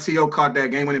game when T.O. caught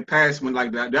that game when it passed. When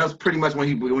like that was pretty much when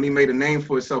he made a name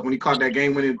for himself. When he caught that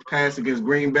game when it passed against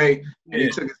Green Bay, and he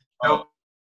took his helmet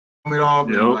off,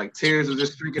 and like tears was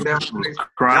just streaking down his face.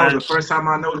 That was the first time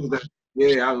I noticed that.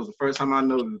 Yeah, that was the first time I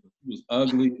noticed it. He was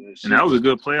ugly. And that was a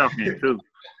good playoff game too.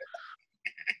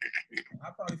 I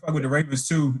probably fuck with the Ravens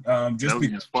too. Just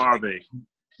because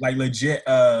like legit.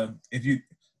 If you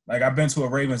like, I've been to a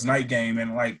Ravens night game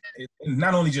and like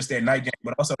not only just their night game,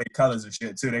 but also their colors and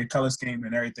shit too. Their color scheme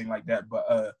and everything like that.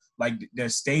 But like their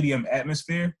stadium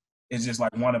atmosphere is just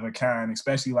like one of a kind,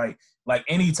 especially like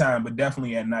anytime, but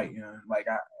definitely at night. You know, like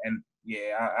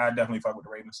I definitely fuck with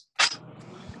the Ravens.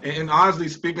 And honestly,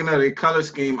 speaking of the color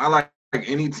scheme, I like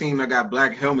any team that got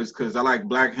black helmets because I like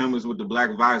black helmets with the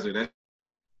black visor. That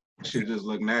shit just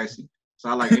look nasty. So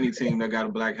I like any team that got a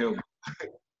black helmet.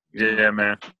 Yeah,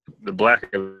 man. The black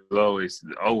is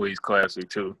always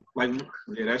classic too. Like,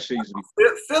 yeah, that shit used to be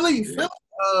Philly,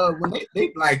 when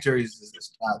they black jerseys is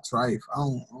just trife. I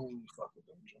don't fuck with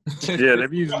them. Yeah,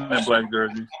 they're using that black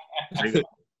jersey.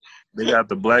 They got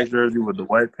the black jersey with the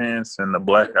white pants and the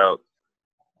blackout.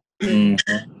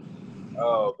 Mm-hmm.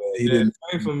 Oh man, he Yeah, didn't.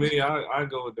 same for me. I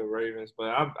go with the Ravens, but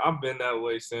I've been that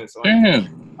way since. Like,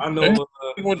 Damn. I know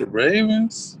You want the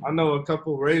Ravens? I know a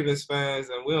couple Ravens fans,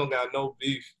 and we don't got no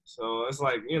beef. So it's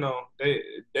like, you know,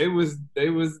 they was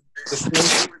the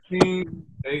first team.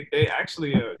 They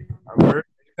actually are very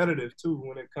competitive too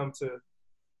when it comes to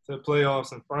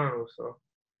playoffs and finals. So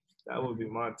that would be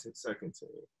my second team.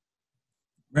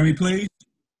 Remy, please.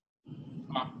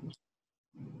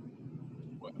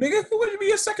 Nigga, who would be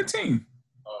your second team?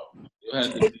 You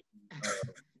had to be,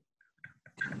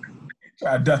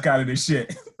 Try to duck out of this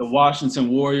shit. the Washington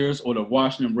Warriors or the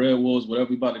Washington Red Wolves, whatever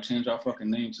we about to change our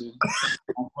fucking name to.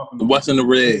 The Washington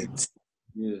Reds.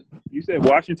 Yeah. You said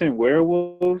Washington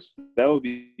Werewolves? That would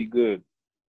be good.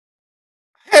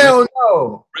 Hell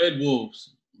no. Red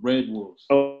Wolves.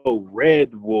 Oh,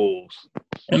 Red Wolves.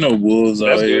 I know Wolves out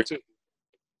That's here. good too.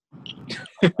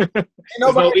 There's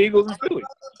no Eagles in Philly.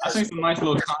 I think some nice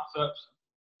little concepts.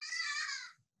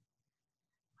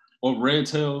 Or Red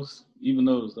Tails, even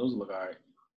those look all right.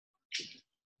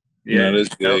 Yeah, that's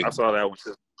good. I saw that one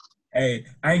too. Hey,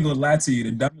 I ain't gonna lie to you.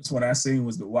 The dumbest one I seen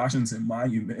was the Washington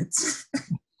Monuments.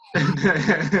 I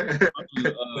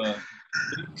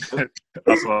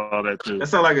saw that too. That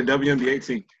sounds like a WNBA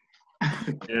team.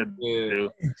 Yeah.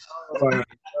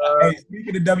 Hey,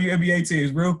 speaking of WNBA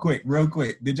teams, real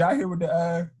quick. Did y'all hear what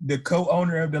the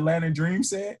co-owner of the Atlanta Dream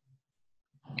said?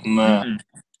 Nah.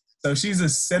 So she's a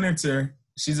senator.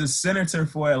 She's a senator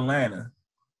for Atlanta,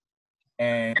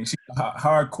 and she's a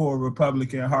hardcore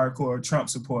Republican, hardcore Trump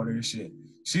supporter and shit.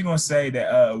 She gonna say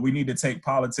that we need to take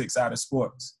politics out of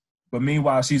sports, but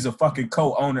meanwhile she's a fucking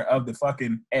co-owner of the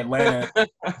fucking Atlanta.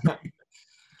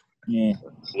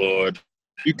 Lord,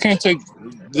 you can't take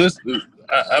this.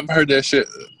 I've heard that shit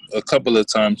a couple of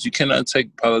times. You cannot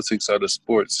take politics out of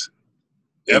sports.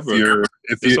 Ever.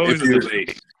 It's always a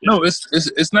debate. No,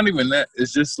 it's not even that.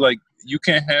 It's just like you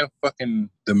can't have fucking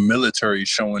the military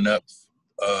showing up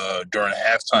during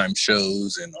halftime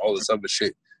shows and all this other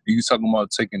shit. You talking about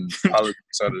taking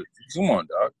politics out of? Come on,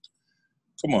 dog.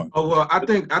 Come on. Oh well, I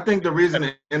think the reason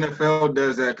the NFL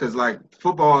does that because like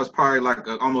football is probably like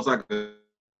almost like a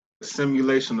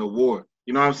simulation of war.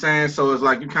 You know what I'm saying? So it's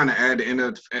like you kind of add the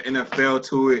NFL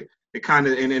to it. It kind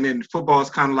of and then football is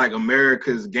kind of like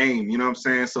America's game. You know what I'm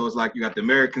saying? So it's like you got the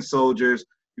American soldiers,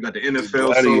 you got the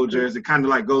NFL soldiers. It kind of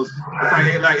like goes,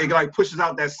 it pushes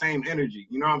out that same energy.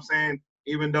 You know what I'm saying?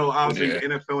 Even though obviously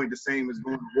the NFL ain't the same as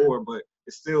going to war, but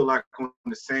it's still like on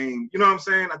the same. You know what I'm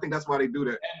saying? I think that's why they do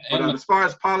that. But as far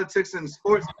as politics and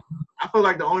sports, I feel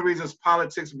like the only reason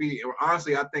politics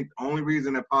honestly, I think the only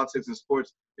reason that politics and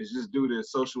sports is just due to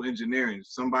social engineering.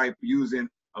 Somebody using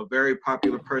a very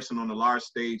popular person on a large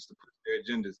stage to push their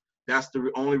agendas. That's the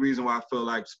only reason why I feel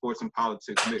like sports and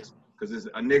politics mix. Because it's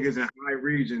niggas in high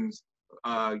regions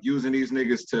using these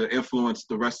niggas to influence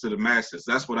the rest of the masses.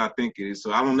 That's what I think it is.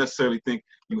 So I don't necessarily think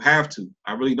you have to.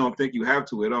 I really don't think you have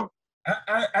to at all.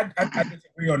 I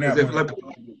disagree on that. If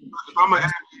I'm an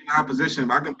athlete in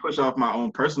opposition, I can push off my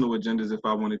own personal agendas if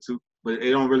I wanted to. But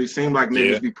it don't really seem like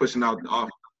niggas be pushing out their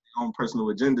own personal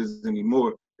agendas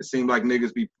anymore. It seems like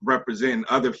niggas be representing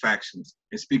other factions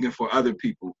and speaking for other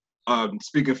people,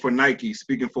 speaking for Nike,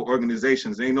 speaking for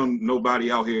organizations. Ain't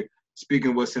nobody out here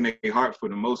speaking what's in their heart for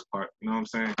the most part. You know what I'm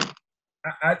saying?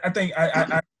 I think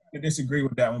I disagree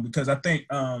with that one because I think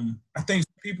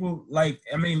people like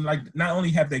not only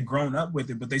have they grown up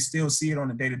with it, but they still see it on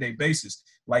a day-to-day basis.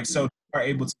 Like so they are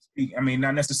able to speak. I mean,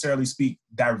 not necessarily speak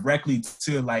directly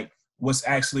to like what's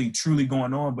actually truly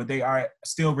going on, but they are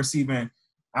still receiving.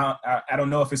 I don't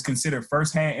know if it's considered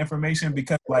firsthand information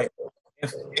because like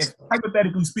if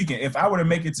hypothetically speaking, if I were to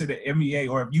make it to the NBA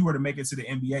or if you were to make it to the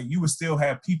NBA, you would still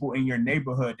have people in your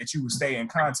neighborhood that you would stay in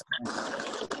contact with.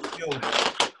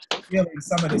 Feeling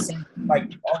some of the same,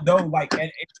 like although like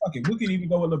and fuck it, we can even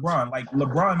go with LeBron. Like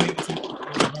LeBron made it to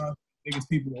the biggest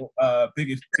people,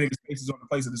 biggest faces on the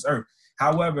face of this earth.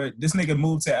 However, this nigga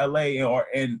moved to LA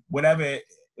and whatever it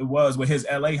was with his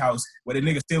LA house, where the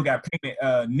nigga still got painted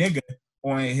nigga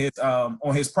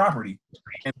on his property,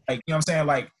 and like you know what I'm saying,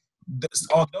 like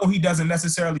although he doesn't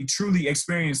necessarily truly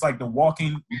experience like the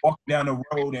walking down the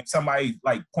road and somebody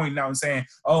like pointing out and saying,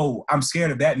 "Oh, I'm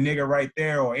scared of that nigga right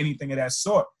there" or anything of that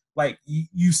sort. Like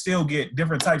you still get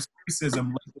different types of racism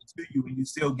linked to you, and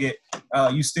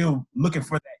you still looking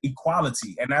for that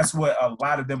equality, and that's what a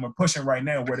lot of them are pushing right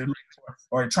now, where they're looking for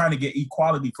or trying to get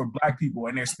equality for Black people,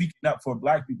 and they're speaking up for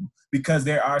Black people because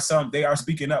they are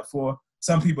speaking up for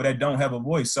some people that don't have a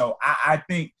voice. So I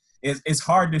think it's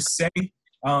hard to say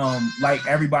like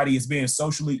everybody is being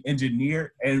socially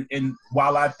engineered, and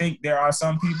while I think there are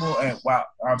some people, and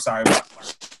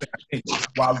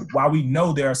while we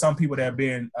know there are some people that are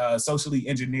being socially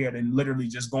engineered and literally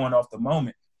just going off the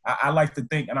moment, I like to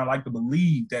think and I like to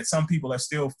believe that some people are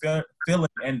still feeling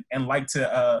and like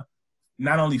to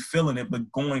not only feeling it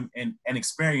but going and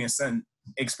experiencing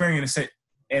it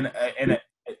in a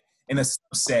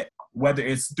subset, whether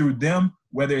it's through them,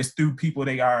 whether it's through people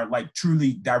they are like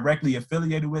truly directly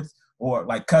affiliated with, or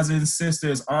like cousins,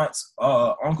 sisters, aunts,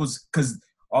 uncles. Because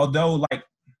although like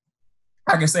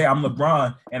I can say I'm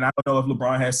LeBron, and I don't know if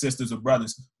LeBron has sisters or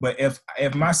brothers, but if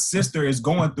my sister is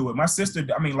going through it, my sister,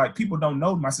 I mean, like people don't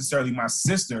know necessarily my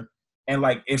sister, and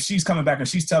like if she's coming back and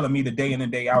she's telling me the day in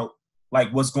and day out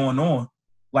like what's going on,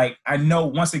 like I know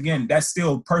once again that's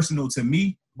still personal to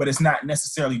me, but it's not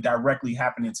necessarily directly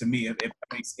happening to me. If that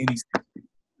makes any sense.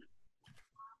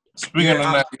 Speaking of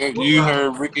that, you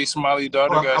heard Ricky Smiley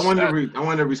daughter got shot. I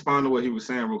wanted to respond to what he was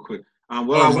saying real quick.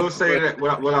 What I will say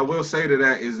to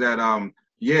that is that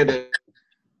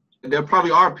there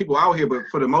probably are people out here, but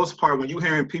for the most part, when you're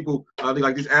hearing people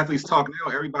like these athletes talk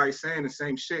now, everybody's saying the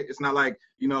same shit. It's not like,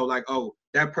 like, oh,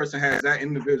 that person has that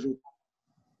individual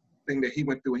thing that he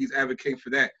went through and he's advocating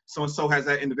for that. So-and-so has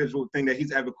that individual thing that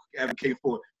he's advocating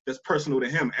for that's personal to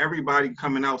him. Everybody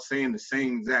coming out saying the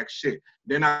same exact shit.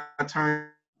 Then I turn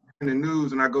in the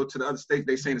news and I go to the other states,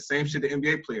 they saying the same shit, the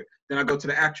NBA player. Then I go to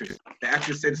the actress. The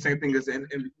actress said the same thing as the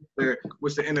NBA player,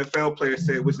 which the NFL player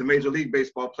said, which the Major League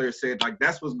Baseball player said. Like,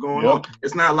 that's what's going on.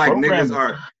 It's not like niggas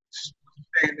are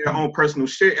saying their own personal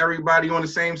shit. Everybody on the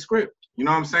same script. You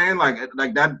know what I'm saying? Like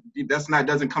that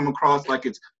doesn't come across like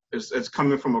it's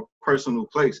coming from a personal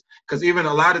place. Because even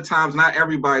a lot of times, not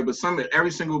everybody, but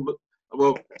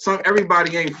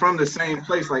everybody ain't from the same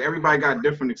place. Like, everybody got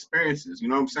different experiences. You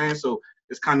know what I'm saying? So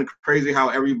it's kind of crazy how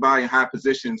everybody in high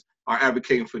positions are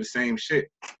advocating for the same shit.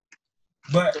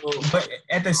 But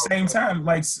at the same time,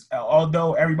 like,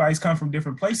 although everybody's come from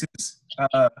different places,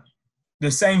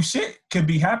 the same shit could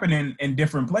be happening in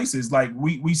different places. Like,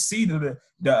 we see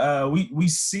we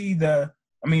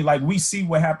see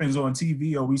what happens on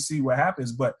TV, or we see what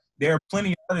happens, but there are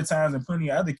plenty of other times and plenty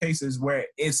of other cases where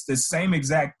it's the same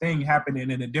exact thing happening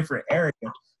in a different area.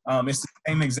 It's the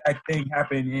same exact thing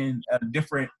happening in a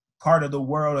different part of the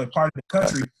world or part of the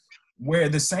country where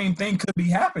the same thing could be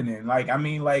happening. Like, I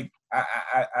mean, like,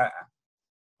 I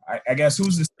guess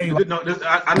who's to say? Like, no,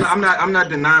 I'm not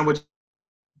denying what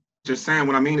you're saying.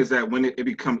 What I mean is that when it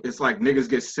becomes, it's like niggas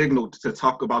get signaled to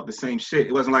talk about the same shit.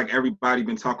 It wasn't like everybody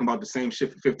been talking about the same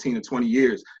shit for 15 to 20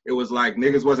 years. It was like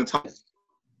niggas wasn't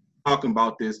talking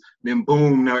about this, then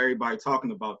boom, now everybody talking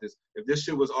about this. If this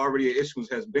shit was already an issue,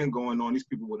 has been going on, these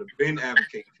people would have been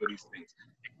advocating for these things.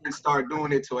 And start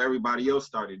doing it till everybody else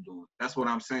started doing it. That's what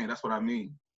I'm saying. That's what I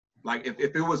mean. Like, if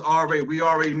it was already, we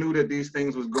already knew that these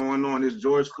things was going on, this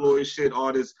George Floyd shit,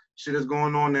 all this shit is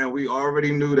going on now. We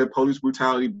already knew that police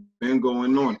brutality been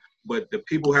going on. But the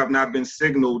people have not been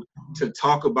signaled to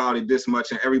talk about it this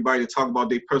much and everybody to talk about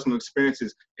their personal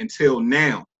experiences until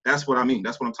now. That's what I mean.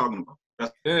 That's what I'm talking about.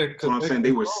 That's what I'm saying.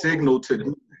 They were signaled to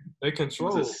do. They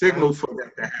control. It was a signal for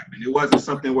that to happen. It wasn't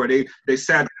something where they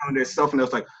sat down themselves and they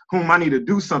was like, I need to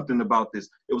do something about this.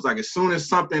 It was like as soon as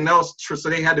something else, so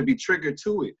they had to be triggered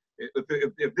to it.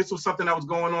 If this was something that was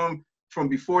going on from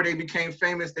before they became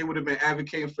famous, they would have been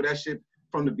advocating for that shit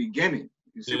from the beginning.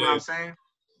 You see what I'm saying?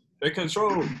 They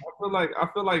control. I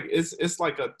feel like it's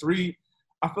like a three.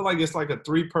 I feel like it's like a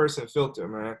 3-person filter,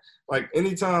 man. Like,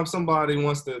 anytime somebody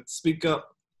wants to speak up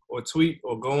or tweet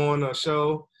or go on a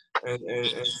show and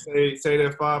say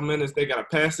their 5 minutes, they gotta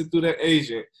pass it through their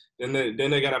agent. Then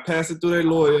they gotta pass it through their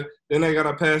lawyer. Then they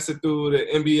gotta pass it through the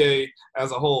NBA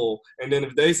as a whole. And then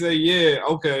if they say, yeah,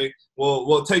 okay, well,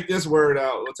 we'll take this word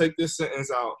out, we'll take this sentence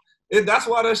out. That's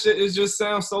why that shit just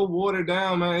sounds so watered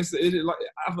down, man.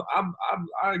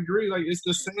 I agree. Like, it's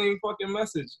the same fucking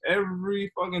message every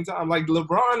fucking time. Like,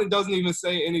 LeBron doesn't even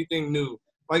say anything new.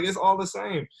 Like, it's all the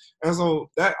same. And so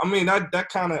that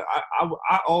kind of,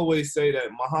 I always say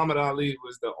that Muhammad Ali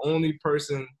was the only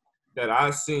person that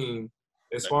I've seen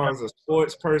as far as a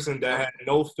sports person that had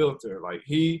no filter. Like,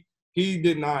 he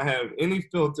did not have any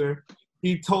filter.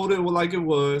 He told it like it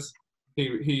was.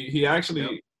 He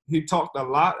actually, he talked a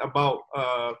lot about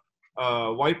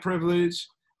white privilege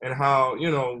and how,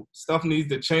 stuff needs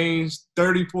to change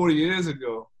 30, 40 years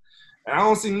ago. And I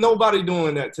don't see nobody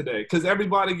doing that today because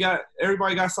everybody got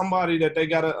somebody that they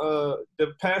got to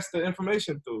pass the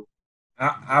information through.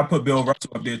 I'll put Bill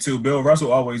Russell up there, too. Bill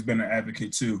Russell always been an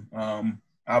advocate, too.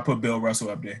 I'll put Bill Russell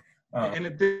up there. And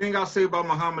the thing I'll say about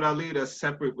Muhammad Ali that's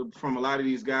separate from a lot of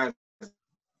these guys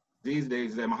these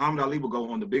days is that Muhammad Ali will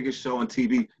go on the biggest show on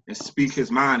TV and speak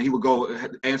his mind. He would go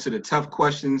answer the tough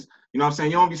questions. You know what I'm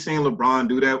saying? You don't be seeing LeBron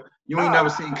do that. You ain't never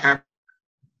seen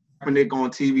Kaepernick on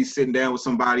TV sitting down with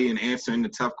somebody and answering the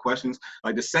tough questions.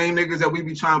 Like, the same niggas that we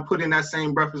be trying to put in that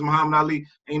same breath as Muhammad Ali,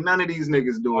 ain't none of these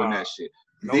niggas doing that shit.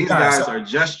 These guys are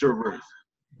gestureers.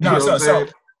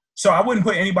 So I wouldn't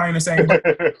put anybody in the same boat,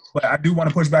 but I do want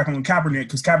to push back on Kaepernick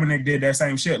because Kaepernick did that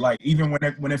same shit. Like, even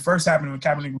when it first happened, when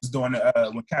Kaepernick was doing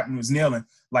when Kaepernick was kneeling,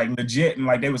 like, legit, and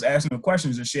like they was asking him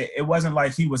questions and shit. It wasn't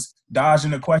like he was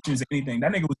dodging the questions or anything.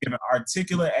 That nigga was giving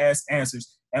articulate ass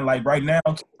answers. And like right now,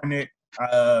 Kaepernick,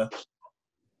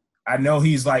 I know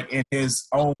he's like in his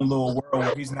own little world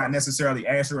where he's not necessarily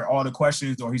answering all the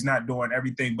questions or he's not doing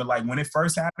everything. But like when it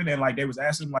first happened and like they was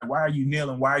asking him, like, why are you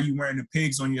kneeling? Why are you wearing the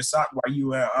pigs on your sock? Why are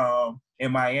you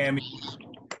in Miami?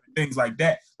 things like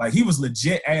that. Like he was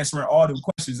legit answering all the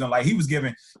questions and like he was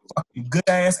giving fucking good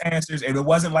ass answers. And it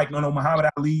wasn't like no Muhammad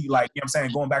Ali, like you know what I'm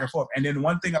saying, going back and forth. And then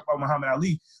one thing about Muhammad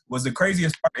Ali was the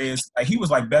craziest part is like he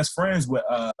was like best friends with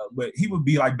he would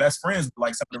be like best friends with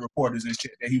like some of the reporters and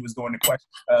shit that he was doing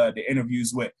the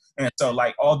interviews with. And so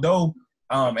like although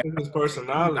his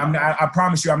personality. I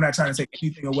promise you, I'm not trying to take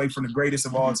anything away from the greatest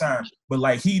of all time, but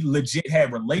like he legit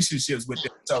had relationships with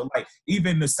them. So like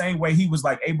even the same way he was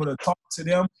like able to talk to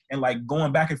them and like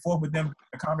going back and forth with them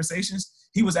in conversations,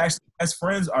 he was actually best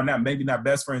friends, or maybe not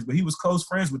best friends, but he was close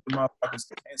friends with the motherfuckers.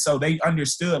 And so they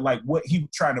understood like what he was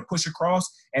trying to push across.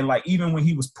 And like even when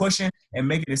he was pushing and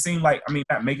making it seem like,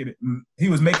 he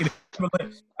was making it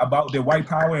about the white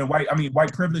power and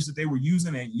white privilege that they were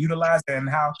using and utilizing and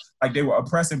how like they were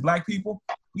oppressing black people.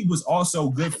 He was also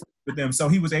good with them. So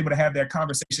he was able to have that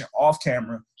conversation off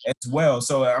camera as well.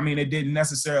 So, I mean, it didn't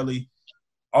necessarily,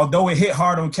 although it hit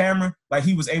hard on camera, like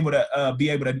he was able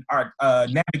to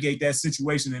navigate that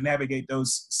situation and navigate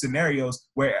those scenarios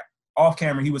where off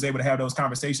camera, he was able to have those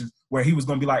conversations where he was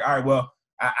going to be like, all right, well,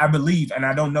 I believe, and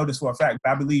I don't know this for a fact,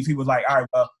 but I believe he was like, all right,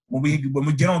 well, when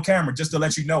we get on camera, just to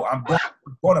let you know, I'm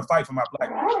going to fight for my black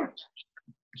people.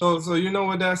 So you know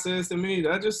what that says to me?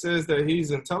 That just says that he's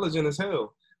intelligent as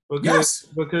hell.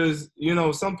 Because you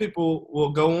know, some people will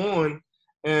go on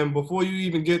and before you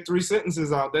even get 3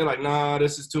 sentences out, they're like, nah,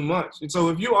 this is too much. And so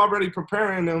if you already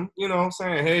preparing them, you know,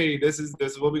 saying, hey, this is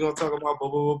what we're going to talk about, blah,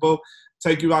 blah, blah, blah,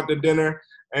 take you out to dinner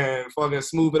and fucking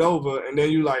smooth it over. And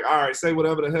then you like, all right, say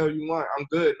whatever the hell you want. I'm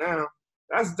good now.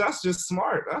 That's just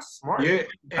smart. That's smart. Yeah,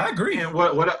 I agree. And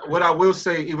what I will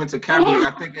say, even to Kaepernick,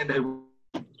 I think that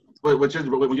what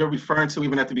you're referring to,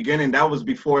 even at the beginning, that was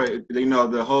before, you know,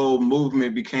 the whole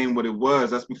movement became what it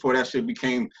was. That's before that shit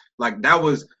became like, that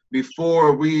was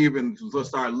before we even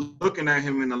started looking at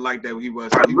him in the light that he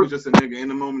was. He was just a nigga in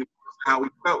the moment, how he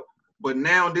felt. But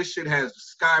now this shit has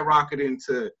skyrocketed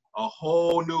into a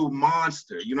whole new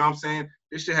monster. You know what I'm saying?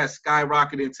 This shit has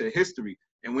skyrocketed into history.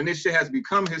 And when this shit has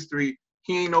become history,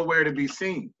 he ain't nowhere to be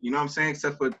seen. You know what I'm saying?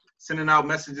 Except for sending out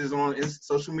messages on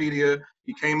social media.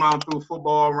 He came out and threw a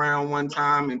football around one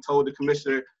time and told the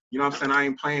commissioner, you know what I'm saying, I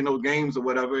ain't playing no games or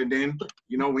whatever. And then,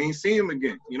 you know, we ain't see him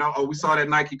again. You know, we saw that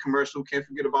Nike commercial. Can't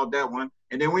forget about that one.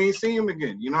 And then we ain't see him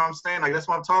again. You know what I'm saying? Like, that's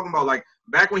what I'm talking about. Like,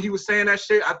 back when he was saying that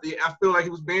shit, I feel like he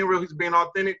was being real. He's being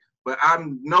authentic. But I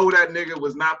know that nigga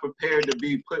was not prepared to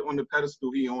be put on the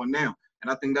pedestal he on now.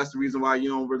 And I think that's the reason why you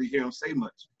don't really hear him say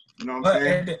much. You know what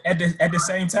I'm saying? At the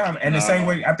same time, and the same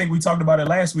way, I think we talked about it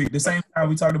last week. The same time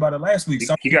we talked about it last week.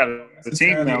 He got a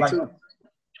team now too.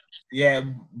 Yeah,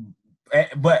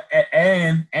 but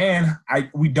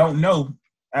we don't know.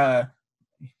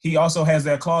 He also has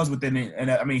that clause within it,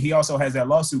 and I mean, he also has that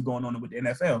lawsuit going on with the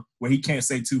NFL where he can't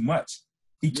say too much.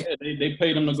 He can't. Yeah, they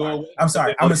paid him to go away. I'm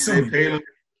sorry, I'm assuming.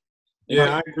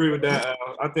 Yeah, I agree with that.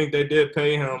 I think they did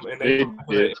pay him, and they put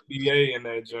the NBA in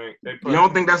that joint. You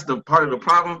don't think that's the part of the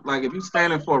problem? Like, if you're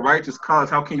standing for a righteous cause,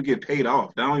 how can you get paid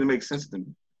off? That don't even make sense to me.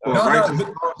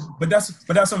 But that's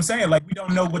what I'm saying. Like, we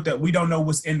don't know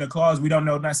what's in the clause. We don't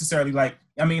know necessarily. Like,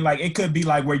 I mean, like it could be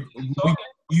like where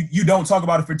you don't talk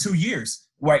about it for 2 years.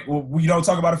 Right? Well, you don't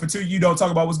talk about it for 2. You don't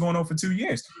talk about what's going on for 2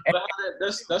 years. And,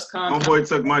 that's kind of. Homeboy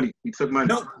took money. He took money.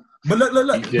 No, but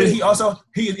look. But he's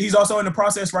also in the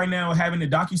process right now of having a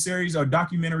docuseries or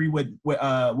documentary with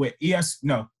not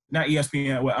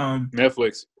ESPN, with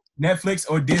Netflix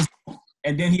or Disney.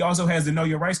 And then he also has the Know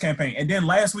Your Rights campaign. And then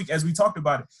last week, as we talked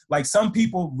about it, like some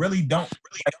people really don't,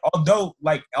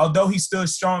 although he stood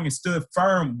strong and stood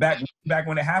firm back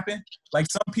when it happened, like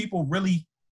some people really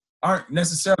aren't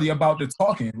necessarily about the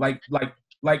talking. Like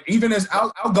even as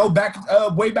I'll go back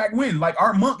way back when, like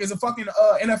Art Monk is a fucking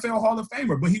NFL Hall of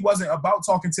Famer, but he wasn't about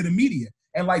talking to the media.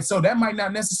 And like, so that might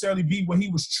not necessarily be what he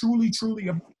was truly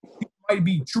about. He might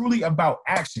be truly about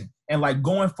action and like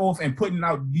going forth and putting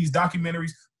out these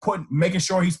documentaries, making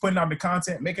sure he's putting out the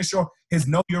content, making sure his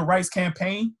Know Your Rights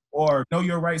campaign or Know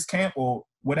Your Rights camp or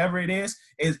whatever it is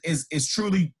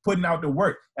truly putting out the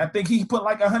work. I think he put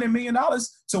like $100 million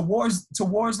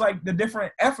towards like the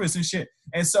different efforts and shit.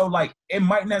 And so like it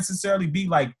might necessarily be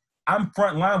like I'm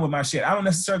front line with my shit. I don't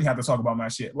necessarily have to talk about my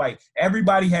shit. Like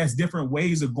everybody has different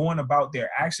ways of going about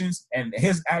their actions, and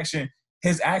his action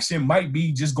might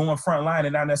be just going front line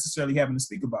and not necessarily having to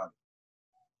speak about it.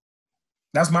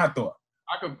 That's my thought.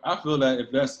 I feel that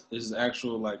if that's his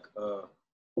actual like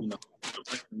you know,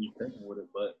 you're taking with it,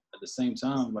 but at the same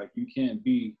time, like you can't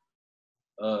be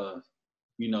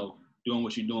you know, doing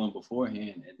what you're doing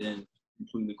beforehand and then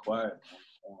completely quiet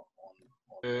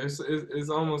Yeah, it's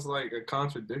almost like a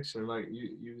contradiction. Like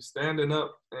you standing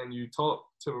up and you talk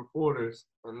to reporters,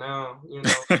 and now you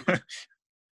know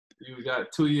you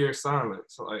got 2 years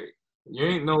silence. Like you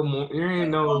ain't no more. You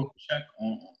ain't no check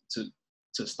on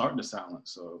to start the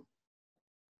silence. So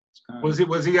was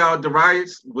he out at the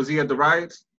riots? Was he at the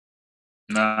riots?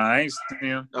 Nah, I ain't seen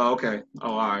him. Oh, okay.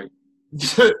 Oh, all right.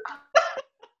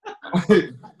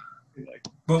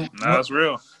 But Nah, that's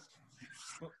real.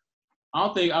 I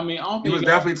don't think. He was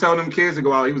definitely telling them kids to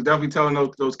go out. He was definitely telling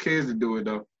those kids to do it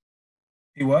though.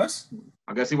 he was.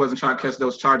 I guess he wasn't trying to catch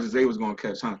those charges they was going to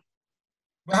catch, huh?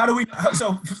 But how do we?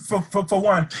 So for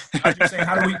one, I just say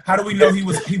how do we know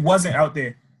he wasn't out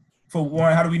there? For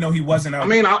one, how do we know he wasn't out? I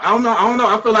mean, I don't know.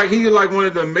 I feel like he's like one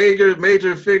of the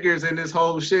major figures in this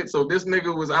whole shit. So if this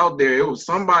nigga was out there, it was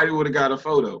somebody would have got a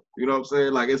photo. You know what I'm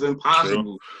saying? Like it's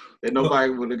impossible that nobody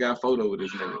would have got a photo with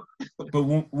this nigga.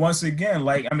 But once again,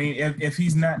 like I mean, if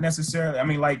he's not necessarily, I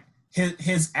mean, like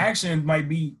his action might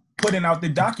be putting out the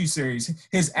docuseries.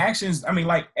 His actions, I mean,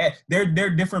 like there are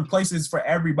different places for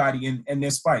everybody in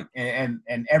this fight, and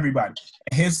everybody.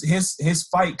 His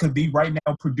fight could be right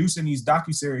now producing these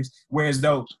docuseries. Whereas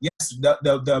though, yes,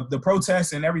 the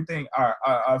protests and everything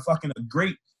are fucking a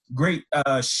great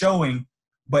showing.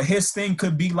 But his thing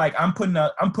could be like I'm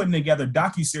putting together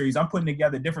docuseries. I'm putting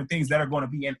together different things that are going to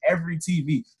be in every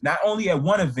TV, not only at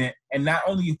one event and not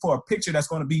only for a picture that's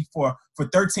going to be for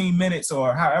 13 minutes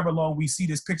or however long we see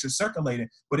this picture circulating,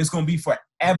 but it's going to be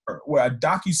forever. Where a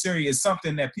docuseries is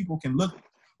something that people can look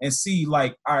and see,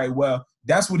 like, all right, well,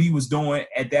 that's what he was doing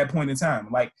at that point in time.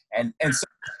 Like, and so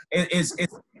it's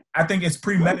I think it's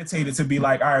premeditated to be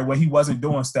like, all right, well, he wasn't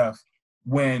doing stuff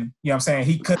when, you know what I'm saying,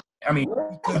 he could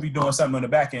be doing something on the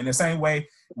back end. The same way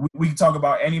we can talk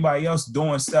about anybody else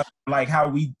doing stuff, like how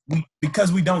we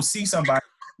because we don't see somebody,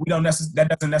 that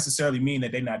doesn't necessarily mean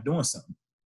that they're not doing something.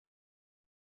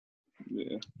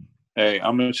 Yeah. Hey,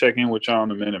 I'm gonna check in with y'all in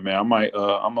a minute, man. I'm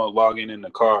gonna log in the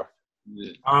car.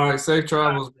 Yeah. All right, safe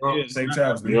travels, bro. Yeah, safe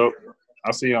travels, man. Yep.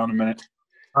 I'll see y'all in a minute.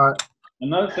 All right.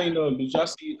 Another thing though, did y'all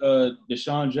see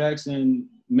Deshaun Jackson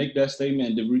make that statement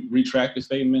and to retract the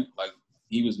statement? Like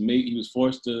he was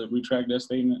forced to retract that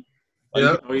statement. Like,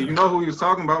 yeah, well, you know who he was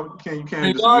talking about. You can't.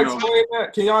 Can y'all explain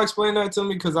that? Can y'all explain that to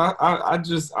me? Because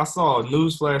I saw a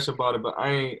news flash about it, but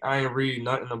I ain't read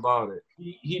nothing about it.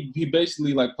 He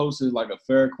basically like posted like a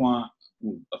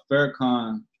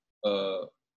Farrakhan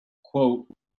quote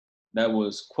that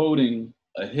was quoting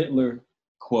a Hitler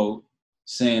quote,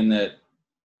 saying that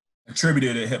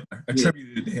attributed to Hitler.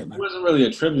 It wasn't really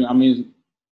a tribute. I mean,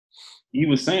 he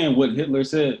was saying what Hitler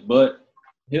said, but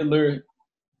Hitler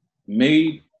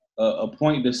made a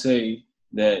point to say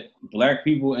that black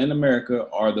people in America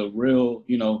are the real,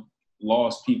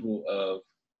 lost people of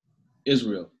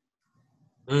Israel.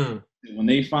 Mm. When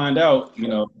they find out,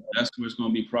 that's where it's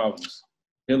going to be problems.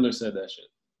 Hitler said that shit.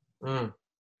 Mm.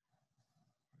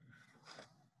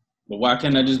 But why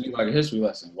can't that just be like a history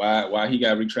lesson? Why he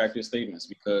got to retract his statements?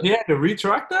 Because he had to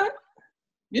retract that?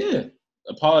 Yeah,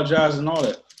 apologize and all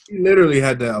that. He literally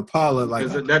had to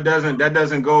apologize. Like that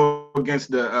doesn't go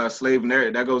against the slave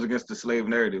narrative. That goes against the slave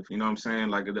narrative. You know what I'm saying?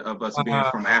 Like of us being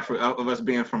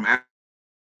from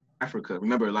Africa.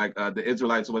 Remember, like the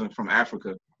Israelites wasn't from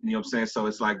Africa. You know what I'm saying? So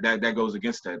it's like that goes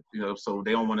against that. So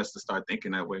they don't want us to start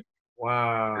thinking that way.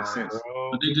 Wow. In a sense.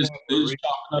 But they just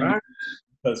talking up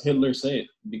because Hitler said it.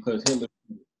 Because Hitler.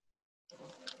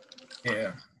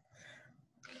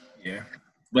 Yeah.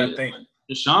 But I think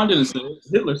Deshaun didn't say it.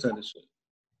 Hitler said this shit.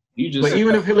 But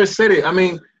even if Hitler said it, I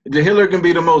mean, the Hitler can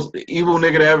be the most evil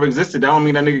nigga that ever existed. That don't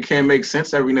mean that nigga can't make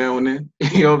sense every now and then.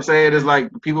 You know what I'm saying? It's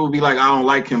like people will be like, I don't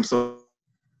like him, so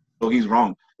he's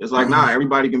wrong. It's like, nah,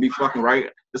 everybody can be fucking right.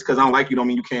 Just because I don't like you don't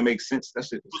mean you can't make sense. That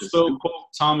shit. So quote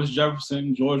Thomas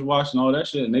Jefferson, George Washington, all that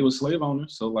shit, and they were slave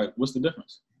owners. So like, what's the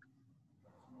difference?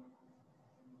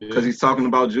 Because he's talking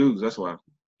about Jews. That's why.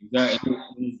 Exactly.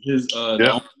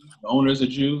 The owner is a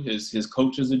Jew. His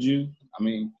coach is a Jew. I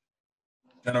mean.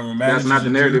 That's not the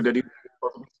narrative that he.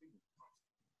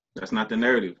 That's not the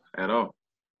narrative at all.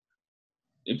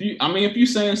 If you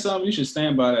saying something, you should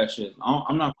stand by that shit.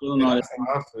 I'm not feeling all that.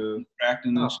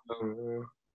 Acting and shit.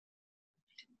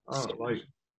 I don't like.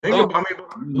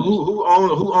 Who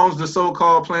owns the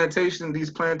so-called plantation?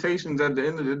 These plantations at the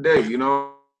end of the day, you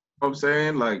know what I'm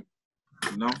saying? Like,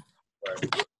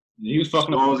 He was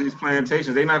fucking owns these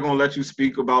plantations. They're not gonna let you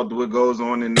speak about what goes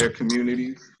on in their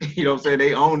communities. You know what I'm saying?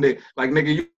 They owned it. Like,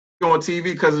 nigga, you on TV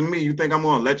because of me. You think I'm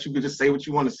gonna let you just say what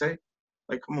you want to say?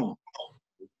 Like, come on.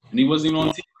 And he wasn't even on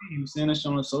TV. He was saying that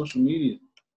shit on social media.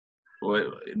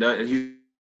 Well,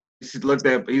 he's looked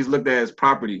at as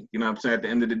property. You know what I'm saying? At the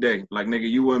end of the day, like, nigga,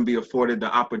 you wouldn't be afforded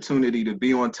the opportunity to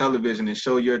be on television and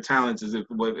show your talents as if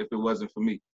it wasn't for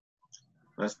me.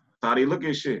 That's how they look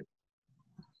at shit.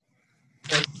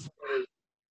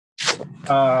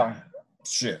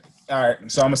 Shit. All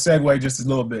right. So I'm gonna segue just a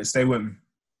little bit. Stay with me.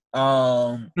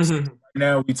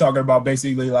 Now we talking about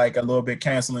basically like a little bit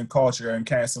canceling culture and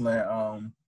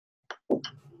canceling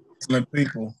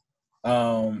people.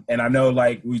 And I know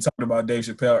like we talked about Dave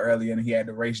Chappelle earlier, and he had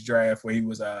the race draft where he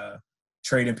was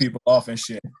trading people off and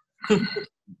shit.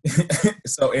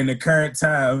 So in the current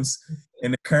times,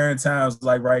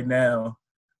 like right now,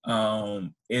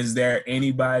 is there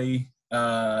anybody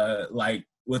like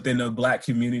within the Black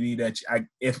community that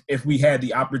if we had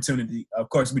the opportunity, of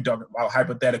course we talk about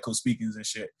hypothetical speakings and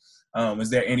shit, is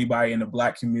there anybody in the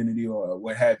Black community or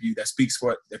what have you that speaks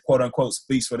for the quote unquote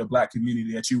speaks for the Black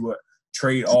community that you would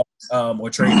trade off or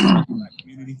trade for the Black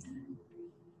community?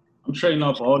 I'm trading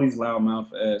off all these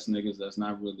loudmouth ass niggas that's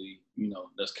not really,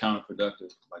 that's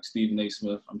counterproductive. Like Stephen A.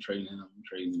 Smith, I'm trading him. I'm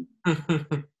trading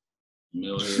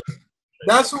Millhead.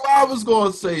 That's what I was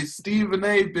gonna say. Stephen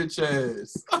A. bitch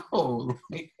ass. Oh,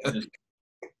 Stephen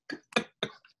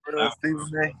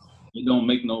A. It don't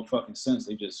make no fucking sense.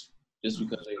 They just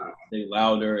because they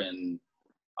louder and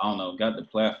I don't know, got the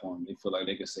platform. They feel like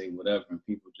they can say whatever, and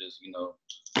people just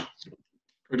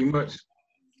pretty much.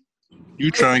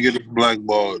 You trying to get us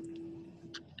blackballed?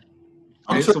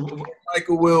 I'm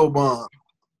Michael Wilbon.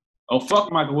 Oh,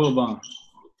 fuck Michael Wilbon.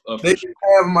 They should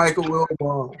have Michael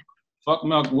Wilbon. Fuck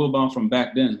Michael Wilbon from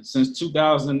back then. Since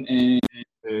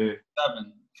 2007.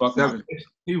 Fuck him.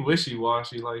 He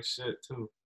wishy-washy like shit, too.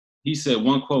 He said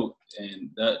one quote, and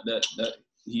that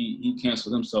he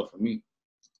canceled himself for me.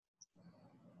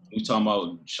 We talking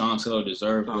about Sean Taylor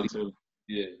deserved what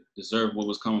deserved what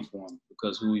was coming for him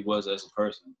because who he was as a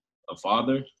person. A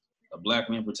father, a Black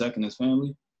man protecting his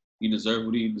family. He deserved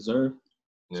what he deserved.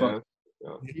 Yeah.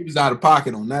 He was out of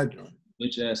pocket on that joint.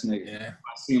 Bitch ass nigga. Yeah.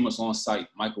 I see him on site.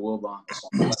 Michael Wilbon.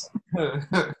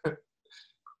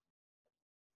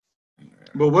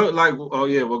 But what, like, oh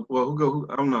yeah, well, who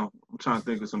I don't know. I'm trying to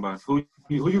think of somebody. Who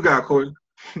you got, Corey?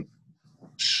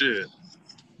 Shit.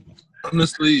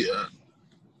 Honestly, I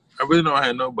really don't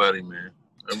have nobody, man.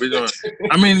 I really don't.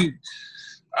 I mean,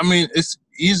 it's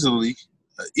easily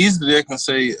I can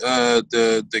say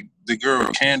the girl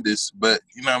Candace, but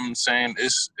you know what I'm saying.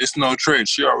 It's no trade.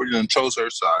 She already done chose her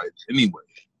side anyway.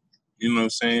 You know what I'm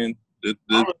saying. The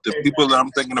people that I'm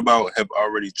thinking about have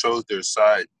already chose their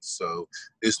side, so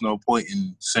it's no point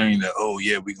in saying that. Oh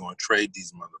yeah, we're gonna trade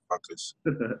these motherfuckers.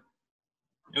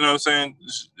 You know what I'm saying?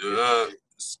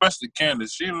 Especially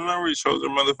Candace, she already chose her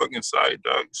motherfucking side,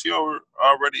 dog. She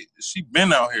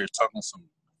been out here talking some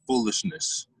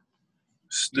foolishness,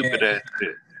 stupid ass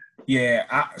shit. Yeah,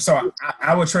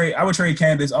 I would trade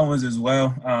Candace Owens as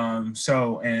well.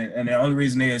 So and the only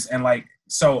reason is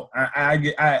So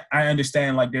I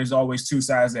understand like there's always two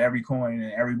sides to every coin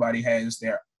and everybody has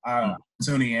their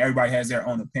opportunity and everybody has their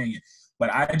own opinion.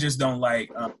 But I just don't like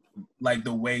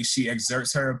the way she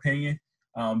exerts her opinion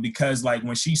because like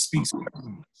when she speaks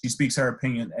her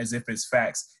opinion as if it's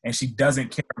facts and she doesn't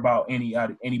care about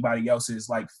anybody else's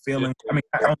like feelings. I mean,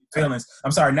 not only feelings.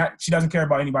 I'm sorry, she doesn't care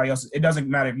about anybody else's. It doesn't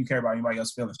matter if you care about anybody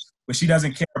else's feelings, but she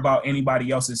doesn't care about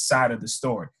anybody else's side of the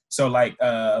story. So like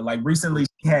recently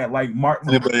she had like Mark.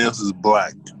 Anybody else is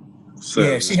black. So.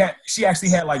 Yeah, she actually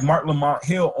had like Mark Lamont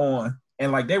Hill on,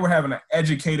 and like they were having an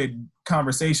educated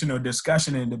conversation or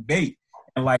discussion and debate,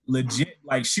 and like legit,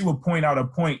 like she would point out a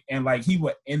point, and like he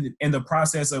would in the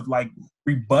process of like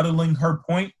rebuttaling her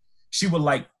point, she would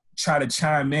like try to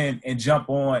chime in and jump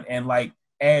on and like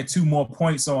add 2 more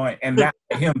points on and not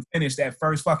let him finish that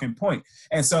first fucking point.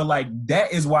 And so like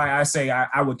that is why I say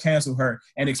I would cancel her,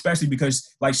 and especially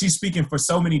because like she's speaking for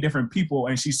so many different people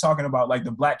and she's talking about like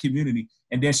the Black community,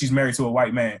 and then she's married to a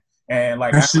white man. And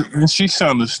like she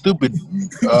sounded stupid.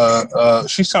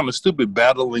 She sounded stupid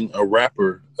battling a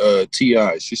rapper,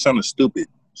 T.I. She sounded stupid.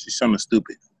 She sounded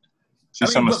stupid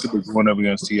going up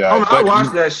against T.I. I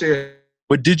watched that shit.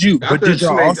 But did you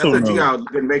also know? You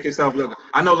didn't make yourself look.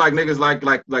 I know like niggas like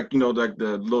like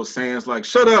the little sayings like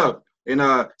 "shut up" and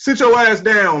 "sit your ass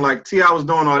down." Like T.I. was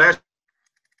doing all that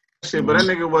shit, but that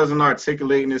nigga wasn't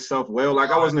articulating himself well. Like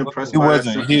I wasn't impressed. He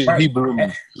wasn't. He blew me.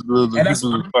 He blew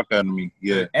the fuck out of me.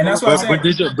 Yeah. And that's what I'm saying.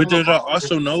 But did y'all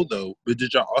also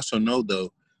know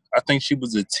though? I think she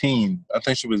was a teen. I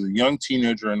think she was a young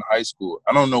teenager in high school.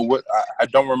 I don't know what. I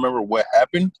don't remember what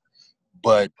happened,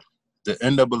 but the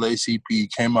NAACP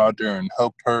came out there and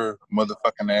helped her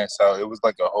motherfucking ass out. It was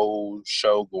like a whole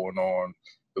show going on.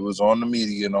 It was on the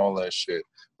media and all that shit.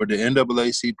 But the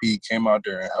NAACP came out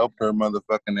there and helped her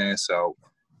motherfucking ass out.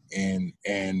 And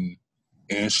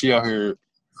she out here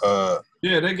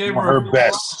they gave her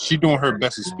best. She doing her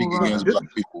best to speak against Black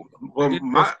people. Well,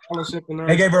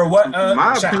 they gave her what?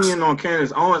 My opinion on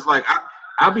Candace Owens, like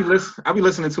I be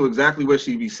listening to exactly what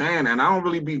she be saying, and I don't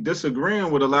really be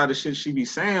disagreeing with a lot of shit she be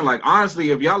saying. Like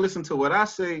honestly, if y'all listen to what I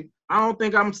say, I don't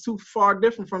think I'm too far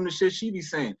different from the shit she be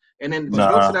saying. And then to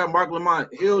go to that Mark Lamont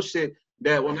Hill shit,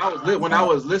 that when I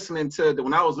was listening to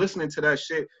that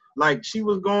shit, like she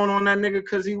was going on that nigga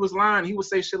because he was lying. He would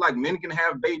say shit like men can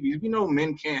have babies. You know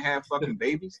men can't have fucking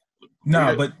babies.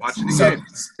 No, but watch it again.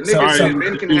 The nigga said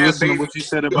men can have babies. What you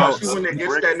said about she went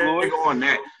against that Floyd? nigga on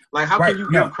that. Like how can you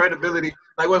give credibility?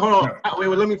 Like wait, hold on. Wait,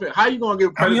 let me finish. How you gonna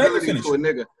give credibility to a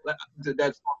nigga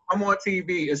that's come on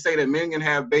TV and say that men can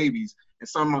have babies and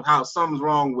somehow something's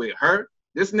wrong with her?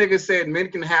 This nigga said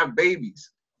men can have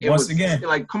babies. Once again,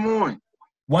 like come on.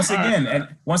 Once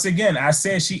again, I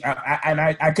said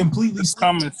I completely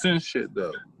common sense shit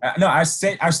though. No, I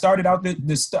said I started out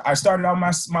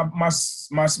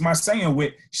my saying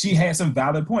with she had some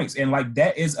valid points, and like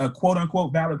that is a quote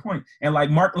unquote valid point, and like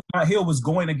Mark Lamont Hill was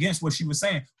going against what she was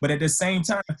saying, but at the same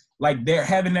time, like they're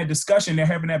having that discussion, they're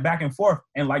having that back and forth,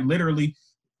 and like literally,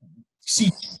 she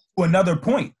to another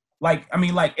point. Like, I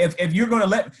mean, like if you're gonna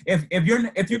if you're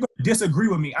gonna disagree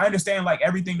with me, I understand like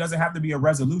everything doesn't have to be a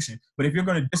resolution, but if you're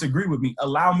gonna disagree with me,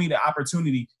 allow me the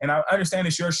opportunity, and I understand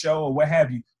it's your show or what have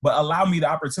you, but allow me the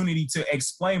opportunity to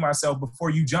explain myself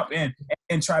before you jump in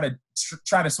and try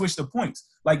to switch the points.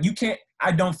 Like you can't.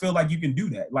 I don't feel like you can do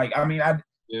that. Like, I mean,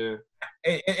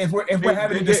 if we're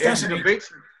having a discussion.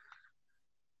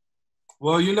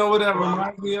 Well, you know what that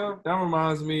reminds me of? That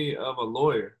reminds me of a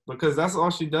lawyer, because that's all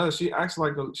she does. She acts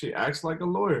like a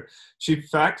lawyer. She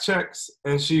fact checks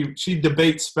and she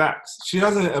debates facts. She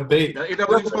doesn't debate. Is that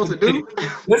what you're supposed to do?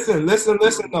 Listen.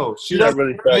 No, she doesn't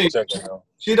really debate. Though.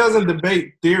 She doesn't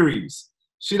debate theories.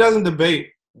 She doesn't debate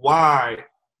why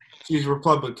she's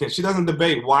Republican. She doesn't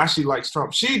debate why she likes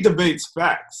Trump. She debates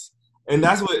facts, and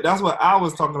that's what I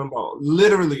was talking about.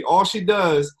 Literally, all she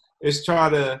does is try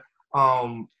to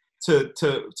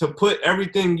put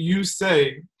everything you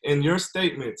say in your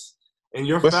statements and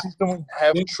your but facts. She don't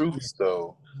have truths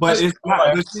though. But it's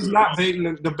not. She's not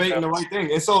debating the right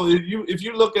thing. And so if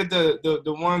you look at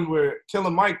the one where Killer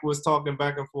Mike was talking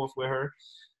back and forth with her,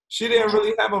 she didn't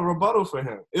really have a rebuttal for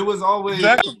him. It was always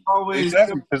exactly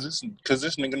because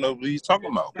this nigga knows what he's talking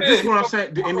about. Yeah, that's what I'm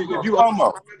saying. And if you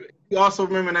also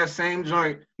remember that same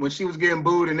joint when she was getting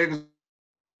booed and niggas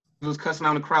was cussing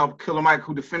out the crowd. Killer Mike,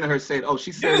 who defended her, said, "Oh,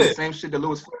 she said the same shit that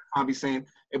Louis Farrakhan be saying."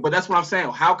 But that's what I'm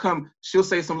saying. How come she'll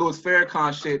say some Louis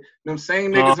Farrakhan shit? Them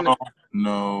same niggas in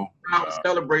the crowd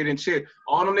celebrating shit.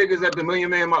 All them niggas at the Million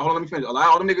Man March. Hold on, let me finish.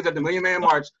 All them niggas at the Million Man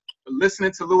March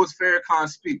listening to Louis Farrakhan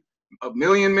speak. A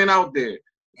million men out there.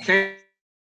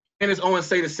 Candace Owens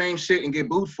say the same shit and get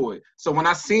booed for it. So when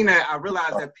I seen that, I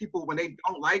realized that people, when they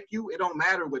don't like you, it don't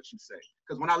matter what you say.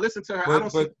 Because when I listen to her, I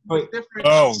don't see different.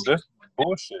 Oh, that's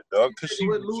bullshit, dog. Because she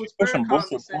pushing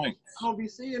bullshit points. I don't be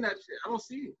seeing that shit. I don't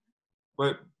see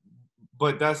it.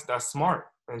 But that's smart,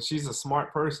 and she's a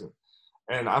smart person.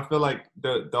 And I feel like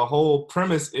the whole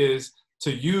premise is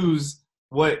to use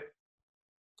what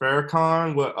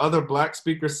Farrakhan, what other black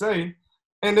speakers say,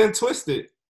 and then twist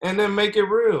it. And then make it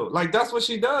real. Like, that's what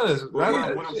she does. It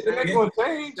ain't gonna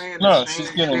change. No,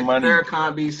 she's getting money.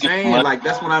 Farrakhan be saying, like,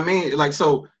 that's what I mean. Like,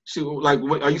 so, she, like,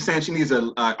 what, are you saying she needs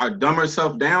to dumb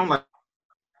herself down? Like,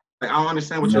 I don't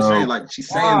understand what you're saying. Like, she's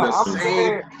saying the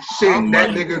same shit that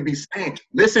nigga be saying.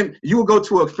 Listen, you will go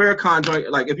to a Farrakhan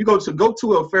joint. Like, if you go to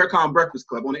a Farrakhan Breakfast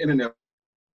Club on the internet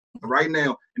right now,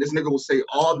 and this nigga will say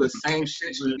all the same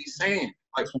shit she be saying.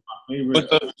 Like, but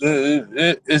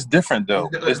it's different though.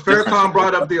 Farrakhan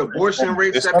brought up the abortion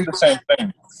rates. It's not the same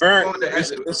thing.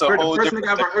 It's a whole different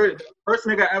thing. First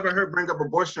nigga I ever heard bring up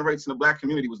abortion rates in the black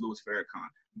community was Louis Farrakhan.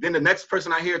 Then the next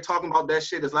person I hear talking about that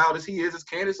shit as loud as he is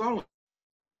Candace Owens.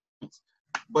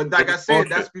 But like I said,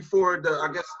 that's before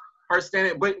I guess her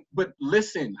standing. But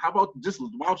listen, how about just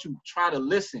why don't you try to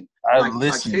listen? I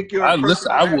listen.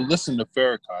 I will listen to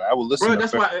Farrakhan. I will listen. Bro,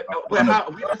 that's why. But how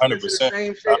we listen to the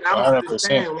same shit. I don't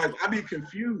understand. Like I be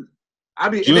confused. I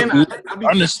be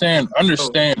understand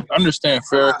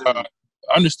Farrakhan.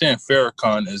 Understand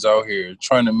Farrakhan is out here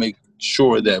trying to make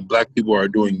sure that black people are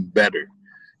doing better.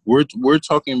 We're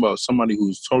talking about somebody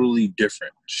who's totally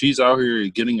different. She's out here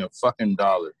getting a fucking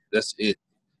dollar. That's it.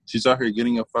 She's out here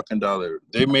getting a fucking dollar.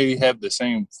 They may have the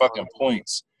same fucking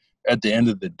points at the end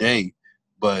of the day,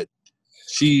 but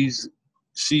she's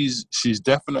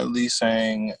definitely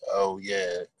saying, oh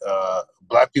yeah,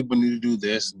 black people need to do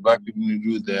this, black people need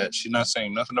to do that. She's not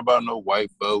saying nothing about no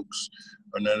white folks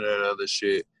or none of that other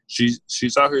shit.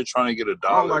 She's out here trying to get a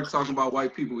dollar. I don't like talking about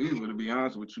white people either, to be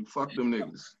honest with you. Fuck them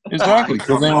niggas. Exactly,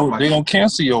 because they gonna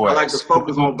cancel your ass. I like to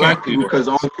focus on black people because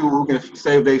only people who can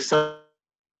save themselves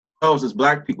as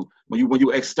black people. When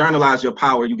you externalize your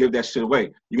power, you give that shit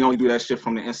away. You can only do that shit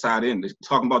from the inside in.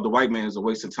 Talking about the white man is a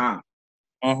waste of time.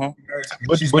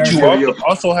 But you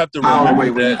also have to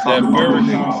remember that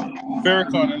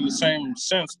Farrakhan, in the same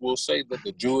sense, will say that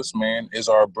the Jewish man is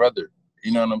our brother.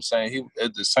 You know what I'm saying? He,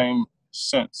 at the same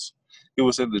sense, he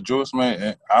would say the Jewish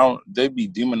man. They be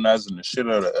demonizing the shit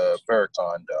out of Farrakhan,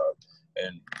 dog,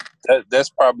 and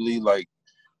that's probably like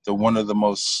one of the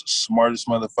most smartest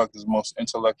motherfuckers, most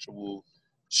intellectual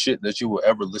shit that you will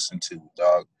ever listen to,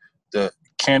 dog. The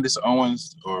Candace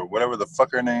Owens or whatever the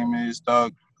fuck her name is,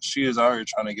 dog. She is out here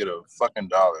trying to get a fucking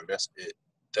dollar. That's it.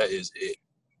 That is it,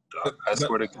 dog. I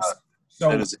swear to God. So,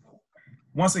 that is it.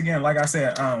 Once again, like I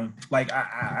said, like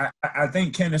I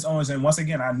think Candace Owens, and once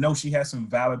again, I know she has some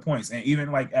valid points, and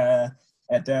even like at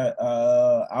that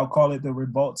I'll call it the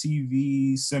Revolt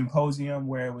TV symposium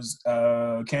where it was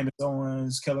Candace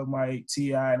Owens, Killer Mike,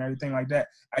 T.I., and everything like that.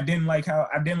 I didn't like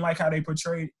how they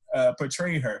portrayed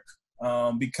her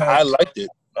because I liked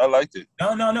it.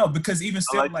 No, because even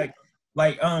still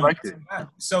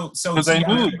so because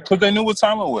they knew what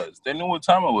time it was. They knew what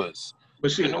time it was.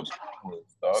 But she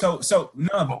So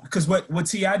no, because what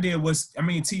T.I. did was, I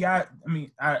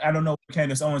don't know where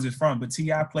Candace Owens is from, but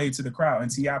T.I. played to the crowd,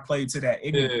 and T.I. played to that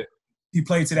ignorant. Yeah. He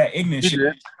played to that ignorant shit.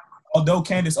 Yeah. Although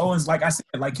Candace Owens, like I said,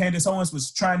 like Candace Owens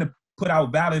was trying to put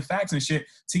out valid facts and shit,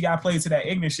 T.I. played to that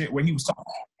ignorant shit where he was talking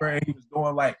to her and he was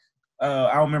going like,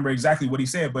 I don't remember exactly what he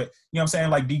said, but you know what I'm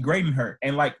saying, like degrading her.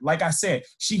 And like I said,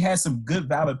 she has some good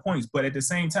valid points, but at the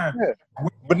same time,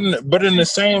 but in the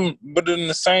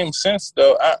same sense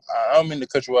though, I don't mean to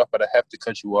cut you off, but I have to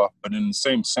cut you off. But in the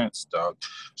same sense, dog,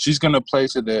 she's gonna play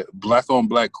to that black on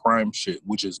black crime shit,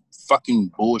 which is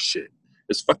fucking bullshit.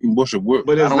 It's fucking bullshit.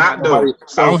 But it's not though.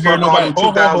 So I don't hear nobody.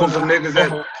 2000s of niggas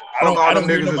that all them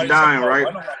niggas is dying, right?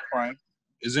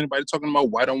 Is anybody talking about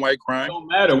white on white crime? It don't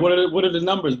matter. What are the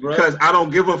numbers, bro? Because I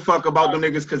don't give a fuck about the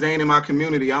niggas because they ain't in my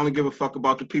community. I only give a fuck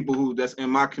about the people that's in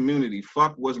my community.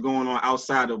 Fuck what's going on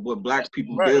outside of what black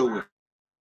people deal with.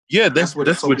 Yeah, that's what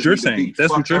you're saying.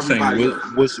 That's what you're saying.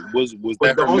 Was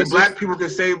that the only black people can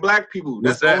save black people?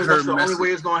 That's the only way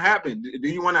it's gonna happen. Do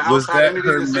you want an outside entity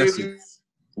to save you?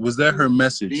 Was that her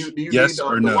message? Do you yes need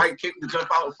or no? The white kid to jump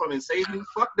out from and save you?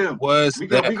 Fuck them. Was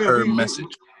that her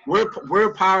message?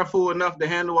 We're powerful enough to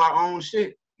handle our own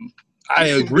shit. I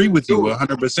agree with you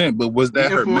 100%, but was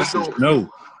that her message? No.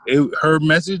 Her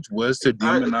message was to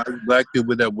demonize black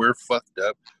people that we're fucked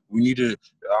up. We need to,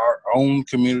 our own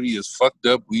community is fucked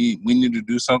up. We need to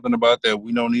do something about that.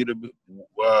 We don't need to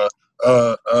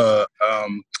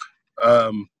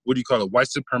what do you call it? White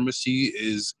supremacy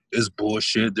is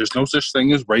bullshit. There's no such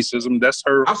thing as racism. That's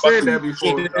her. I've said that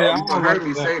before. You've heard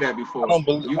me say that before.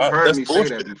 You've heard me say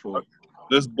that before.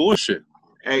 That's bullshit.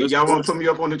 Hey, y'all want to put me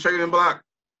up on the trading block?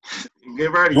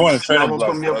 Get ready. Y'all want to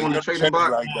put me up on the trading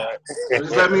block? Like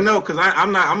just let me know, cause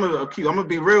I'm gonna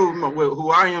be real with who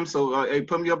I am. So hey,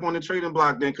 put me up on the trading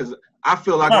block then, cause I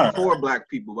feel like I'm for black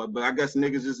people, but I guess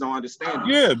niggas just don't understand.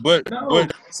 Yeah, but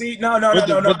see, no.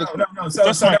 So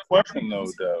that's my question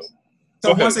though.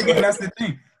 So once again, that's the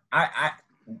thing. I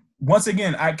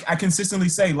consistently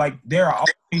say like there are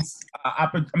always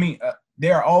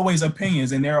there are always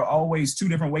opinions and there are always two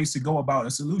different ways to go about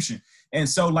a solution. And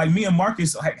so like me and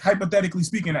Marcus, hypothetically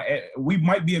speaking, we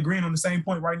might be agreeing on the same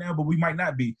point right now, but we might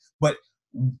not be. But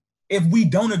if we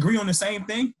don't agree on the same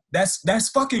thing, that's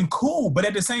fucking cool. But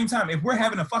at the same time, if we're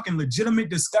having a fucking legitimate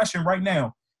discussion right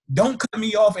now, don't cut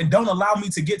me off and don't allow me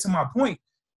to get to my point.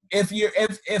 If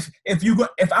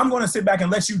I'm going to sit back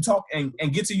and let you talk and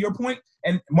get to your point,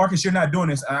 and Marcus, you're not doing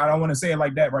this. I don't want to say it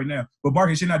like that right now, but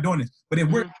Marcus, you're not doing this. But if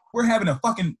we're having a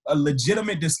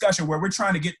legitimate discussion where we're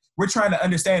trying to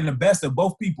understand the best of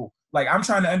both people. Like I'm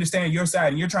trying to understand your side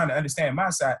and you're trying to understand my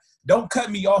side. Don't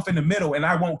cut me off in the middle, and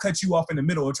I won't cut you off in the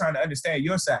middle of trying to understand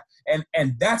your side.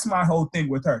 And that's my whole thing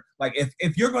with her. Like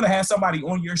if you're going to have somebody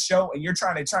on your show and you're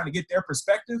trying to get their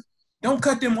perspective, don't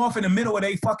cut them off in the middle of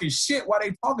they fucking shit while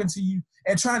they talking to you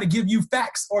and trying to give you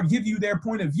facts or give you their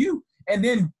point of view and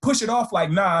then push it off like,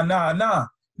 nah.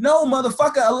 No,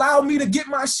 motherfucker, allow me to get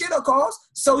my shit across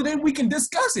so then we can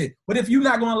discuss it. But if you're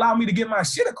not going to allow me to get my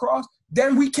shit across,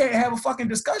 then we can't have a fucking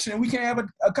discussion and we can't have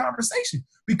a conversation.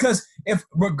 Because if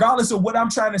regardless of what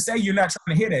I'm trying to say, you're not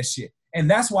trying to hear that shit. And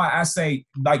that's why I say,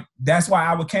 like, that's why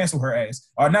I would cancel her ass.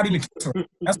 Or not even cancel her.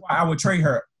 That's why I would trade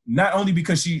her. Not only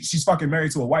because she's fucking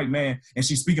married to a white man and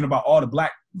she's speaking about all the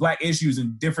black issues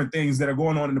and different things that are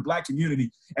going on in the black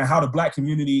community and how the black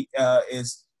community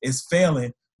is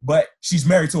failing, but she's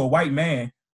married to a white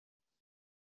man.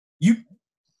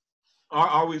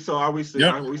 Are we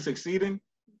succeeding?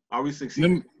 Are we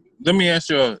succeeding? Let me ask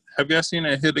you, have y'all seen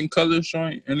that Hidden Colors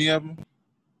joint? Any of them?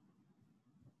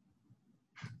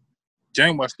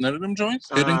 Jane watched none of them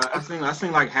joints? I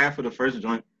seen like half of the first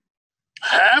joint.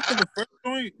 Half of the first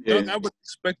joint? Yeah. Doug, I would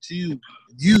expect you,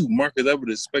 Marcus, I would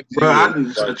expect you.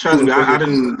 Bro, trust me, I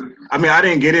didn't. I mean, I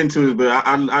didn't get into it, but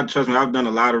I trust me. I've done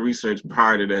a lot of research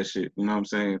prior to that shit. You know what I'm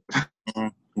saying?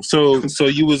 So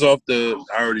you was off the.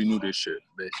 I already knew this shit,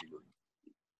 basically.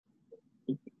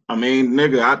 I mean,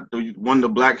 nigga, I won the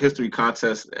Black History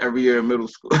contest every year in middle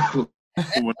school.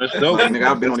 Well, that's dope. Like, nigga,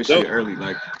 I've been on this shit early.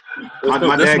 Like,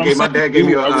 my dad gave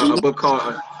me a book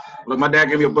called. Look, my dad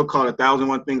gave me a book called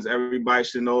 1,001 Things Everybody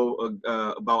Should Know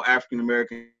about African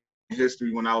American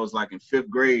history when I was like in 5th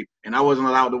grade, and I wasn't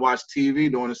allowed to watch TV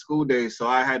during the school days, so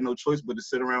I had no choice but to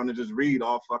sit around and just read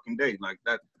all fucking day. Like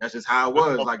that's just how it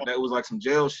was. Like that was like some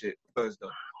jail shit. That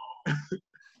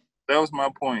was my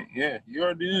point. Yeah, you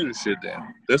already knew this shit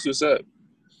then. That's what's up.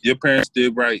 Your parents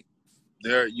did right.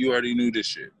 There, you already knew this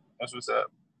shit. That's what's up.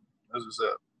 That's what's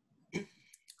up.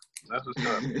 That's what's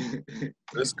up.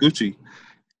 That's Gucci.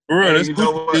 For real, that's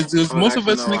Gucci. Because most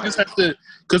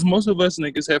of us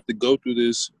niggas have to go through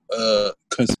this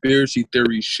conspiracy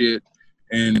theory shit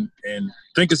and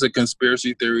think it's a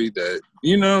conspiracy theory that,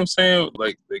 you know what I'm saying?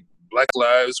 Like Black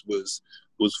Lives was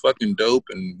fucking dope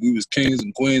and we was kings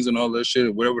and queens and all that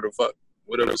shit, whatever the fuck.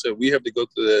 Whatever I said. We have to go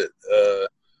through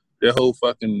that whole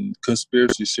fucking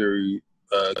conspiracy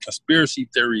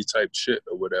theory type shit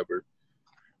or whatever.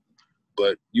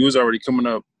 But you was already coming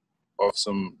up off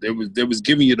some. They was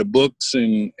giving you the books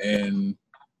and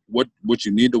what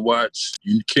you need to watch.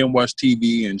 You can't watch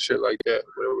TV and shit like that.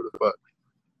 Whatever the fuck.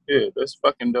 Yeah, that's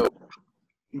fucking dope.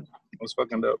 That's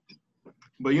fucking dope.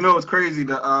 But you know what's crazy?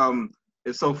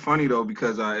 It's so funny though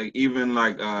because even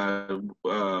like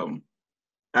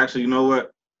actually, you know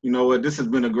what? This has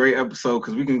been a great episode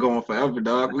because we can go on forever,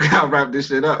 dog. We gotta wrap this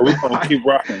shit up. We gonna keep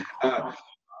rocking.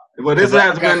 But this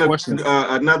has been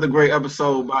another great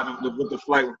episode with the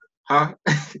flight, huh?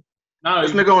 No,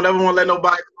 this nigga don't ever want to let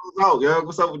nobody close out, yo.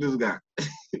 What's up with this guy?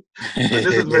 This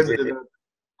has been.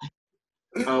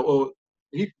 Well,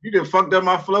 you done fucked up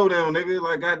my flow down, nigga.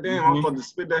 Like, goddamn, I'm about to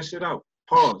spit that shit out.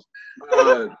 Pause.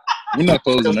 We're not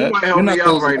closing that. We're not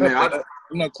closing right now.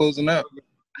 We're not closing that.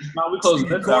 No, we closing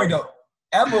that. Corey don't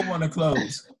ever want to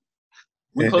close.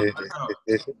 We closing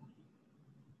that.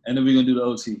 And then we're gonna do the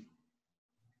OT.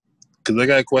 Cause I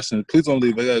got questions. Please don't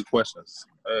leave. I got questions.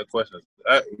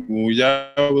 When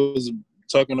y'all was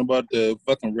talking about the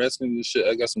fucking wrestling and shit,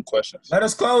 I got some questions. Let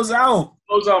us close out.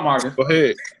 Close out, Marcus. Go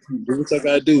ahead. Do what y'all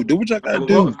gotta do. Do what y'all gotta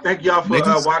do. Well, thank y'all for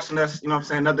watching us. You know what I'm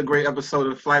saying? Another great episode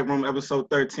of the Flight Room, episode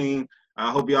 13. I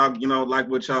hope y'all, like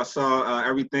what y'all saw.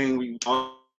 Everything,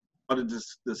 all the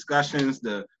discussions,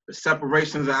 the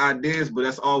separations of ideas, but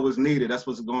that's always needed. That's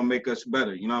what's gonna make us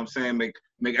better. You know what I'm saying? Make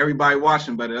everybody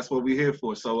watching better. That's what we're here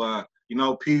for. So,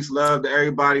 peace, love to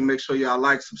everybody. Make sure y'all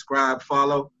like, subscribe,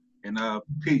 follow, and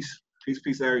peace. Peace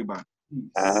to everybody.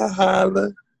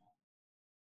 Holla.